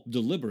all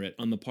deliberate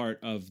on the part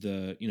of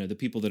the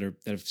people that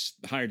have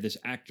hired this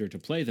actor to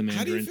play the Mandarin.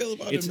 How do you feel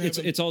about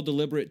him? It's all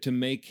deliberate to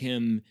make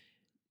him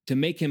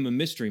a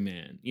mystery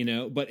man,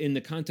 but in the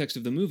context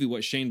of the movie,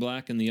 what Shane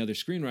Black and the other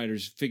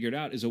screenwriters figured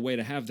out is a way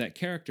to have that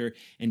character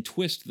and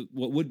twist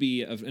what would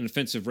be an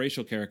offensive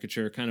racial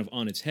caricature kind of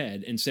on its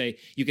head and say,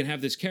 you can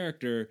have this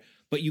character,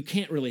 but you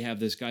can't really have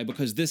this guy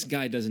because this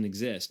guy doesn't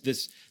exist.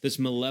 This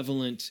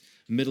malevolent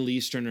Middle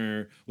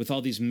Easterner with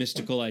all these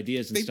mystical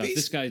ideas and stuff.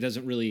 This guy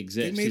doesn't really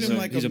exist. He's a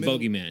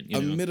bogeyman.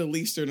 A Middle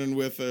Easterner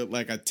with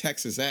a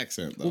Texas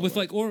accent. Though. Well, with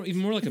or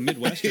even more like a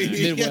Midwestern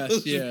accent.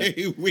 Midwest, yeah.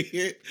 Very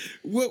weird.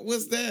 What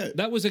was that?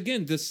 That was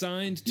again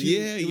designed to.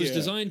 It was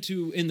designed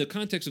to, in the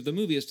context of the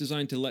movie, it's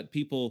designed to let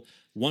people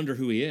wonder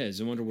who he is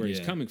and wonder where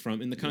he's coming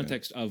from. In the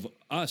context of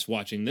us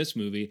watching this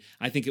movie,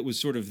 I think it was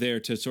sort of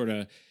there to sort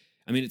of.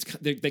 I mean,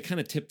 they kind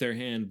of tip their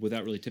hand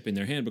without really tipping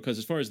their hand, because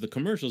as far as the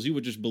commercials, you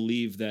would just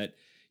believe that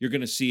you're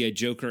going to see a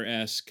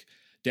Joker-esque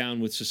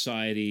down with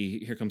society,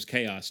 here comes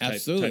chaos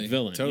type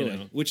villain,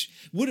 totally. Which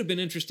would have been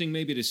interesting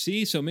maybe to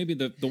see. So maybe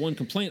the one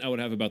complaint I would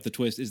have about the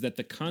twist is that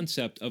the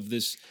concept of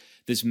this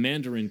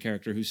Mandarin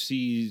character who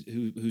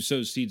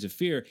sows seeds of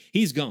fear,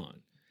 he's gone.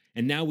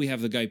 And now we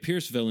have the Guy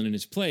Pearce villain in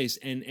his place,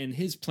 and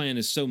his plan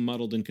is so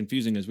muddled and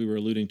confusing, as we were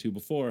alluding to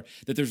before,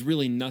 that there's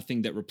really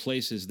nothing that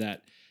replaces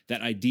that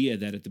idea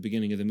that at the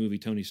beginning of the movie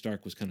Tony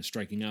Stark was kind of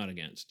striking out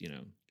against,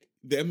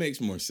 That makes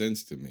more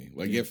sense to me.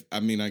 Like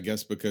I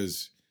guess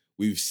because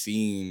we've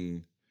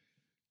seen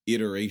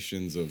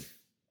iterations of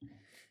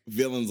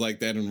villains like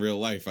that in real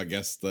life. I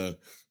guess the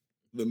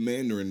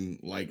Mandarin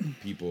like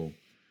people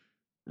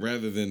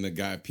rather than the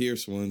Guy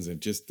Pearce ones, it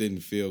just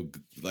didn't feel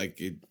like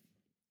it.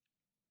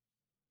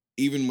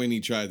 Even when he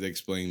tried to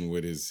explain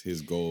what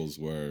his goals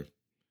were,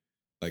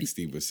 like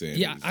Steve was saying.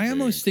 Yeah, I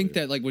almost think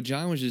that like what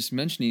John was just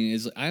mentioning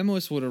is I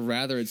almost would have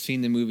rather had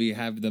seen the movie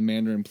have the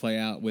Mandarin play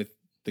out with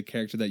the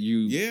character that you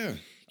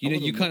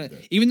you kind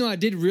of, even though I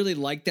did really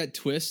like that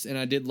twist and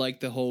I did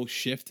like the whole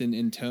shift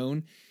in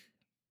tone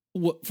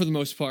for the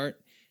most part,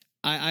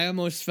 I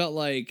almost felt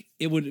like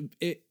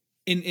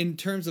in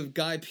terms of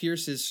Guy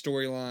Pearce's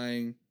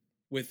storyline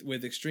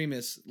with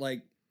Extremis,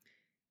 like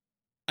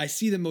I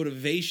see the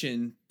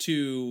motivation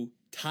to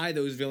tie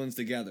those villains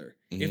together.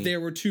 Mm-hmm. If there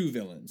were two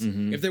villains,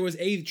 if there was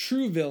a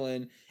true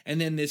villain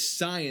and then this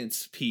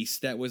science piece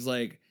that was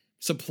like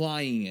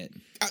supplying it,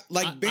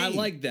 like Bane. I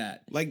like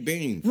that, like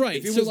Bane, right?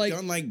 If it was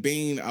done like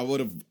Bane, I would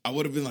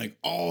have been like,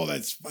 oh,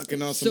 that's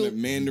fucking awesome that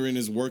Mandarin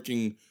is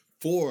working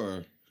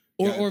for,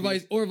 or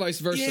vice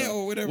versa, yeah,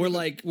 or whatever.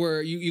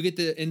 Where you get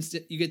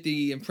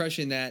the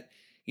impression that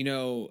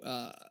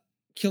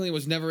Killian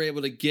was never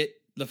able to get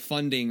the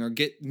funding or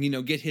get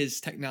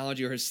his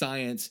technology or his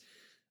science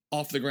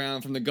off the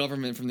ground from the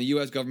government, from the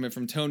U.S. government,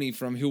 from Tony,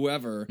 from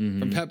whoever,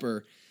 from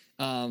Pepper.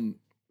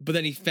 But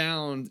then he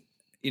found,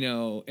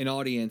 an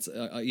audience,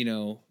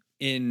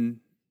 in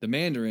the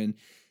Mandarin.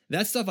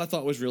 That stuff I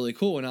thought was really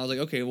cool. And I was like,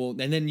 okay, well,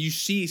 and then you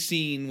see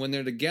scene when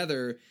they're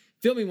together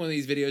filming one of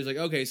these videos, like,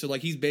 okay, so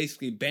like he's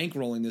basically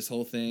bankrolling this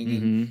whole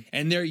thing.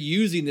 And they're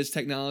using this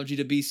technology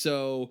to be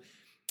so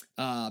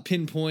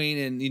pinpoint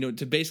and,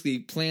 to basically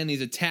plan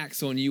these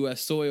attacks on U.S.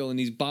 soil and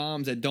these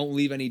bombs that don't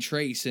leave any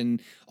trace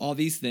and all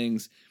these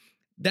things.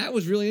 That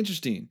was really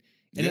interesting.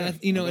 And I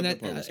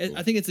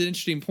think it's an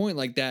interesting point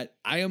like that.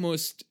 I don't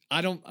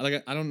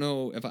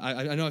know if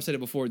I know I've said it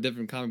before with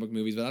different comic book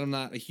movies, but I'm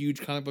not a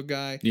huge comic book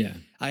guy. Yeah.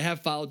 I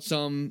have followed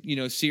some,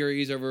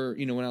 series over,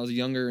 when I was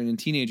younger and a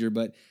teenager,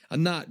 but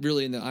I'm not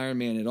really into Iron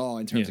Man at all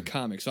in terms of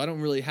comics. So I don't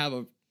really have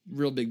a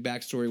real big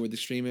backstory with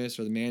Extremis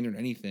or the Mandarin or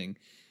anything.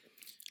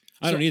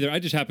 I don't either. I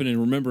just happen to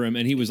remember him,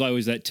 and he was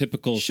always that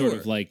typical sort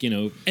of like,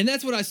 And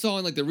that's what I saw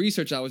in like the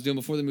research I was doing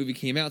before the movie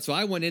came out. So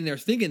I went in there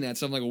thinking that.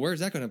 So I'm like, well, where's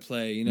that going to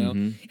play?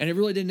 And it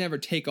really didn't ever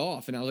take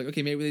off. And I was like,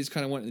 okay, maybe they just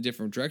kind of went in a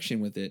different direction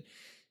with it.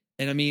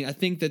 And I mean, I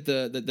think that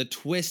the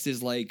twist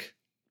is like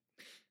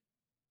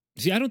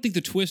See, I don't think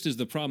the twist is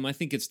the problem. I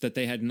think it's that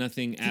they had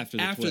nothing after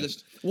the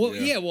twist.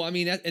 Well, I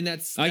mean,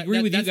 that's I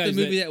agree with you that's guys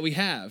the movie that that we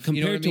have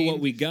compared to I mean? what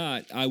we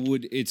got.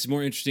 It's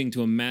more interesting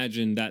to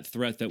imagine that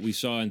threat that we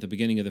saw at the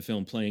beginning of the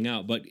film playing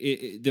out. But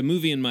the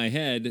movie in my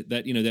head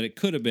that that it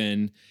could have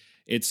been,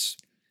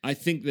 I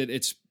think that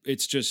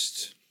it's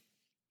just,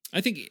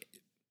 I think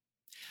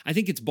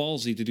it's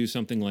ballsy to do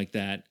something like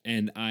that,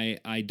 and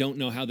I don't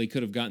know how they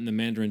could have gotten the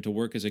Mandarin to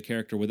work as a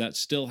character without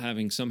still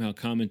having somehow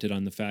commented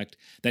on the fact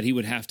that he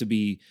would have to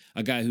be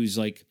a guy who's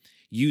like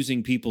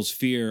using people's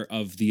fear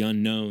of the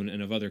unknown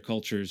and of other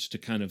cultures to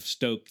kind of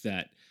stoke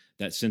that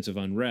sense of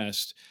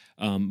unrest.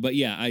 But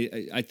yeah,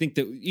 I think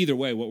that either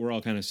way, what we're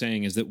all kind of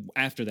saying is that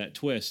after that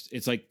twist,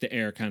 it's like the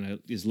air kind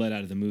of is let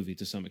out of the movie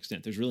to some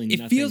extent. There's really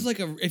nothing. It feels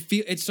like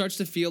it starts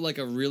to feel like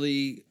a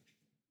really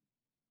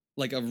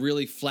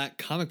flat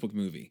comic book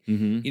movie,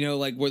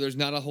 like where there's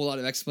not a whole lot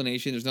of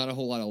explanation, there's not a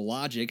whole lot of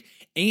logic,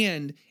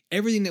 and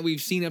everything that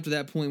we've seen up to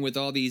that point with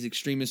all these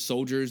extremist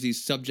soldiers,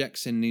 these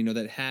subjects, and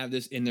that have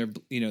this in their,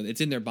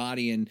 it's in their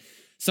body, and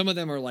some of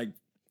them are like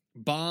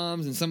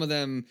bombs, and some of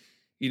them,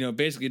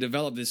 basically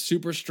develop this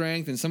super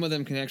strength, and some of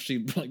them can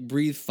actually like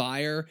breathe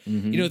fire,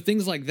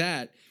 things like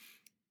that.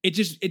 It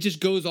just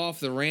goes off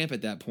the ramp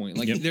at that point.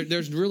 Like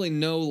there's really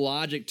no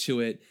logic to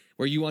it.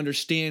 Where you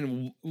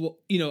understand,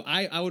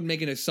 I would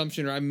make an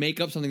assumption, or I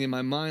make up something in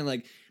my mind,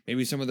 like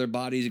maybe some of their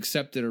bodies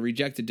accepted or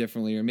rejected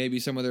differently, or maybe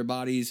some of their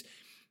bodies,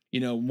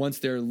 once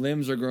their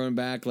limbs are growing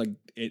back, like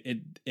it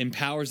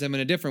empowers them in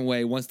a different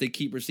way once they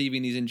keep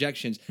receiving these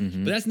injections.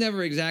 But that's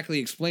never exactly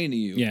explained to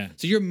you. Yeah.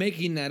 So you're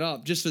making that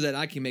up just so that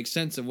I can make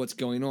sense of what's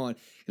going on.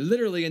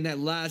 Literally in that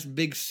last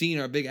big scene,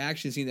 or big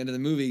action scene at the end of the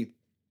movie,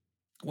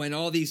 when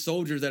all these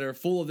soldiers that are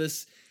full of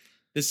this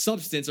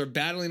substance are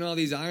battling all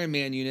these Iron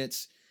Man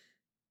units,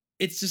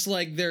 it's just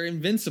like they're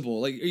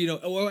invincible. Like,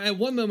 at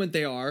one moment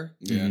they are,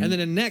 and then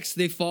the next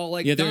they fall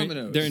like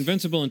dominoes. They're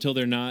invincible until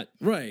they're not.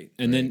 Right.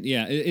 And then,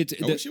 I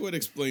wish you would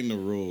explain the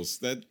rules.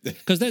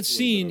 Because that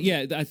scene,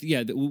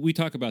 we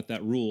talk about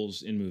that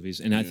rules in movies,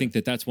 and I think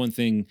that's one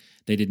thing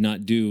they did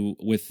not do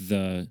with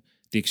the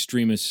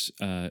extremists,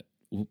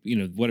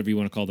 whatever you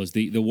want to call those,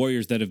 the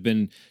warriors that have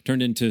been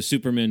turned into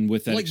Supermen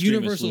with that like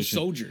universal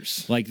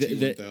soldiers, like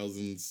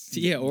thousands,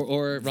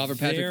 or Robert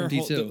Patrick from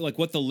T2, like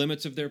what the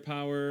limits of their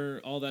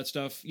power, all that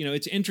stuff.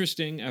 It's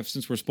interesting.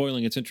 Since we're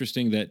spoiling, it's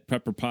interesting that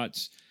Pepper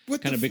Potts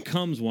kind of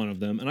becomes one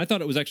of them, and I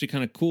thought it was actually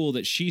kind of cool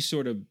that she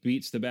sort of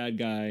beats the bad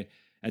guy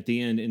at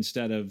the end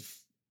instead of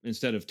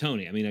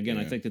Tony. I mean, again,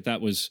 I think that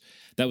was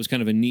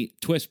kind of a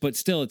neat twist, but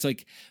still, it's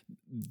like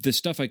the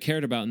stuff I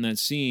cared about in that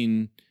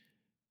scene.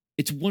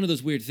 It's one of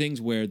those weird things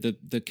where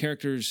the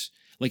characters,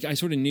 like I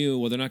sort of knew,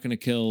 well, they're not going to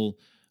kill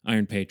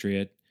Iron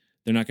Patriot.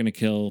 They're not going to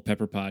kill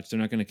Pepper Potts. They're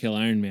not going to kill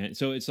Iron Man.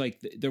 So it's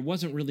like there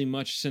wasn't really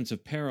much sense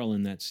of peril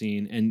in that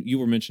scene. And you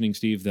were mentioning,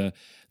 Steve, the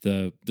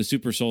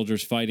super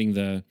soldiers fighting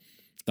the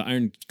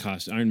Iron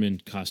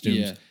Man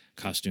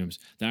costumes,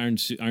 the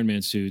Iron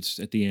Man suits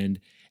at the end.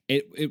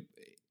 It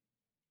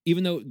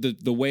even though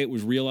the way it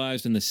was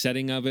realized and the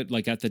setting of it,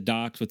 like at the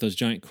docks with those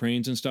giant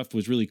cranes and stuff,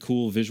 was really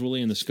cool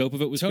visually, and the scope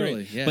of it was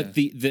great. Yeah. But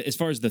the as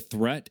far as the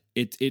threat,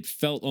 it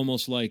felt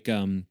almost like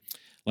I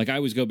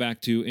always go back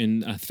to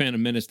in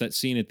Phantom Menace, that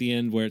scene at the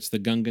end where it's the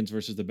Gungans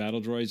versus the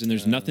battle droids, and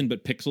there's nothing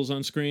but pixels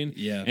on screen.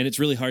 Yeah. And it's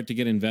really hard to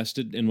get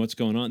invested in what's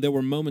going on. There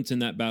were moments in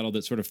that battle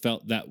that sort of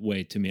felt that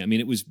way to me. I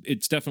mean,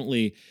 it's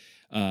definitely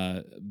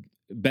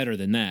better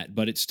than that,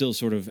 but it's still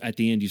sort of at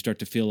the end you start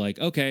to feel like,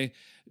 okay,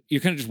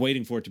 you're kind of just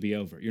waiting for it to be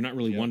over. You're not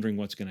really wondering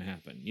what's going to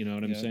happen. You know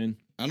what I'm saying?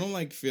 I don't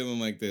like feeling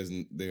like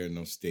there are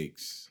no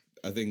stakes.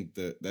 I think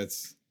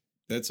that's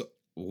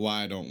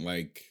why I don't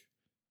like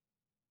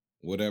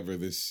whatever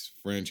this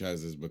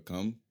franchise has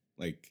become.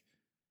 Like,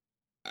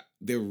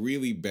 they're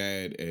really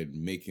bad at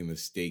making the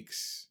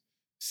stakes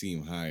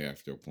seem high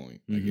after a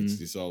point. Like, it's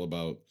just all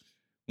about,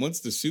 once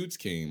the suits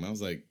came, I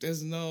was like,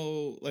 there's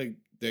no, like,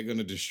 they're going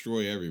to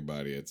destroy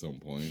everybody at some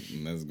point,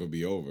 and that's going to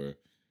be over.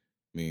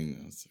 I mean,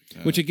 I was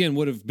like, which again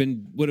would have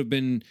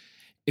been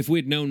if we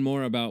had known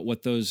more about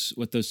what those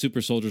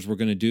super soldiers were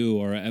going to do,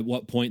 or at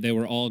what point they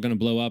were all going to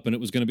blow up, and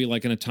it was going to be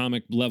like an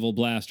atomic level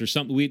blast or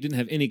something. We didn't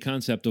have any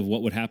concept of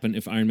what would happen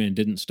if Iron Man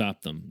didn't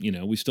stop them.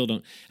 We still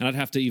don't. And I'd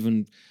have to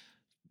even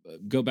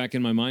go back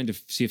in my mind to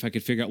see if I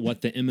could figure out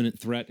what the imminent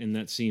threat in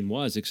that scene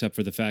was, except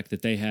for the fact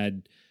that they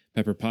had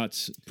Pepper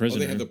Potts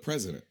prisoner. Oh, they had the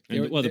president.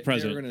 The president.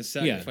 They were going to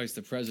sacrifice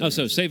the president. Oh,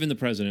 so saving the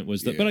president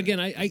was the. But again,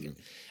 I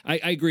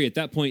agree. At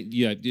that point,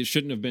 it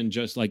shouldn't have been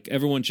just like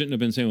everyone shouldn't have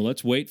been saying, "Well,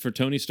 let's wait for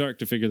Tony Stark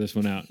to figure this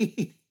one out."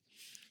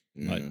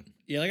 But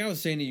like I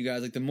was saying to you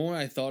guys, like the more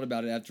I thought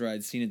about it after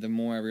I'd seen it, the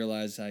more I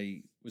realized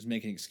I was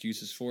making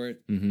excuses for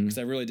it, because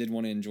I really did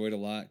want to enjoy it a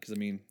lot. Because I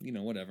mean,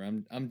 whatever.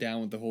 I'm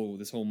down with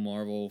this whole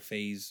Marvel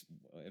phase.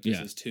 If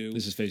this is 2,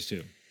 this is phase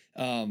 2.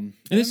 And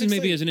this is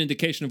maybe as an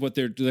indication of what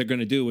they're going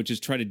to do, which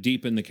is try to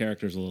deepen the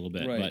characters a little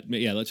bit. Right. But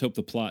let's hope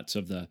the plots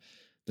of the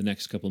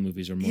next couple of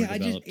movies are more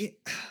developed.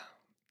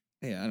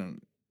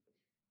 I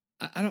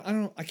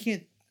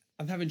can't.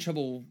 I'm having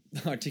trouble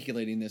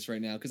articulating this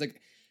right now, because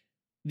like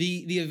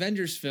the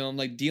Avengers film,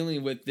 like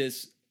dealing with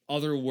this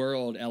other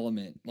world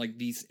element, like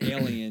these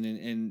alien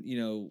and you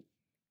know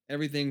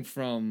everything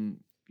from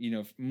you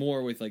know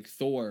more with like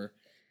Thor,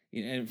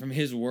 you know, and from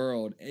his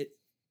world.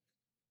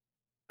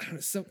 I don't know,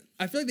 so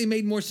I feel like they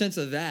made more sense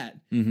of that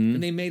Mm-hmm.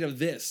 than they made of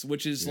this,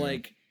 which is Yeah.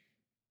 like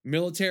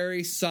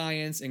military,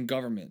 science, and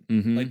government.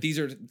 Mhm. Like these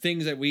are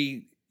things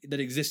that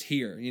exist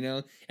here, you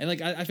know. And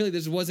like I feel like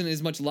there wasn't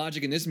as much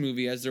logic in this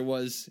movie as there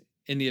was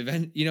in the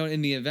event, you know,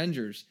 in the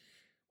Avengers,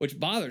 which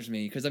bothers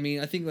me because I mean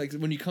I think like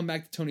when you come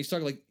back to Tony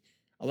Stark, like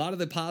a lot of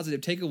the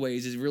positive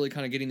takeaways is really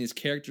kind of getting his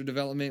character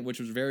development, which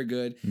was very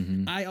good.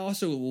 Mhm. I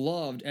also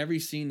loved every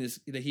scene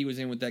that he was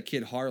in with that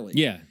kid Harley.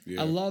 Yeah.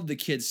 Yeah. I love the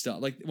kid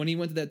stuff. Like when he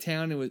went to that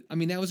town,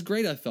 that was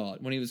great. I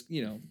thought when he was,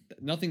 you know,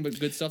 nothing but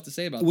good stuff to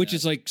say about Which that.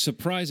 is like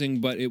surprising,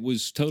 but it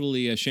was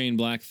totally a Shane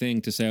Black thing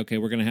to say, okay,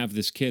 we're going to have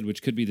this kid,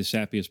 which could be the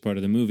sappiest part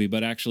of the movie,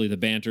 but actually the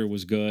banter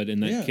was good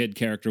and that Yeah. kid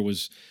character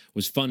was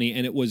funny.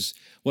 And it was,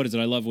 what is it?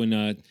 I love when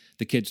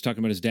the kid's talking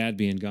about his dad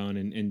being gone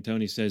and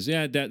Tony says,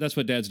 yeah, Dad, that's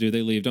what dads do.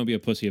 They leave. Don't be a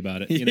pussy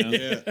about it. You know?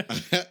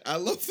 Yeah, I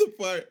love the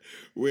part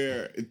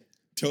where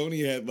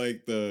Tony had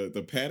like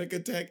the panic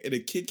attack, and a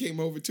kid came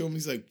over to him.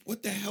 He's like,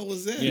 "What the hell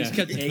is that?" Yeah. He just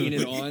kept egging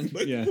it on.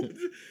 Yeah.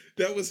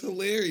 That was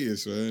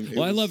hilarious, man.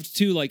 Well, I loved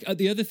too. Like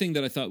the other thing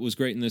that I thought was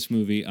great in this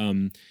movie,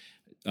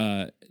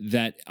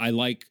 that I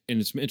like, and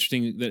it's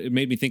interesting that it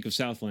made me think of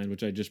Southland,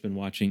 which I'd just been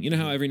watching. You know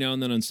how every now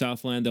and then on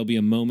Southland there'll be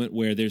a moment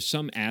where there's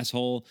some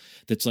asshole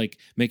that's like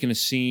making a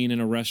scene in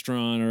a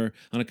restaurant or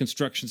on a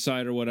construction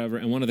site or whatever,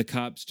 and one of the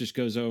cops just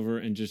goes over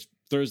and just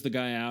throws the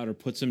guy out or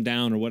puts him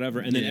down or whatever,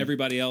 and then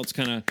everybody else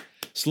kind of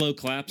slow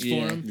claps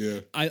Yeah. for him. Yeah.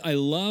 I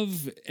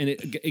love, and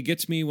it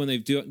gets me when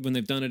they've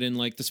done it in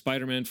like the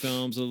Spider-Man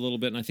films a little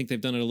bit, and I think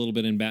they've done it a little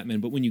bit in Batman.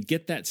 But when you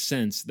get that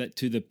sense that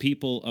to the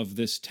people of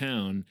this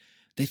town,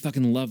 they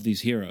fucking love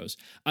these heroes.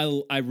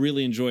 I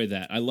really enjoy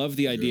that. I love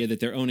the idea that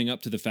they're owning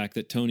up to the fact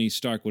that Tony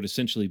Stark would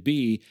essentially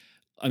be,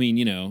 I mean,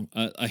 you know,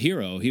 a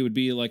hero. He would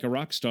be like a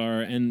rock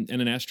star and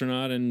an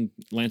astronaut and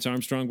Lance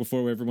Armstrong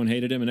before everyone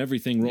hated him and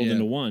everything rolled Yeah.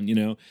 into one, you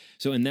know?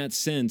 So in that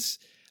sense,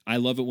 I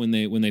love it when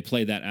they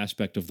play that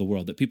aspect of the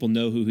world, that people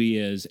know who he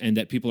is and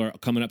that people are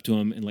coming up to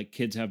him, and like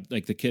kids have,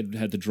 like the kid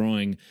had the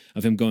drawing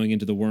of him going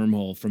into the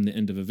wormhole from the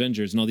end of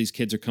Avengers, and all these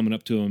kids are coming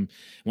up to him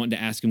wanting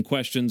to ask him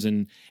questions,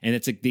 and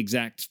it's like the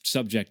exact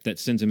subject that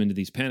sends him into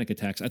these panic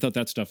attacks. I thought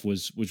that stuff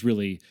was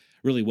really,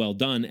 really well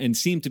done and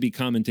seemed to be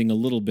commenting a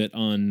little bit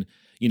on,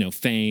 you know,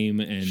 fame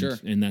and Sure.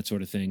 and that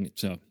sort of thing.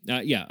 So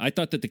yeah, I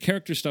thought that the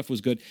character stuff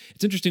was good.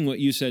 It's interesting what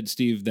you said,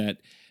 Steve,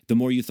 that the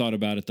more you thought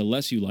about it, the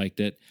less you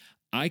liked it.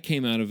 I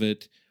came out of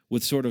it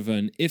with sort of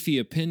an iffy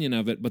opinion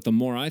of it, but the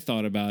more I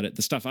thought about it,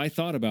 the stuff I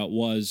thought about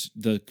was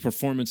the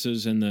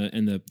performances and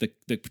the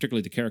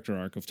particularly the character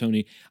arc of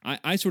Tony.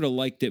 I sort of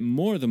liked it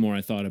more the more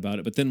I thought about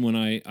it, but then when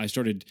I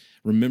started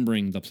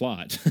remembering the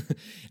plot,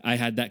 I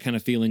had that kind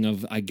of feeling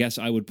of, I guess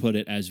I would put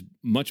it as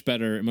much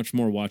better, much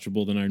more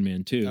watchable than Iron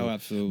Man 2. Oh,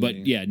 absolutely.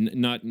 But yeah,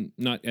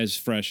 not as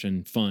fresh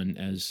and fun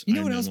as You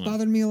know Iron what Man else 1.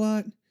 bothered me a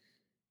lot?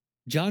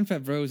 John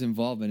Favreau's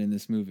involvement in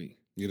this movie.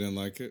 You didn't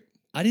like it?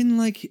 I didn't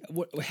like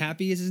what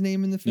Happy is his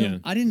name in the film. Yeah.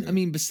 I didn't. I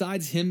mean,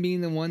 besides him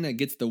being the one that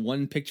gets the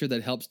one picture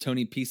that helps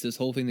Tony piece this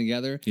whole thing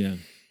together, Yeah.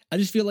 I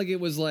just feel like it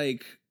was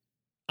like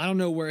I don't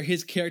know where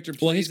his character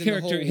plays Well, his in the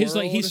character, whole he's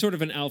like he's world. sort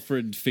of an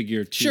Alfred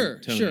figure to Sure,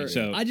 Tony. sure.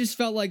 So I just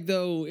felt like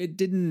though it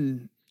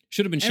didn't.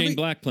 should have been Shane every-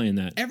 Black playing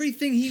that.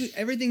 Everything he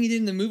did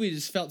in the movie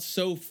just felt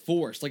so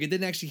forced. Like it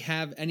didn't actually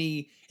have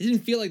any. It didn't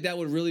feel like that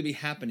would really be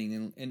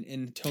happening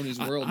in Tony's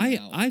world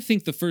now. I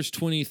think the first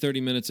 20,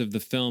 30 minutes of the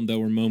film, there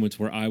were moments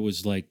where I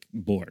was like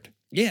bored.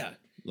 Yeah.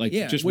 Like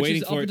Yeah, just which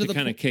waiting is for up it to to the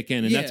kind of po- kick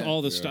in. And that's Yeah.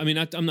 all the stuff. I mean,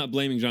 I'm not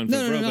blaming John No,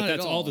 Favreau, not but at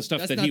that's all all. the stuff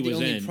That's that not he the was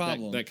only in.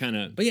 problem. That kind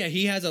of. But yeah,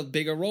 he has a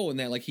bigger role in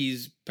that. Like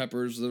he's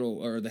Pepper's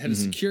the head of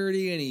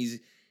security, and he's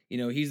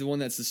the one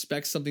that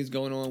suspects something's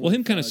going on. Well, with,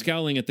 him kind of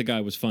scowling at the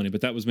guy was funny,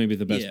 but that was maybe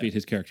the best Yeah. beat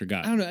his character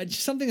got. I don't know.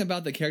 Just something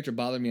about the character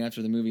bothered me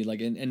after the movie,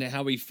 like and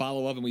how we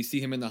follow up and we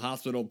see him in the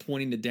hospital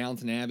pointing to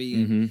Downton Abbey,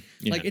 and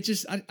Yeah. like it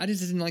just I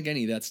just didn't like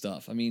any of that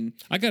stuff. I mean,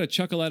 I got a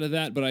chuckle out of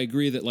that, but I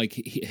agree that like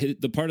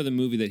the part of the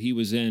movie that he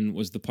was in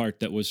was the part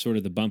that was sort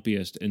of the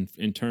bumpiest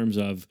in terms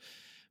of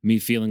me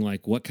feeling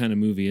like, what kind of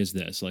movie is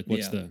this? Like,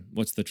 what's Yeah.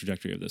 the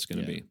trajectory of this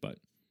going to Yeah. be?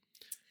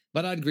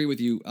 but I'd agree with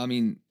you. I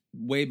mean,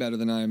 way better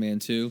than Iron Man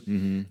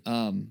 2.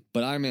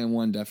 But Iron Man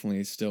 1 definitely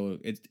is still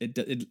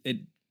it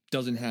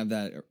doesn't have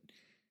that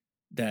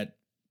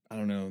I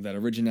don't know, that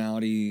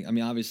originality. I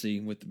mean, obviously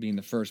with being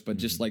the first, but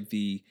just like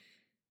the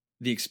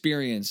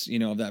experience,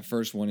 of that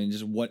first one and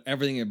just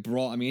everything it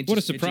brought. I mean, What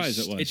a surprise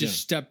it was, It just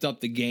yeah. stepped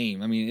up the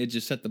game. I mean, it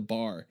just set the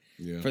bar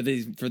Yeah. for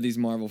these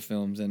Marvel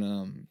films,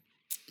 and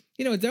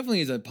it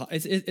definitely is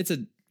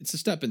it's a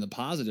step in the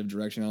positive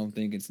direction. I don't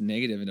think it's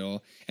negative at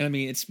all. And I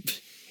mean, it's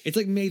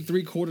like made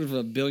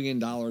 $750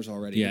 million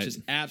already, Yeah. which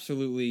is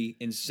absolutely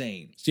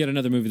insane. It's yet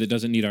another movie that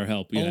doesn't need our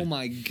help. Yeah. Oh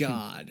my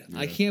god!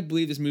 I can't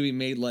believe this movie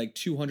made like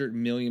 $200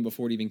 million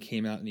before it even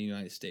came out in the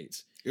United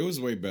States. It was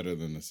way better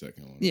than the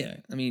second one. Yeah,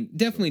 I mean,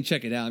 definitely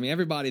check it out. I mean,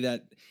 everybody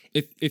that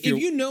If you're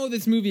you know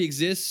this movie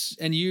exists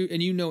and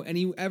you know and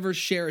you ever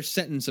share a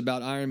sentence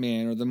about Iron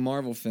Man or the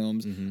Marvel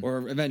films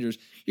or Avengers,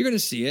 you're going to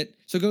see it.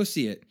 So go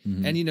see it.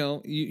 And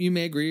you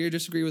may agree or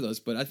disagree with us,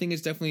 but I think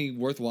it's definitely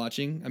worth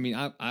watching. I mean,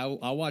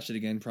 I'll watch it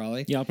again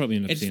probably. yeah, I'll probably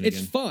end up seeing it It's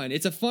again. fun.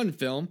 It's a fun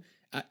film.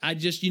 I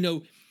just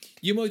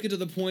you always get to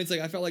the points like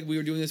I felt like we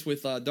were doing this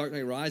with Dark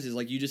Knight Rises.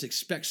 Like you just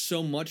expect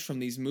so much from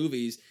these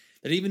movies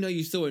that even though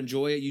you still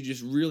enjoy it, you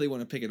just really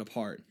want to pick it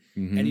apart.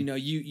 And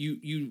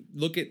you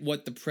look at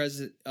what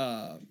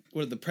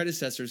what the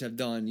predecessors have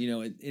done.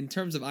 In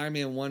terms of Iron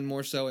Man 1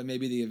 more so, and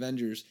maybe the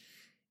Avengers,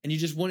 and you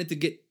just want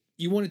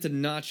it to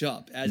notch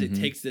up as it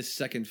takes this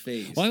second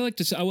phase. Well, I like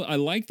to say, I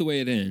like the way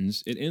it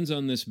ends. It ends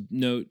on this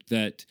note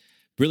that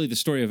really the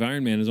story of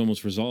Iron Man is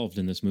almost resolved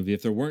in this movie.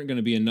 If there weren't going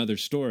to be another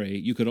story,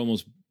 you could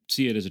almost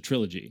see it as a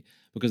trilogy.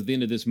 Because at the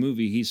end of this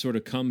movie, he's sort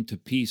of come to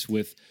peace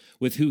with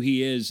who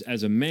he is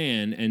as a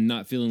man and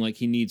not feeling like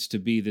he needs to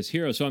be this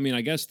hero. So, I mean, I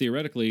guess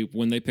theoretically,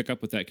 when they pick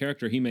up with that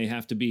character, he may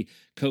have to be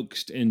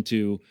coaxed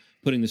into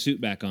putting the suit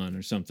back on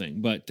or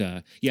something. But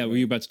yeah, were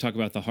you about to talk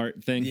about the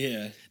heart thing?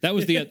 Yeah. That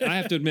was I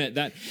have to admit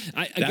that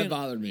That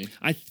bothered me.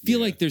 I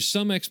feel like there's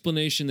some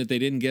explanation that they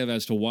didn't give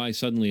as to why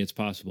suddenly it's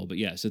possible. But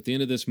yes, at the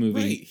end of this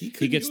movie, Right,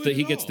 he gets couldn't do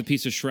it the at all.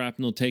 piece of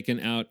shrapnel taken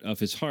out of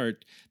his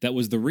heart. That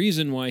was the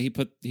reason why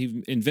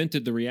he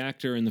invented the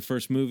reactor in the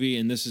first movie,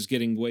 and this is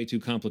getting way too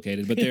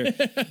complicated. But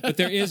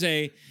there is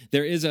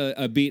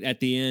a beat at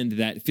the end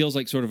that feels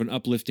like sort of an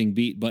uplifting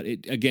beat, but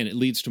it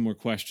leads to more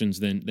questions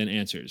than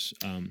answers.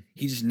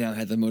 He just now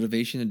had the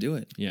motivation to do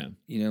it. Yeah.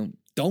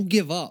 Don't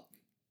give up.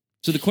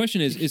 So the question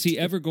is he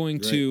ever going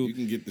Right, to you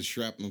can get the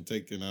shrapnel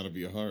taken out of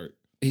your heart.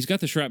 he's got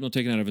the shrapnel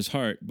taken out of his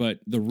heart, but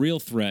the real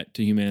threat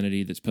to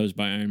humanity that's posed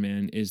by Iron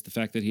Man is the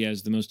fact that he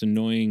has the most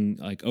annoying,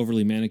 like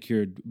overly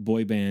manicured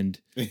boy band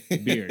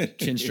beard.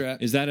 Chin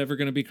strap. Is that ever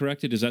going to be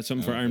corrected? Is that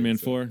something for I don't Iron Man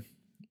think so. 4?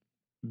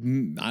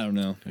 I don't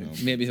know.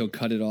 Maybe he'll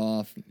cut it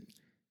off.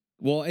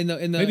 Well, in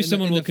the Maybe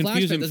someone will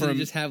confuse him doesn't from-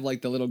 he just have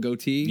like the little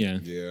goatee. Yeah.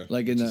 Yeah.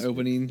 Like in the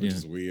opening. Which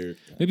is weird.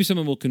 Maybe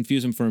someone will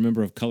confuse him for a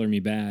member of Color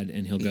Me Bad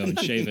and he'll go and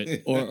shave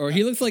it. Or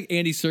he looks like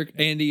Andy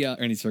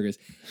Serkis.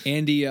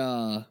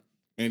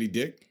 Andy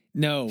Dick?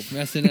 No,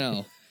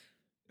 SNL.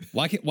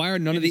 Why are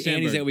none of the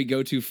Andy Andys Samberg. that we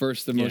go to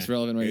first the most Yeah.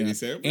 relevant right Andy now?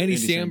 Samberg? Andy Andy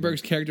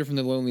Samberg's character from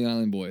the Lonely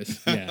Island Boys.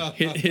 Yeah.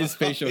 His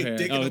facial hair.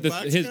 Dick in Oh, a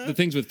box guy? the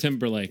things with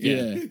Timberlake.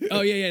 Yeah. Oh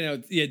yeah.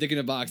 Dick in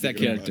a Box. That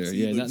Dick in a character. Box.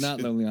 He Yeah, looks- not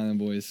Lonely Island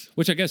Boys.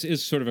 Which I guess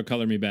is sort of a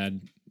Color Me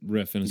Bad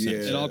riff in a sense.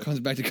 Yeah. It all comes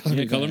back to Color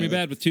Yeah, Me Color Me Bad.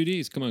 Bad with 2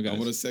 Ds. Come on, I guys.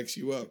 want to sex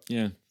you up.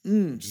 Yeah.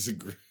 Just a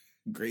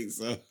great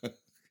song.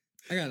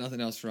 I got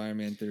nothing else for Iron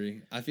Man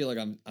 3. I feel like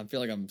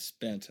I'm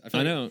spent. I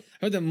feel know. Like,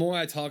 I heard the more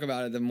I talk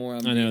about it, the more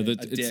I'm I know being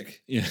that a it's-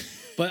 dick. Yeah.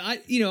 But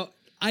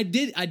I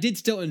did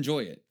still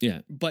enjoy it.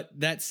 Yeah. But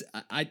that's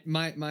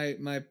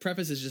my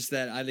preface is just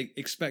that I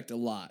expect a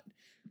lot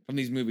from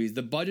these movies.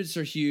 The budgets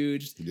are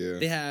huge. Yeah.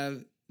 They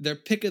have their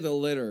pick of the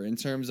litter in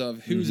terms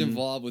of who's Mm-hmm.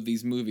 involved with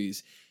these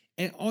movies.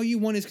 And all you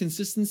want is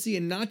consistency,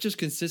 and not just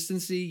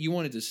consistency. You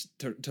want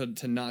it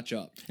to notch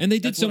up. And they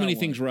did That's so what I many want.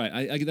 things right.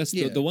 I that's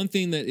Yeah. the one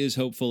thing that is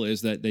hopeful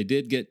is that they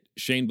did get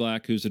Shane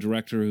Black, who's a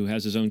director who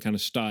has his own kind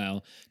of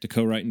style, to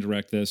co-write and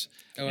direct this.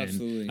 Oh, And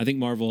absolutely. I think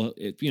Marvel,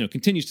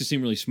 continues to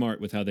seem really smart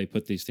with how they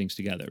put these things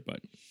together.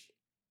 But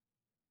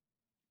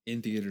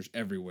In theaters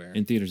everywhere.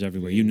 in theaters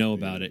everywhere, you know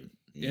about it.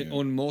 Yeah.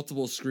 On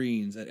multiple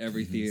screens at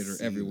every theater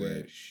See everywhere.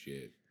 that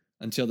Shit.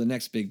 Until the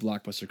next big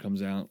blockbuster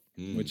comes out,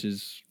 which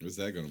is What's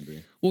that going to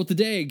be? well,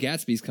 today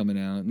Gatsby's coming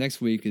out.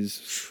 Next week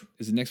is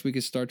it next week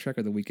is Star Trek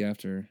or the week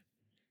after?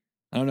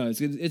 I don't know.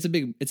 It's a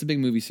big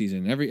movie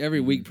season. Every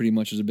week pretty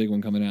much is a big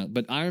one coming out.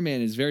 But Iron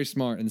Man is very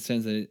smart in the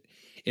sense that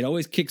it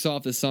always kicks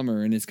off the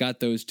summer and it's got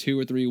those 2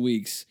 or 3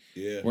 weeks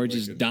Yeah. where it like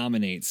just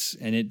dominates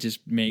and it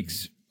just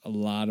makes a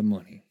lot of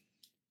money.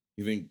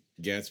 You think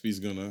Gatsby's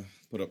going to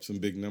put up some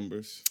big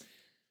numbers?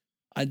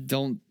 I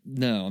don't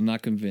know. I'm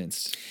not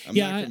convinced. I'm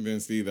Yeah, not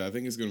convinced either. I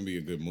think it's going to be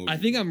a good movie. I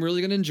think I'm really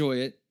going to enjoy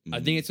it. I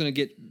Mhm. think it's going to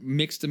get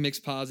mixed to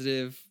mixed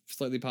positive,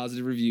 slightly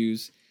positive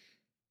reviews.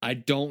 I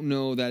don't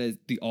know that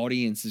the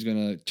audience is going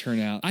to turn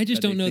out. I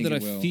just that don't they know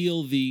think that it I will.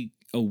 feel the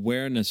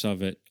awareness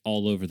of it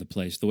all over the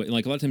place. The way,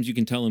 like a lot of times, you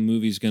can tell a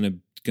movie's gonna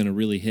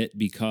really hit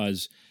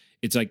because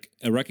it's like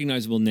a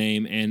recognizable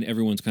name and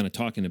everyone's kind of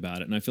talking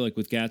about it. And I feel like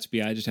with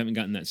Gatsby, I just haven't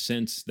gotten that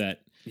sense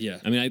that. Yeah.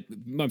 I mean,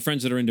 my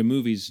friends that are into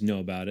movies know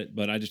about it,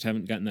 but I just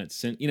haven't gotten that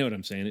sense. You know what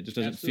I'm saying? It just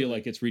doesn't feel Absolutely.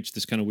 like it's reached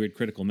this kind of weird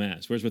critical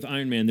mass. Whereas with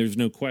Iron Man, there's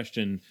no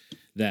question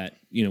that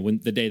when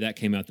the day that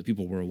came out, that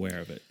people were aware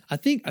of it. I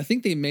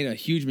think they made a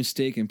huge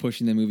mistake in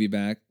pushing the movie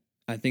back.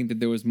 I think that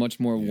there was much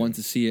more want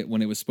to see it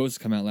when it was supposed to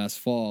come out last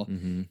fall,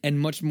 and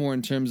much more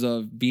in terms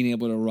of being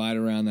able to ride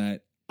around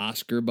that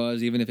Oscar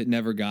buzz, even if it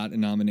never got a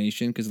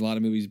nomination, because a lot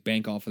of movies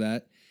bank off of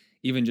that,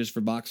 even just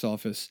for box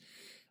office.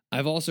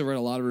 I've also read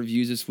a lot of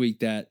reviews this week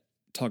that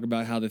talk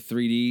about how the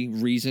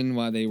 3D reason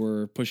why they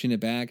were pushing it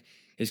back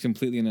is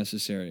completely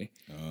unnecessary.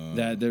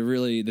 That the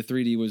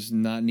 3D was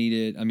not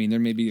needed. I mean, there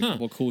may be a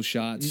couple cool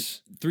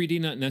shots. 3D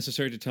not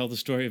necessary to tell the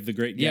story of the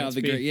Great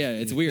Gatsby?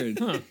 It's weird.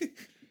 Huh.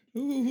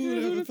 Who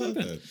would have ever thought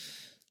that?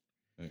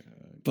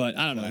 But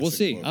I don't know. We'll Classic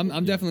see. quote.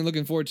 I'm definitely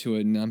looking forward to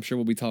it, and I'm sure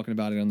we'll be talking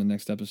about it on the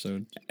next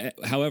episode.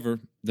 However,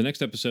 the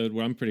next episode,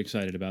 where I'm pretty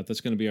excited about, that's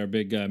going to be our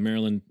big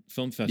Maryland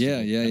Film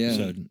Festival Yeah.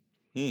 episode.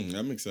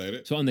 I'm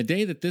excited. So on the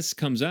day that this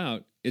comes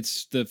out,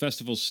 the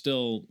festival's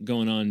still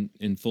going on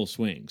in full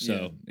swing.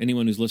 So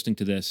anyone who's listening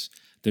to this,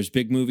 there's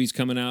big movies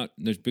coming out.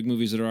 There's big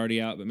movies that are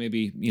already out, but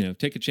maybe,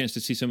 take a chance to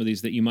see some of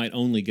these that you might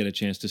only get a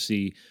chance to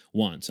see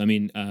once. I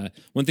mean,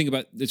 one thing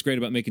that's great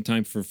about making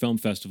time for film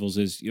festivals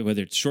is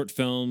whether it's short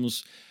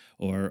films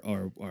or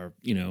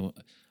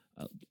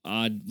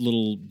odd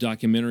little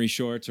documentary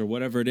shorts or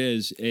whatever it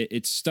is,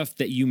 it's stuff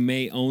that you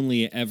may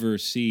only ever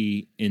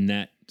see in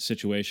that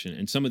situation.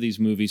 And some of these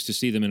movies, to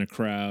see them in a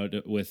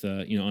crowd with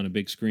on a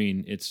big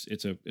screen, it's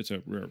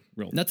a real.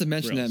 Not to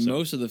mention thrill. that So-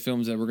 most of the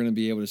films that we're going to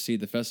be able to see at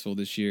the festival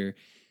this year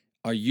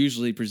are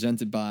usually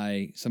presented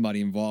by somebody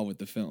involved with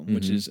the film,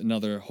 which is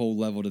another whole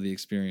level to the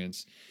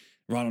experience.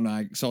 Ron and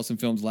I saw some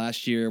films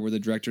last year where the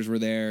directors were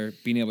there,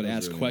 being able to That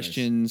was ask really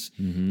questions.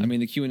 I mean,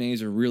 the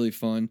Q&As are really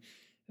fun,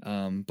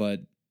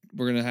 but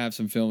we're going to have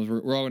some films.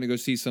 We're all going to go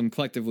see some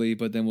collectively,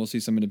 but then we'll see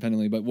some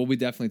independently. But we'll be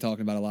definitely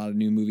talking about a lot of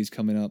new movies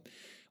coming up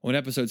on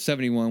episode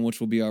 71, which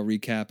will be our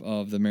recap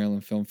of the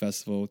Maryland Film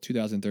Festival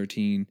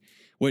 2013,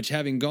 which,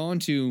 having gone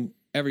to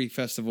every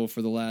festival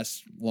for the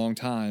last long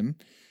time,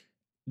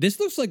 this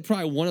looks like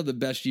probably one of the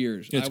best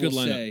years. It's I a good will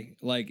lineup. say.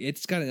 Like,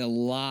 it's got a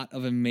lot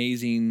of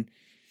amazing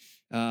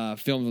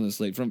films on the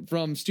slate,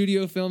 from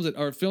studio films that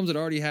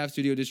already have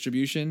studio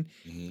distribution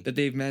that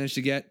they've managed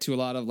to get, to a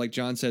lot of, like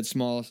John said,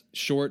 small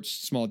shorts,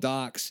 small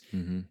docs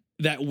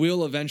that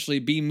will eventually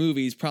be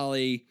movies.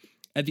 Probably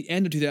at the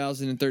end of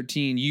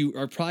 2013, you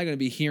are probably going to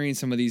be hearing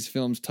some of these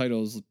films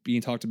titles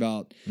being talked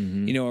about,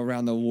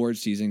 around the award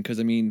season. Because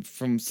I mean,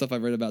 from stuff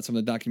I've read about some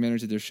of the documentaries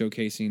that they're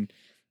showcasing,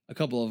 a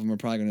couple of them are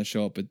probably going to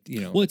show up at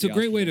Well, it's a the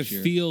great Oscars way to this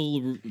year.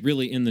 feel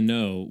really in the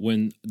know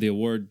when the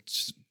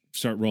awards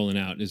start rolling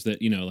out. Is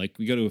that like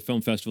we go to a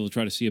film festival to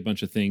try to see a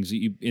bunch of things.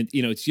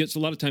 It's a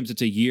lot of times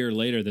it's a year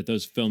later that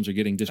those films are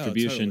getting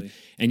distribution, totally.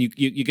 and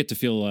you get to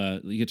feel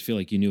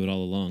like you knew it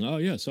all along. Oh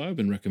yeah, so I've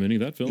been recommending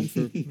that film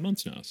for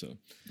months now. So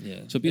Yeah,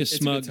 So be a It's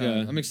smug, good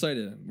time. I'm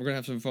excited. We're gonna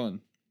have some fun.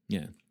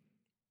 yeah,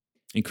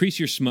 increase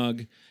your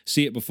smug.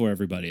 See it before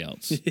everybody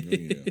else.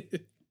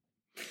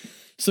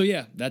 So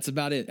yeah, that's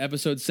about it.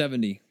 Episode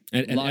 70.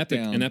 An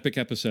Lockdown. epic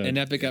episode. An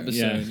epic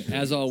episode. Yeah.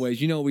 As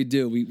always, you know what we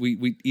do.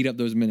 We eat up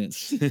those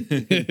minutes.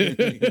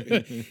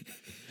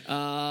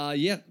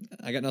 Yeah,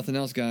 I got nothing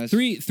else, guys.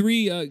 Three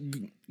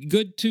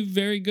good to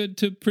very good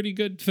to pretty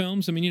good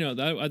films. I mean,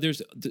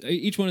 there's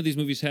each one of these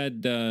movies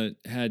had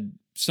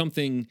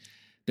something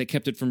that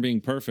kept it from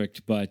being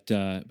perfect, but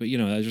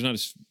there's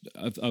not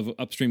of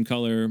Upstream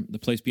Color, The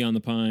Place Beyond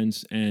the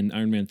Pines, and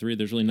Iron Man 3.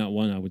 There's really not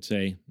one I would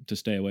say to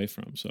stay away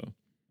from. So,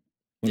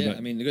 Yeah,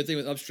 I mean, the good thing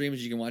with Upstream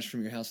is you can watch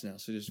from your house now.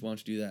 So just why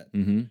don't you do that?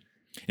 Mm-hmm.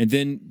 And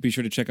then be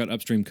sure to check out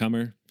Upstream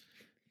Comer.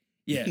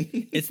 Yeah,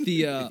 it's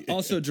the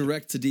also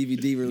direct to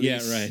DVD release.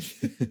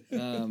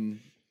 Yeah, right.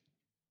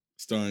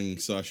 Starring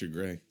Sasha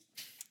Grey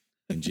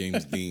and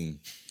James Dean.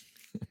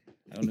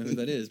 I don't know who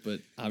that is, but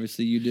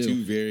obviously you do.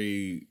 Two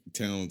very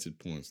talented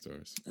porn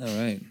stars. All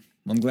right.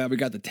 I'm glad we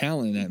got the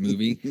talent in that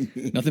movie.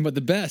 Nothing but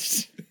the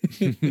best.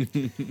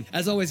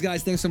 As always,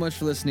 guys, thanks so much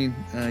for listening.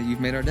 You've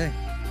made our day.